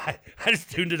 Goodbye. I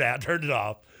just tuned it out, turned it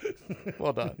off.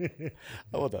 Well done.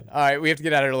 Well done. All right, we have to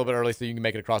get out of here a little bit early so you can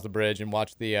make it across the bridge and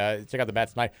watch the check out the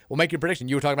Bats tonight. We'll make your prediction.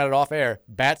 You were talking about it off air.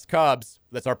 Bats Cubs.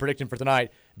 That's our prediction for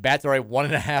tonight. Bats are a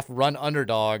 1.5 run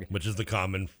underdog, which is the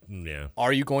common. Yeah.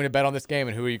 Are you going to bet on this game,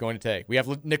 and who are you going to take? We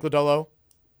have Nick Lodolo,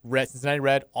 Cincinnati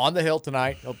Red, on the hill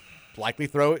tonight. He'll likely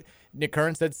throw it. Nick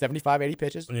Kern said 75, 80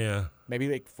 pitches. Yeah. Maybe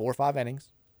like 4 or 5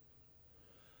 innings.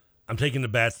 I'm taking the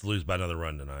Bats to lose by another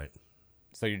run tonight.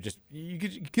 So you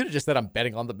could have just said I'm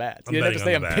betting on the Bats. You didn't have to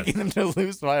say I'm picking them to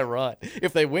lose by a run.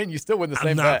 If they win, you still win the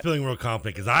same bet. I'm not feeling real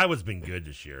confident because Iowa's been good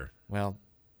this year. Well,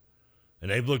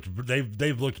 and they've looked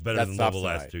better than the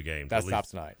last 2 games. That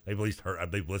stops tonight. They've at least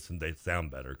heard. They've listened. They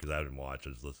sound better because I didn't watch. I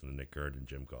just listened to Nick Kern and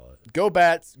Jim call it. Go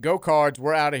Bats. Go Cards.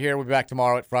 We're out of here. We'll be back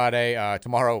tomorrow at Friday.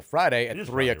 Friday at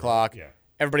 3 o'clock. Right? Yeah.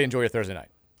 Everybody enjoy your Thursday night.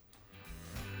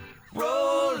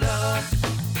 Roll up.